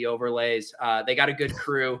bumped for the overlays. They got a good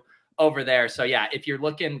crew over there. So yeah, if you're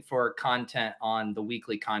looking for content on the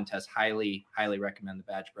weekly contest, highly recommend the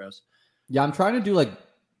Badge Bros. Yeah, I'm trying to do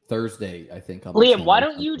Thursday, I think. Liam, why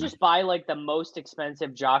don't you just buy the most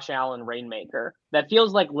expensive Josh Allen Rainmaker? That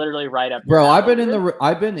feels literally right up. Bro, I've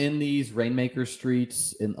been in these Rainmaker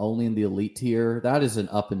streets and only in the elite tier. That is an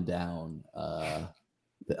up and down. Not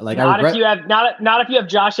if you have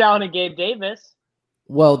Josh Allen and Gabe Davis.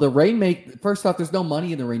 Well, the Rainmaker. First off, there's no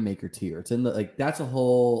money in the Rainmaker tier. It's in the that's a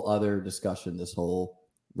whole other discussion. This whole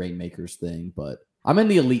Rainmakers thing, but I'm in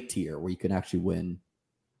the elite tier where you can actually win.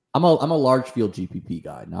 I'm a large field GPP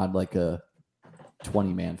guy, not like a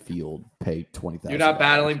 20-man field, pay $20,000. You're not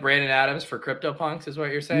battling Brandon Adams for CryptoPunks, is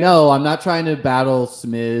what you're saying? No, I'm not trying to battle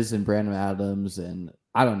Smiz and Brandon Adams, and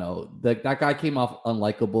I don't know. That guy came off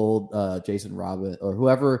unlikable, Jason Robert or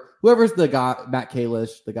whoever's the guy, Matt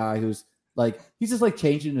Kalish, the guy who's he's just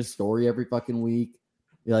changing his story every fucking week.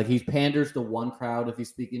 He panders to one crowd if he's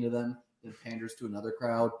speaking to them. Then panders to another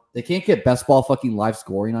crowd. They can't get best ball fucking live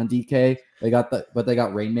scoring on DK. They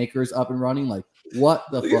got Rainmakers up and running. What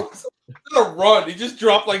the fuck? A run. He just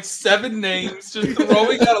dropped 7 names, just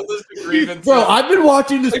throwing out a list of grievances. Bro, I've been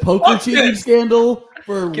watching this poker cheating scandal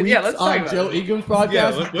for weeks let's talk on about Joe it. Ingram's podcast.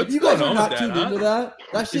 Yeah, if what's you guys going are on not with that, tuned into that,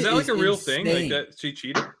 that shit Is that like a real insane. thing? Like that she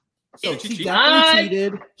cheated? So Did she she cheat? definitely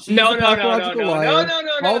cheated. She's No, a no, no, no, pathological no, liar. no, no,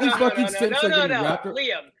 no, All no, these no, fucking no, simps no, are no, getting no. wrapped up.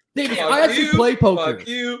 Liam, Davis, Fuck I actually you, play poker. Fuck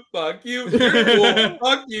you. You're cool.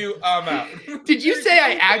 Fuck you. I'm out. Did you say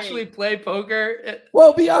I actually play poker?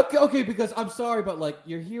 Well, okay, because I'm sorry, but like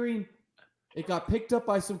you're hearing, it got picked up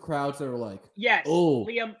by some crowds that are like, yes, oh.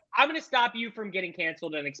 Liam, I'm going to stop you from getting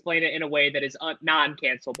canceled and explain it in a way that is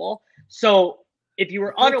non-cancelable. So if you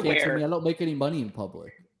were "Don't cancel unaware, me, I don't make any money in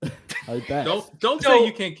public. I bet. Don't So- say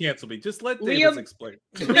you can't cancel me. Just let Davis explain.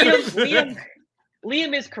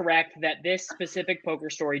 Liam is correct that this specific poker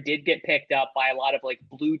story did get picked up by a lot of like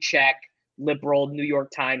blue check liberal New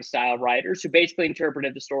York Times style writers who basically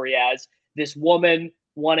interpreted the story as this woman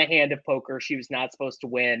won a hand of poker she was not supposed to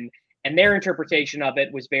win. And their interpretation of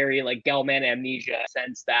it was very like Gelman amnesia, in the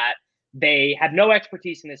sense that they have no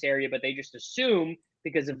expertise in this area, but they just assume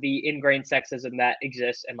because of the ingrained sexism that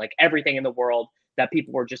exists and like everything in the world that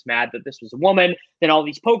people were just mad that this was a woman. Then all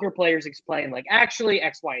these poker players explain like, actually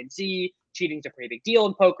X, Y, and Z, cheating's a pretty big deal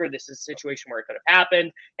in poker. This is a situation where it could have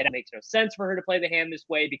happened. And it makes no sense for her to play the hand this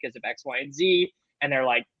way because of X, Y, and Z. And they're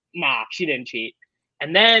like, nah, she didn't cheat.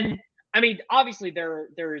 And then, I mean, obviously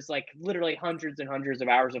there's like literally hundreds and hundreds of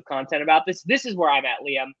hours of content about this. This is where I'm at,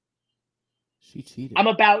 Liam. She cheated. I'm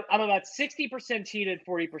about 60% cheated,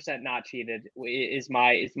 40% not cheated is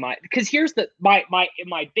my because here's my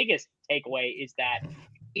biggest takeaway is that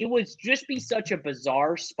it would just be such a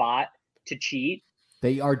bizarre spot to cheat.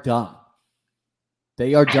 They are dumb.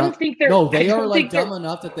 They are dumb. I don't think they're they I are don't like think they're- dumb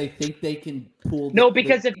enough that they think they can pull. No,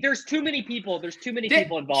 because if there's too many people,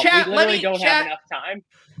 involved. Chat, We let literally me- don't chat- have enough time.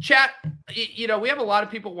 Chat, you know, we have a lot of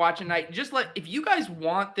people watching tonight. If you guys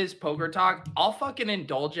want this poker talk, I'll fucking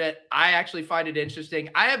indulge it. I actually find it interesting.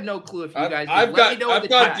 I have no clue if you guys do. I've Let me know in gone the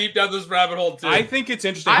chat. deep down this rabbit hole too. I think it's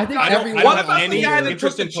interesting. I think I don't everyone have has any the guy that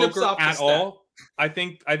interest took in the chips poker off the at stack. all. I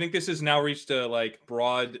think this has now reached a like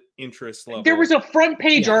broad interest level. There was a front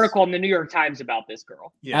page Yes. article in the New York Times about this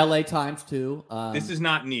girl. Yeah. LA Times too. This is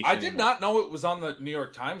not niche. I did anymore. not know it was on the New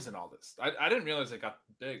York Times and all this. I didn't realize it got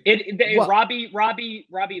big. What? Robbie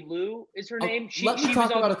Liu is her name. Let me she talk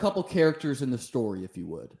was on- about a couple characters in the story, if you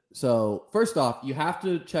would. So first off, you have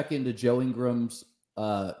to check into Joe Ingram's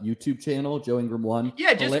YouTube channel, Joe Ingram 1.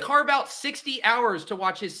 Yeah, just carve out 60 hours to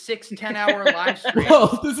watch his 10-hour live stream.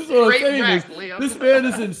 Well, this is what Great I'm saying. wreck, Is, Liam. this man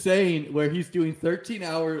is insane, where he's doing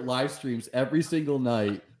 13-hour live streams every single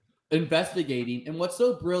night, investigating. And what's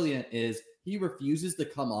so brilliant is he refuses to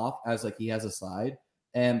come off as like he has a side.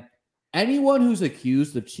 And anyone who's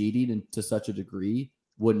accused of cheating and to such a degree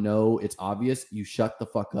would know it's obvious. You shut the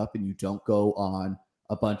fuck up and you don't go on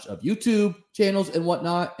a bunch of YouTube channels and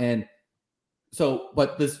whatnot. And so,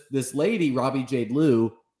 but this lady, Robbie Jade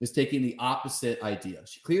Liu, is taking the opposite idea.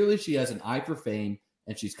 She has an eye for fame,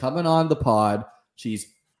 and she's coming on the pod.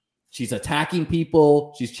 She's attacking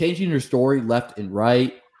people. She's changing her story left and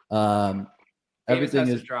right. Everything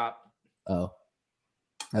is drop. Oh,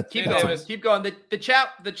 Keep that's going. it. Keep going. The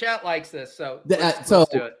chat likes this. So let's So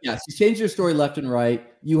do it. yeah, she's changed her story left and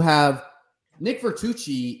right. You have Nick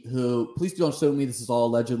Vertucci, who, please don't show me this is all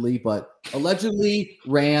allegedly, but allegedly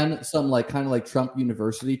ran some like kind of like Trump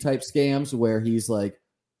University type scams where he's like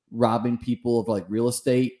robbing people of like real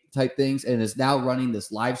estate type things, and is now running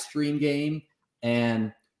this live stream game.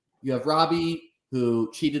 And you have Robbie,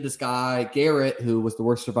 who cheated this guy, Garrett, who was the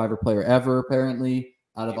worst Survivor player ever, apparently,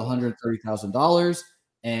 out of $130,000.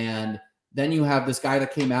 And then you have this guy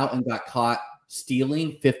that came out and got caught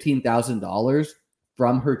stealing $15,000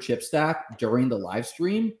 from her chip stack during the live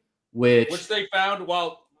stream, which they found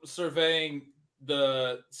while surveying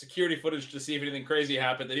the security footage to see if anything crazy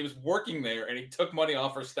happened, that he was working there and he took money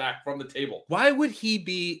off her stack from the table. Why would he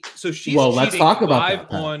be? So she's Well, let's cheating talk about live that,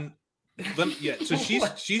 Pat. on. So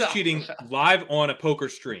she's cheating live on a poker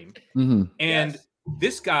stream, Mhm. and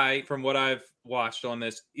this guy, from what I've watched on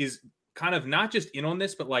this, is kind of not just in on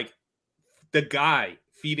this, but like the guy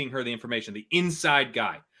feeding her the information, the inside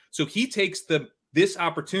guy. So he takes this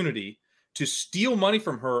opportunity to steal money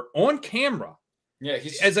from her on camera. Yeah,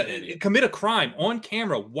 he's commit a crime on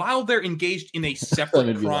camera while they're engaged in a separate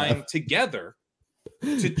made me crime laugh. together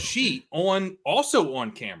to cheat also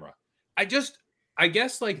on camera. I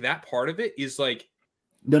guess like that part of it is like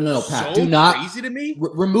no, Pat, so do not crazy to me.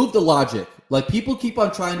 remove the logic. Like, people keep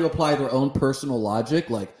on trying to apply their own personal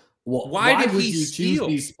logic. Like, well, Why did would he you steal choose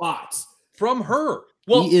these spots? from her?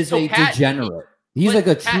 Well, He is so a Pat, degenerate. He's like,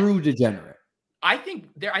 like a Pat- true degenerate. I think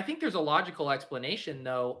there's a logical explanation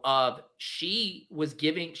though of she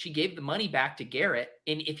gave the money back to Garrett,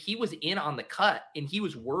 and if he was in on the cut and he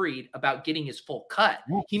was worried about getting his full cut,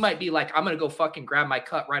 he might be like, I'm gonna go fucking grab my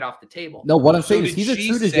cut right off the table. No, what I'm saying is he's a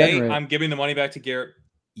true degenerate. I'm giving the money back to Garrett.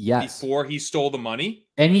 Yes. Before he stole the money,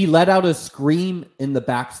 and he let out a scream in the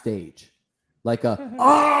backstage, like a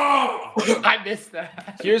I missed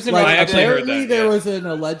that. Here's an like, apparently there was an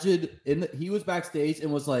alleged he was backstage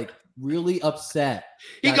and was like really upset.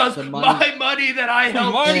 He goes, my money that I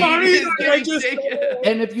helped, my money that I just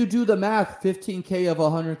and if you do the math, 15K of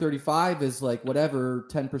 135 is like whatever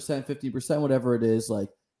 10%, 50%, whatever it is, like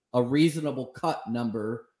a reasonable cut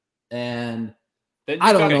number. And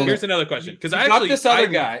I don't know. Here's another question because I got this other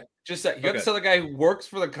guy. Just that you got this other guy who works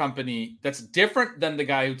for the company that's different than the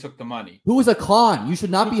guy who took the money. Who is a con? You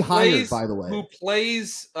should not be hired, by the way. Who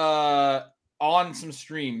plays on some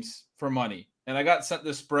streams for money. And I got sent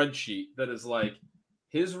this spreadsheet that is like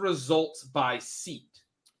his results by seat.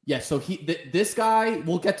 Yeah, so this guy,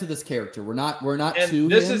 we'll get to this character. We're not and to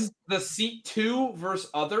this him. Is the seat 2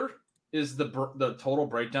 versus other is the total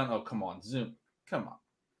breakdown. Oh, come on, Zoom. Come on.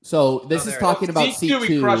 So this is talking about seat 2.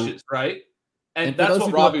 He crushes, right? And that's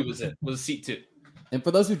what Robbie was in, was seat 2. And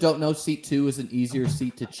for those who don't know, seat 2 is an easier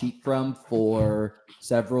seat to cheat from for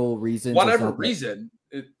several reasons. Whatever reason.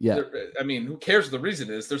 I mean, who cares what the reason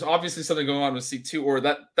is? There's obviously something going on with seat 2, or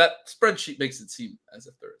that spreadsheet makes it seem as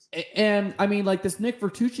if there is. And I mean, like this Nick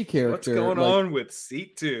Vertucci character. What's going on with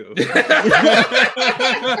seat 2?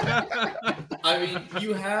 I mean,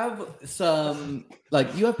 you have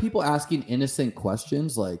people asking innocent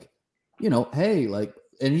questions like, hey, like,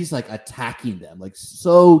 and he's like attacking them, like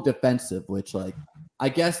so defensive, which like, I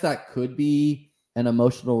guess that could be an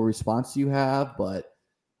emotional response you have, but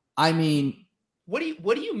I mean, what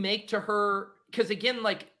do you make to her? Because again,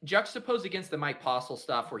 like juxtaposed against the Mike Postle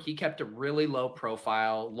stuff where he kept a really low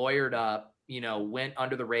profile, lawyered up, went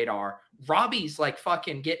under the radar. Robbie's like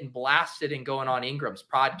fucking getting blasted and going on Ingram's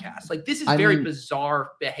podcast. Like this is very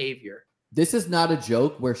bizarre behavior. This is not a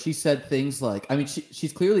joke where she said things like, I mean,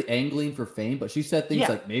 she's clearly angling for fame, but she said things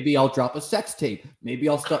like, maybe I'll drop a sex tape. Maybe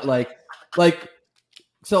I'll start like,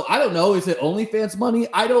 so I don't know. Is it OnlyFans money?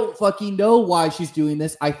 I don't fucking know why she's doing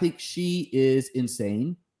this. I think she is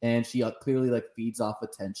insane and she clearly like feeds off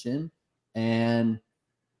attention and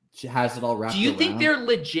she has it all wrapped around. Do you think they're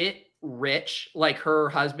legit rich, like her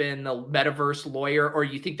husband, the metaverse lawyer, or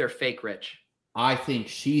you think they're fake rich? I think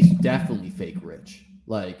she's definitely fake rich.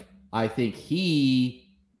 Like, I think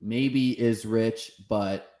he maybe is rich,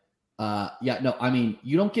 but I mean,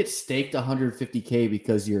 you don't get staked 150K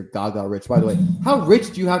because you're gaga rich. By the way, how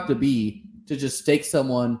rich do you have to be to just stake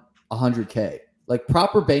someone 100K? Like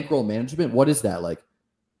proper bankroll management, what is that? Like,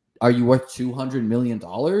 are you worth $200 million?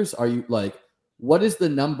 Are you like, what is the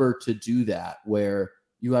number to do that where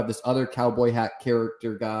you have this other cowboy hat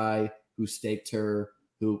character guy who staked her,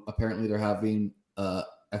 who apparently they're having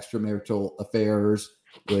extramarital affairs,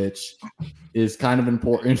 which is kind of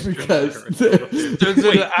important because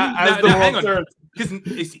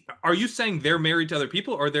are you saying they're married to other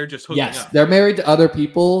people or they're just hooking up? They're married to other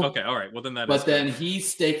people. Okay, all right. Well, then then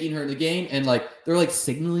he's staking her in the game and like they're like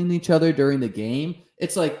signaling each other during the game.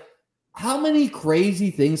 It's like, how many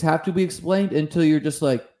crazy things have to be explained until you're just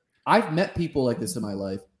like, I've met people like this in my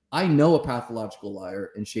life. I know a pathological liar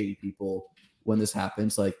and shady people when this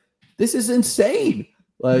happens. Like, this is insane.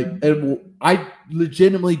 Like, and I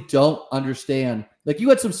legitimately don't understand. Like, you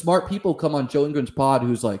had some smart people come on Joe Ingram's pod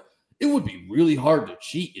who's like, it would be really hard to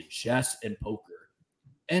cheat in chess and poker.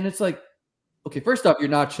 And it's like, okay, first off, you're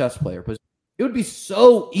not a chess player, but it would be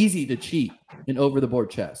so easy to cheat in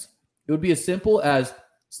over-the-board chess. It would be as simple as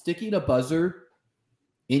sticking a buzzer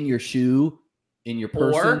in your shoe, in your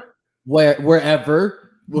person,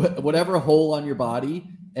 wherever, whatever hole on your body,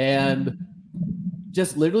 and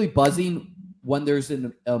just literally buzzing when there's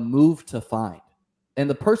a move to find. And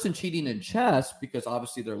the person cheating in chess, because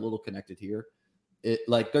obviously they're a little connected here,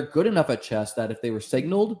 they're good enough at chess that if they were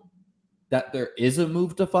signaled that there is a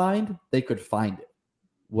move to find, they could find it.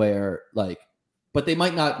 But they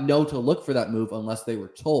might not know to look for that move unless they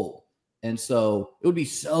were told. And so it would be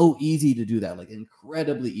so easy to do that, like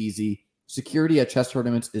incredibly easy. Security at chess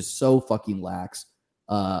tournaments is so fucking lax.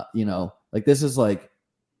 This is like,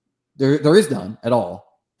 there is none at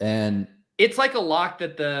all. And it's like a lock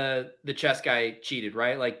that the chess guy cheated,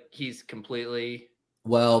 right? Like he's completely.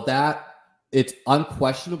 Well, it's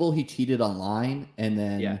unquestionable he cheated online. And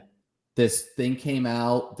then this thing came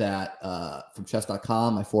out that from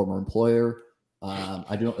chess.com, my former employer.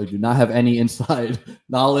 I do not have any inside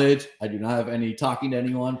knowledge. I do not have any talking to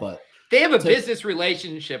anyone, but they have a business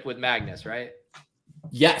relationship with Magnus, right?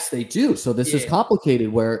 Yes, they do. So this is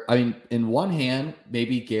complicated where, I mean, in one hand,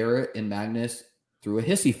 maybe Garrett and Magnus threw a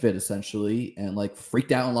hissy fit essentially and like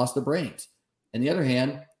freaked out and lost their brains. And the other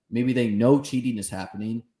hand, maybe they know cheating is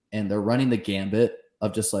happening and they're running the gambit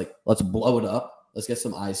of just like, let's blow it up. Let's get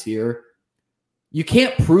some eyes here. You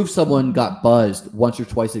can't prove someone got buzzed once or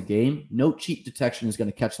twice a game. No cheat detection is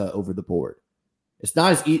going to catch that over the board. It's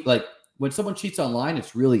not as easy. Like when someone cheats online,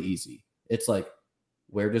 it's really easy. It's like,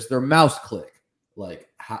 where does their mouse click? Like,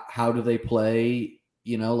 how do they play?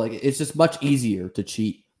 You know, like it's just much easier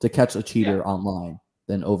to catch a cheater online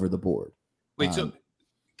than over the board. Wait, so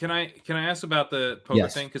can I ask about the poker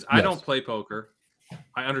thing? Because I don't play poker.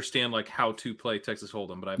 I understand like how to play Texas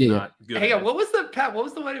Hold'em, but I'm not good. Hang on, what was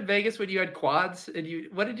the one in Vegas when you had quads and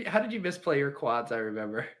how did you misplay your quads? I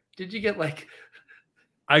remember. Did you get like?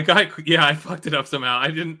 I fucked it up somehow. I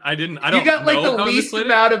don't. You got like the least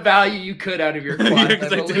amount of value you could out of your quads.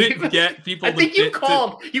 Because I didn't get people. I think you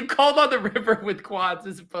called on the river with quads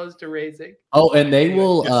as opposed to raising. Oh, and they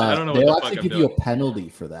will. I don't know. They'll actually give you a penalty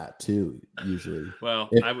for that too. Usually. Well,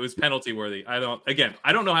 I was penalty worthy. I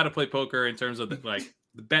don't know how to play poker in terms of the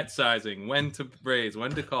bet sizing, when to raise,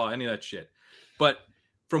 when to call, any of that shit. But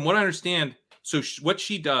from what I understand, so what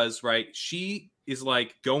she does, right? She is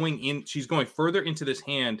like she's going further into this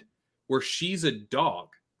hand where she's a dog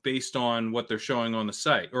based on what they're showing on the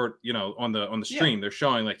site or, you know, on the stream. They're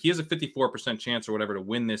showing like he has a 54% chance or whatever to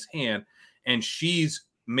win this hand. And she's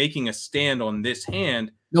making a stand on this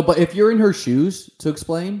hand. No, but if you're in her shoes to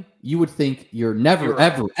explain, you would think you're never,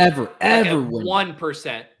 ever win.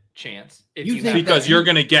 1% chance. Because you're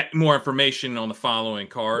going to get more information on the following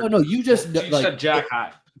card. No, you just said jack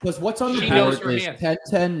high. Because what's on the board is 10,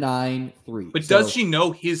 10, 9, 3. But does she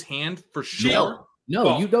know his hand for sure?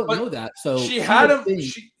 No, you don't know that. So she had him.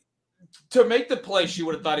 To make the play, she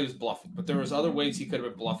would have thought he was bluffing. But there was other ways he could have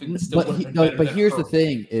been bluffing. But here's the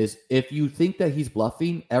thing: is if you think that he's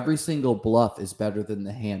bluffing, every single bluff is better than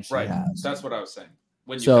the hand she has. That's what I was saying.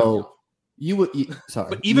 But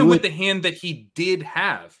even with the hand that he did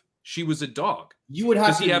have, she was a dog. You would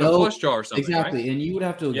have to he had know, a flush draw or something, exactly, right? and you would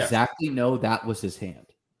have to exactly know that was his hand.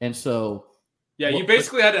 And so, you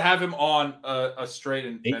basically had to have him on a straight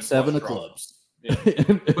and 8-7 of clubs. Yeah.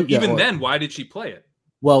 But even then, why did she play it?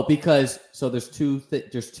 Well, because there's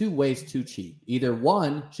two ways to cheat. Either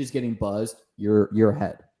one, she's getting buzzed, you're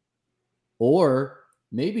ahead, or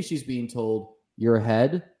maybe she's being told you're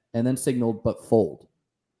ahead and then signaled but fold.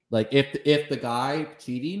 Like if the guy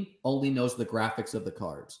cheating only knows the graphics of the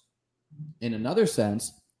cards. In another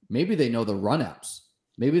sense, maybe they know the runouts.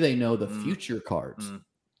 Maybe they know the future cards.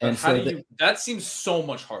 And that seems so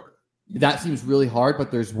much harder. That seems really hard,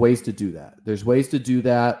 but there's ways to do that. There's ways to do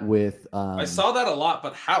that with. I saw that a lot,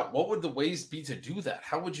 but how? What would the ways be to do that?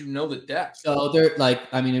 How would you know the deck? So they're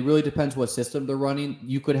it really depends what system they're running.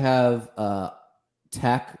 You could have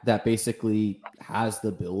tech that basically has the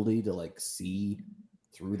ability to like see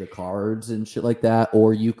through the cards and shit like that,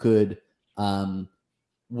 or you could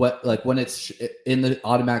when it's in the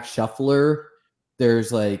automatic shuffler,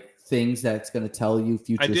 there's like things that's going to tell you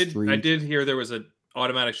future streams. I did hear there was an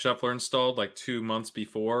automatic shuffler installed like 2 months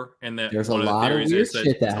before, and that there's one a of the lot theories of weird is that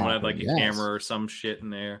shit that someone happened, had like a camera or some shit in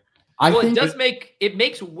there. It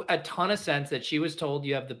makes a ton of sense that she was told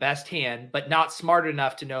you have the best hand, but not smart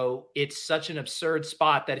enough to know it's such an absurd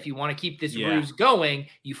spot that if you want to keep this ruse going,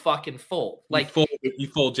 you fucking fold. Like you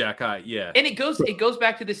fold jack high, yeah. And it goes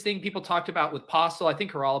back to this thing people talked about with Postel. I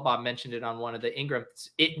think Haralabob mentioned it on one of the Ingrams.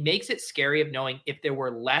 It makes it scary of knowing if there were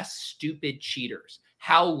less stupid cheaters,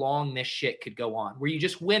 how long this shit could go on, where you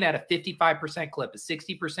just win at a 55% clip, a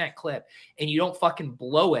 60% clip, and you don't fucking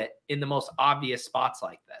blow it in the most obvious spots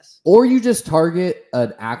like this. Or you just target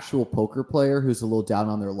an actual poker player who's a little down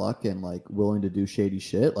on their luck and like willing to do shady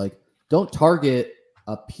shit. Like, don't target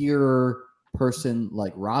a pure person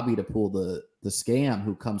like Robbie to pull the scam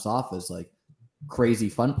who comes off as like crazy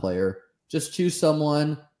fun player. Just choose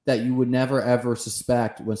someone that you would never ever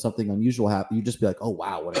suspect when something unusual happens. You just be like, oh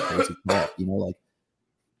wow, what a crazy call, you know, like.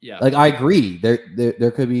 Yeah, like I agree. There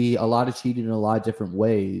could be a lot of cheating in a lot of different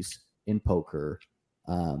ways in poker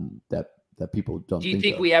that people don't. Do you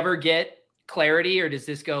think we ever get clarity, or does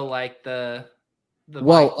this go like the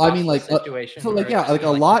well? I mean, like situation. So, like a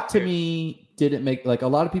lot to me didn't make like a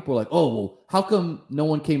lot of people were like, oh, well, how come no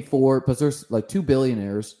one came forward? Because there's like 2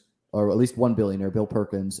 billionaires, or at least 1 billionaire, Bill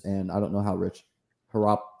Perkins, and I don't know how rich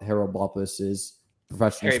Haralabob is.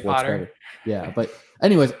 Professional Harry sports Potter. bettor. Yeah, but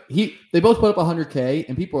anyways, they both put up 100K,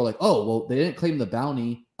 and people are like, "Oh, well, they didn't claim the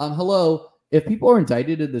bounty." Hello, if people are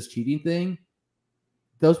indicted in this cheating thing,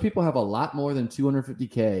 those people have a lot more than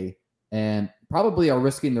 250K and probably are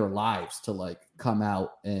risking their lives to like come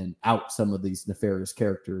out and out some of these nefarious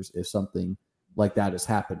characters if something like that is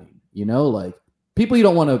happening. You know, like people you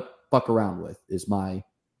don't want to fuck around with is my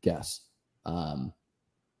guess.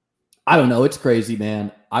 I don't know. It's crazy,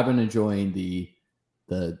 man. I've been enjoying the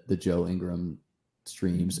Joe Ingram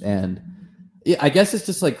streams, and I guess it's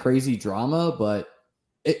just like crazy drama, but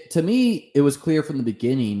to me, it was clear from the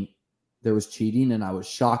beginning there was cheating, and I was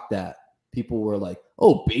shocked that people were like,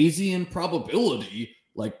 oh, Bayesian probability,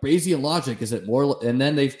 like Bayesian logic, is it more? And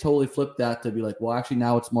then they've totally flipped that to be like, well, actually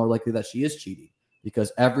now it's more likely that she is cheating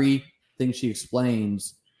because everything she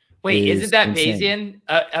explains. Wait, isn't that insane.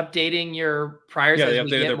 Bayesian updating your priors as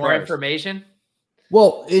we get more information?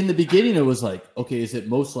 Well, in the beginning, it was like, okay, is it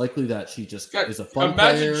most likely that she just is a fun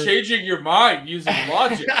Imagine player? changing your mind using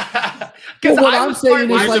logic. Well, what I'm saying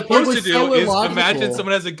what is you're like, supposed to do so is illogical. imagine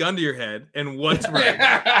someone has a gun to your head and what's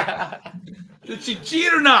right. Did she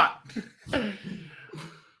cheat or not?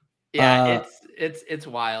 Yeah, it's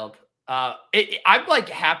wild. I'm like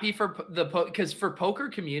happy for because for poker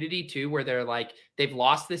community too, where they're like they've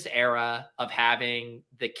lost this era of having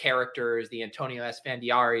the characters, the Antonio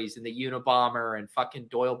Esfandiaris and the Unabomber and fucking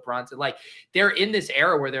Doyle Brunson. Like they're in this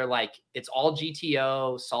era where they're like it's all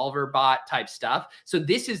GTO solver bot type stuff. So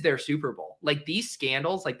this is their Super Bowl. Like these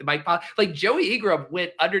scandals, like the Mike, like Joey Ingram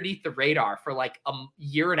went underneath the radar for like a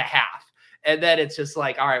year and a half. And then it's just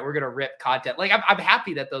like, all right, we're gonna rip content. Like I'm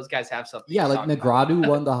happy that those guys have something. Yeah, like Negradu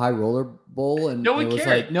won the High Roller Bowl, and no one it was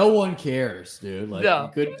cared. like no one cares, dude.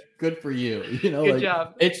 Like good for you. You know, good like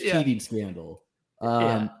job. It's cheating scandal.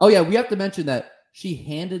 Oh yeah, we have to mention that she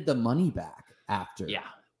handed the money back after. Yeah,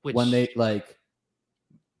 when they like.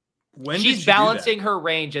 When she's balancing her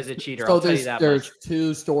range as a cheater. So I'll tell you that there's much.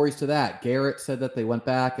 two stories to that. Garrett said that they went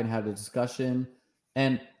back and had a discussion,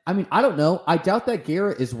 and I mean I don't know. I doubt that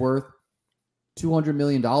Garrett is worth $200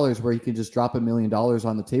 million where he can just drop $1 million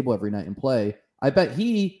on the table every night and play. I bet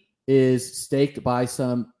he is staked by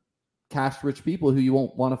some cash-rich people who you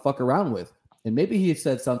won't want to fuck around with. And maybe he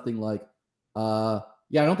said something like, yeah,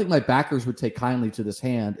 I don't think my backers would take kindly to this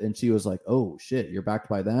hand. And she was like, oh shit, you're backed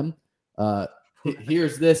by them.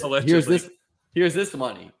 Here's this, here's this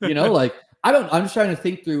money. You know, like I'm just trying to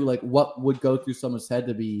think through like what would go through someone's head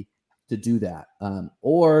to do that.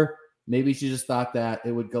 Or maybe she just thought that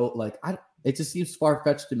it would go like, it just seems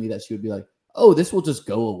far-fetched to me that she would be like, oh, this will just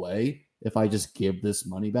go away if I just give this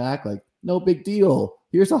money back. Like, no big deal.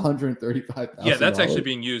 Here's $135,000. Yeah, that's actually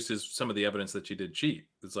being used as some of the evidence that she did cheat.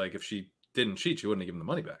 It's like if she didn't cheat, she wouldn't have given the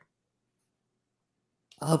money back.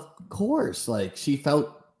 Of course. Like, she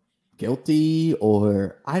felt guilty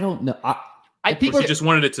or I don't know. I think she just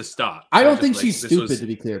wanted it to stop. I don't think she's stupid, to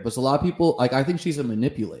be clear. But a lot of people, like, I think she's a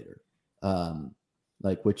manipulator.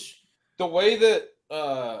 Which... The way that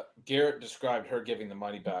Garrett described her giving the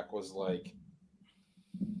money back was like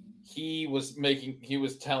he was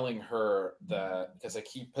telling her that because like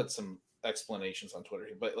he put some explanations on Twitter,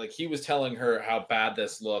 but like he was telling her how bad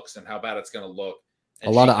this looks and how bad it's going to look.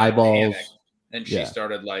 And a lot of eyeballs. And she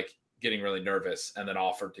started like getting really nervous and then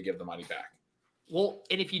offered to give the money back. Well,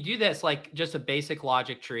 and if you do this, like just a basic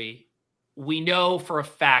logic tree, we know for a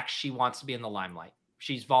fact she wants to be in the limelight.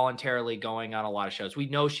 She's voluntarily going on a lot of shows. We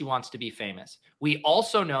know she wants to be famous. We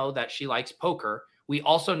also know that she likes poker. We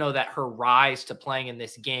also know that her rise to playing in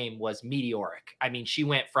this game was meteoric. I mean, she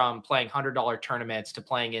went from playing $100 tournaments to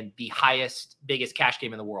playing in the highest, biggest cash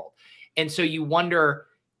game in the world. And so you wonder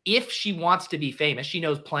if she wants to be famous, she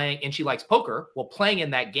knows playing and she likes poker. Well, playing in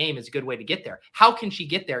that game is a good way to get there. How can she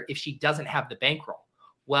get there if she doesn't have the bankroll?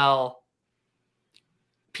 Well,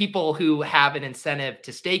 people who have an incentive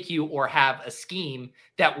to stake you or have a scheme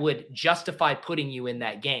that would justify putting you in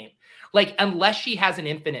that game. Like, unless she has an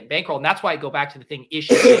infinite bankroll, and that's why I go back to the thing, is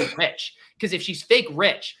she fake rich? Because if she's fake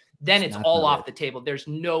rich, then it's all off the table. There's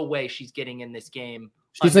no way she's getting in this game.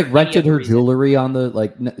 She's like rented her jewelry on the,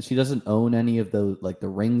 like, she doesn't own any of the, like the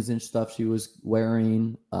rings and stuff she was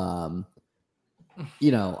wearing.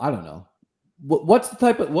 You know, I don't know.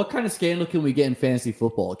 What kind of scandal can we get in fantasy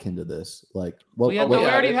football akin to this? Like, we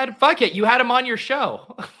already had fuck it. You had him on your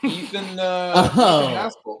show. Ethan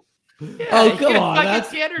Haskell. Yeah, oh, come on. That's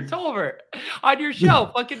Tanner Tolbert on your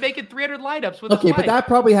show, fucking making 300 lineups with but that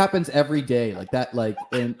probably happens every day. Like that, like,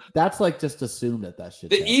 and that's like just assume that shit.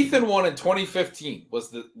 The Ethan one in 2015 was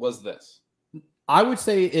this. I would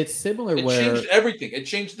say it's similar. It changed everything. It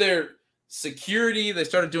changed their security. They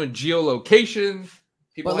started doing geolocation.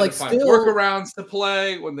 People had to find workarounds to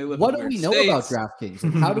play when they lived. What in do we know about DraftKings?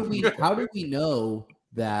 Like, how do we know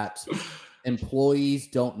that employees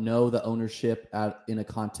don't know the ownership in a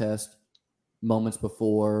contest moments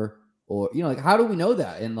before, or like how do we know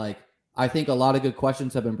that? And like I think a lot of good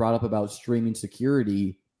questions have been brought up about streaming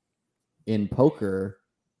security in poker.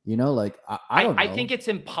 You know, like I don't know. I think it's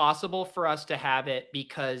impossible for us to have it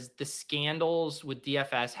because the scandals with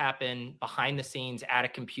DFS happen behind the scenes at a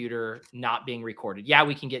computer not being recorded. Yeah,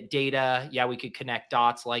 we can get data. Yeah, we could connect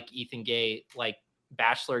dots like Ethan Gate, like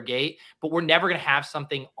Bachelor Gate, but we're never going to have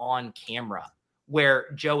something on camera where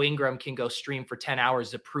Joe Ingram can go stream for 10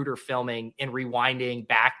 hours of Zapruder filming and rewinding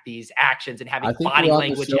back these actions and having body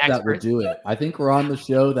language experts. That would do it. I think we're on the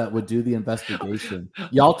show that would do the investigation.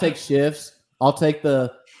 Y'all take shifts. I'll take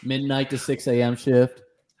the midnight to 6 a.m. shift.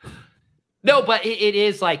 No, but it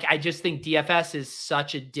is like, I just think DFS is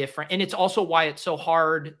such a different, and it's also why it's so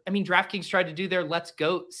hard. I mean, DraftKings tried to do their Let's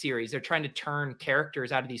Goat series. They're trying to turn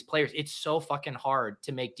characters out of these players. It's so fucking hard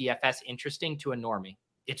to make DFS interesting to a normie.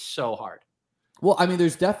 It's so hard. Well, I mean,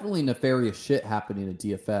 there's definitely nefarious shit happening in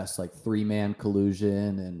DFS, like 3-man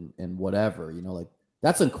collusion and whatever, you know, like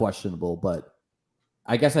that's unquestionable, but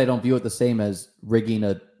I guess I don't view it the same as rigging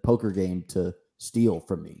a poker game to steal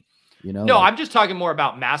from me, you know? No, like, I'm just talking more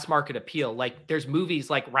about mass market appeal. Like there's movies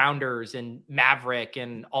like Rounders and Maverick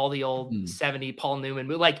and all the old 70 Paul Newman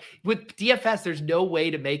movies. Like with DFS, there's no way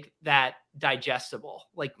to make that digestible.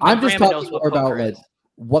 Like I'm just talking more about like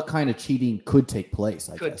what kind of cheating could take place.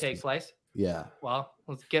 Could take place. Yeah. Well,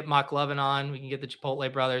 let's get Mock Lovin on. We can get the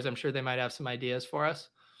Chipotle brothers. I'm sure they might have some ideas for us.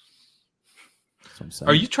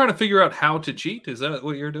 Are you trying to figure out how to cheat? Is that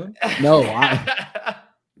what you're doing? No,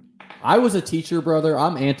 I was a teacher, brother.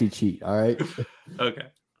 I'm anti-cheat. All right. Okay.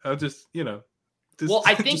 I'll just, you know, well,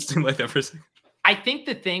 I think just like that for a second. I think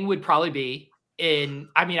the thing would probably be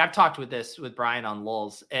I've talked with Brian on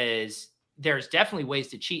Lulz, is there's definitely ways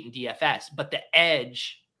to cheat in DFS, but the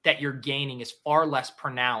edge that you're gaining is far less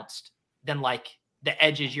pronounced than like the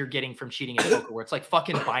edges you're getting from cheating in poker, where it's like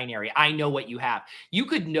fucking binary. I know what you have. You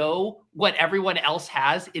could know what everyone else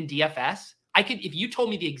has in DFS. If you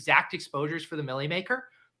told me the exact exposures for the Millie Maker,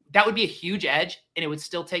 that would be a huge edge, and it would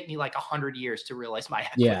still take me like 100 years to realize my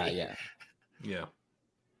equity. Yeah.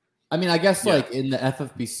 I mean, I guess like in the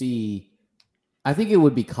FFPC, I think it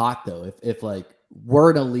would be caught though if like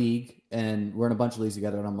we're in a league and we're in a bunch of leagues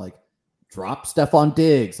together, and I'm like, drop Stephon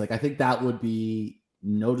Diggs. Like I think that would be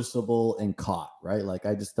noticeable and caught, right? Like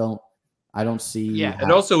I don't see. Yeah,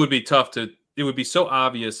 it also would be tough it would be so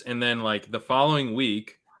obvious, and then like the following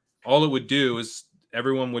week, all it would do is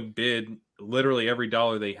everyone would bid literally every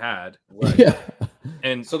dollar they had. Right. Yeah.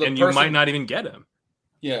 And so you might not even get him.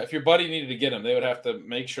 Yeah, if your buddy needed to get him, they would have to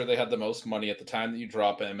make sure they had the most money at the time that you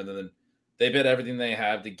drop him, and then they bid everything they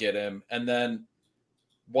have to get him. And then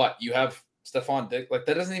what? You have Stephon Diggs, like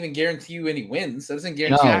that doesn't even guarantee you any wins. That doesn't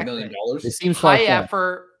guarantee you $1 million. It seems high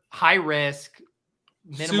effort, high risk,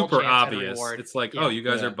 minimal super chance obvious. Reward. It's like, oh, you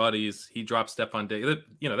guys are buddies. He drops Stephon Diggs.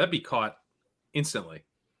 You know, that'd be caught instantly.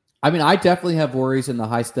 I mean, I definitely have worries in the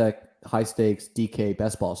high stakes DK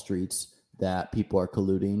best ball streets that people are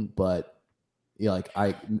colluding, but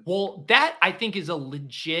that I think is a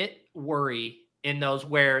legit worry in those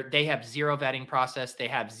where they have zero vetting process, they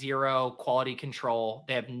have zero quality control,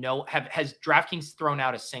 they have has DraftKings thrown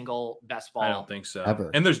out a single best ball? I don't think so. Ever.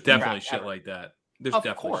 And there's definitely shit like that. There's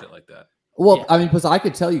definitely shit like that. Well, I mean, because I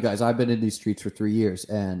could tell you guys, I've been in these streets for 3 years,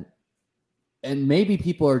 and maybe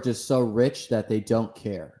people are just so rich that they don't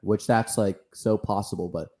care, which that's like so possible.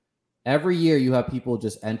 But every year you have people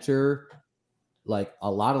just enter like a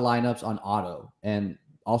lot of lineups on auto, and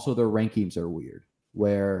also their rankings are weird,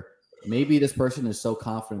 where maybe this person is so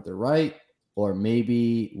confident they're right, or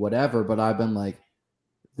maybe whatever, but I've been like,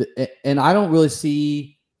 and I don't really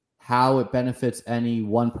see how it benefits any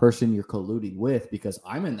one person you're colluding with, because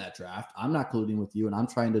I'm in that draft. I'm not colluding with you, and I'm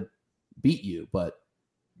trying to beat you. But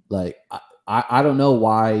like, I don't know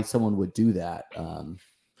why someone would do that.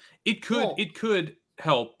 It could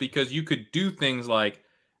help, because you could do things like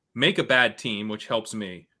make a bad team, which helps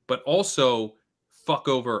me, but also fuck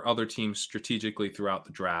over other teams strategically throughout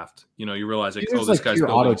the draft. You know, you realize like, this guy's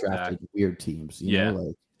auto drafted weird teams. You know,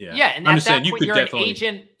 like, yeah, and at that point,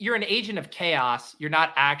 you're an agent of chaos. You're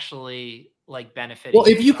not actually like benefiting. Well,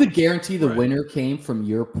 if you could guarantee the winner came from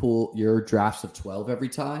your pool, your drafts of 12 every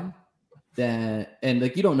time, then, and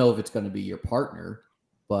like you don't know if it's going to be your partner,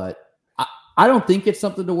 but I don't think it's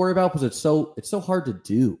something to worry about, because it's so hard to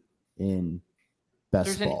do in best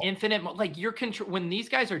There's ball. An infinite like you're control when these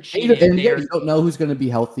guys are cheating. And you don't know who's going to be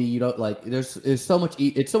healthy. You don't like. There's so much.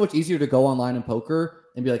 It's so much easier to go online in poker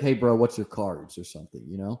and be like, "Hey, bro, what's your cards?" or something.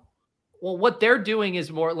 You know. Well, what they're doing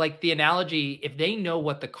is more like the analogy. If they know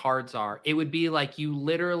what the cards are, it would be like you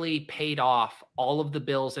literally paid off all of the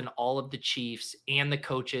bills and all of the chiefs and the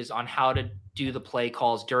coaches on how to do the play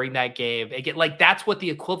calls during that game. Again, like that's what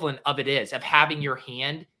the equivalent of it is, of having your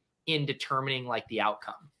hand in determining like the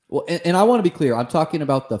outcome. Well, and I want to be clear. I'm talking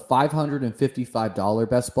about the $555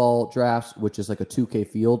 best ball drafts, which is like a 2K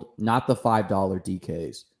field, not the $5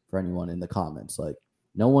 DKs for anyone in the comments. Like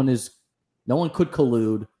no one could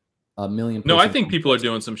collude a million. No, I think people are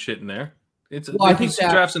doing some shit in there. I think see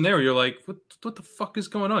drafts in there where you're like, what the fuck is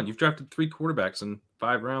going on? You've drafted 3 quarterbacks in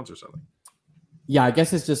 5 rounds or something. Yeah, I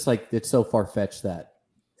guess it's just like it's so far-fetched that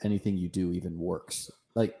anything you do even works.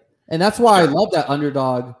 Like, and that's why I love that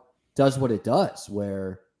Underdog does what it does,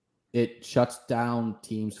 where it shuts down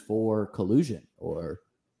teams for collusion or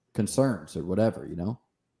concerns or whatever, you know?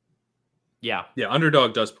 Yeah. Yeah,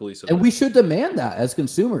 Underdog does police it. And we should demand that as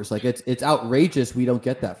consumers. Like it's outrageous we don't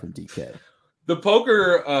get that from DK. The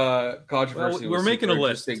poker controversy. We're making a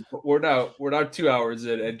list. We're now 2 hours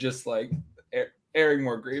in and just like airing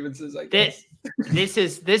more grievances, I guess. This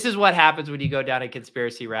is what happens when you go down a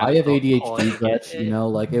conspiracy route. I have ADHD, but you know,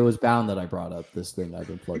 like it was bound that I brought up this thing I've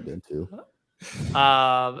been plugged into.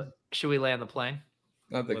 Should we land the plane?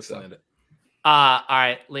 I think so. All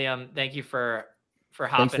right, Liam, thank you for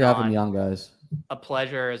hopping on. Thanks for having me on, guys. A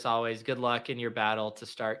pleasure as always. Good luck in your battle to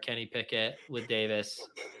start Kenny Pickett with Davis.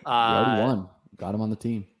 We already won. Got him on the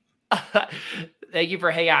team. Thank you for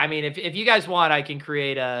hanging out. I mean, if you guys want, I can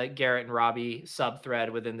create a Garrett and Robbie sub thread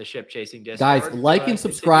within the Ship Chasing Discord. Guys, like and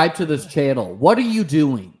subscribe to this channel. What are you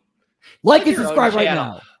doing? Like and subscribe right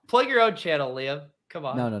now. Plug your own channel, Liam. Come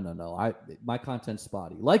on. No. My content's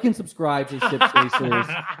spotty. Like and subscribe to Ship Chasers.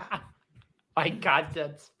 My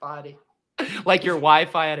content's spotty. Like your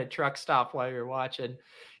Wi-Fi at a truck stop while you're watching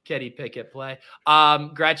Kenny Pickett play.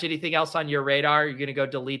 Gretch, anything else on your radar? You're going to go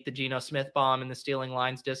delete the Geno Smith bomb in the Stealing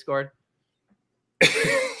Lines Discord?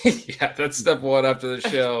 Yeah, that's step 1 after the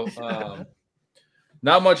show.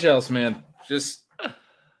 Not much else, man. Just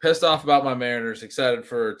pissed off about my Mariners. Excited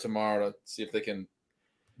for tomorrow to see if they can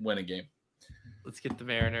win a game. Let's get the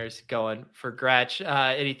Mariners going. For Gretch,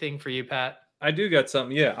 anything for you, Pat? I do got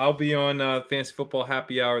something. Yeah, I'll be on Fantasy Football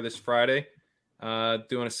Happy Hour this Friday,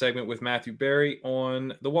 doing a segment with Matthew Berry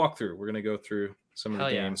on the walkthrough. We're going to go through some of the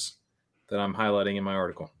games that I'm highlighting in my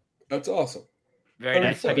article. That's awesome. Very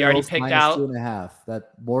nice. Have you already picked out? 2.5.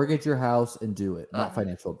 That mortgage your house and do it. Not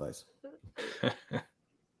financial advice.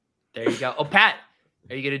 There you go. Oh, Pat,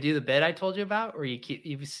 are you going to do the bit I told you about, or you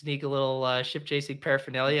sneak a little ship chasing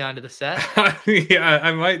paraphernalia onto the set? Yeah,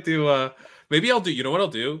 I might do. Maybe I'll do. You know what I'll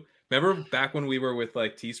do? Remember back when we were with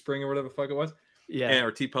like Teespring or whatever the fuck it was? Yeah.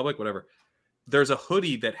 Or TeePublic, whatever. There's a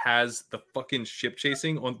hoodie that has the fucking ship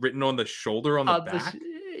chasing written on the shoulder on the back.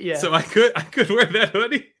 Yeah. So I could wear that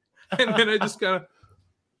hoodie, and then I just gotta.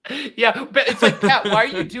 Yeah, but it's like, Pat, why are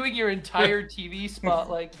you doing your entire TV spot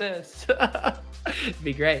like this? It'd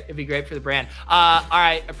be great. It'd be great for the brand. All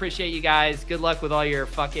right. Appreciate you guys. Good luck with all your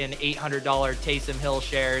fucking $800 Taysom Hill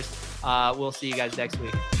shares. We'll see you guys next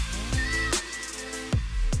week.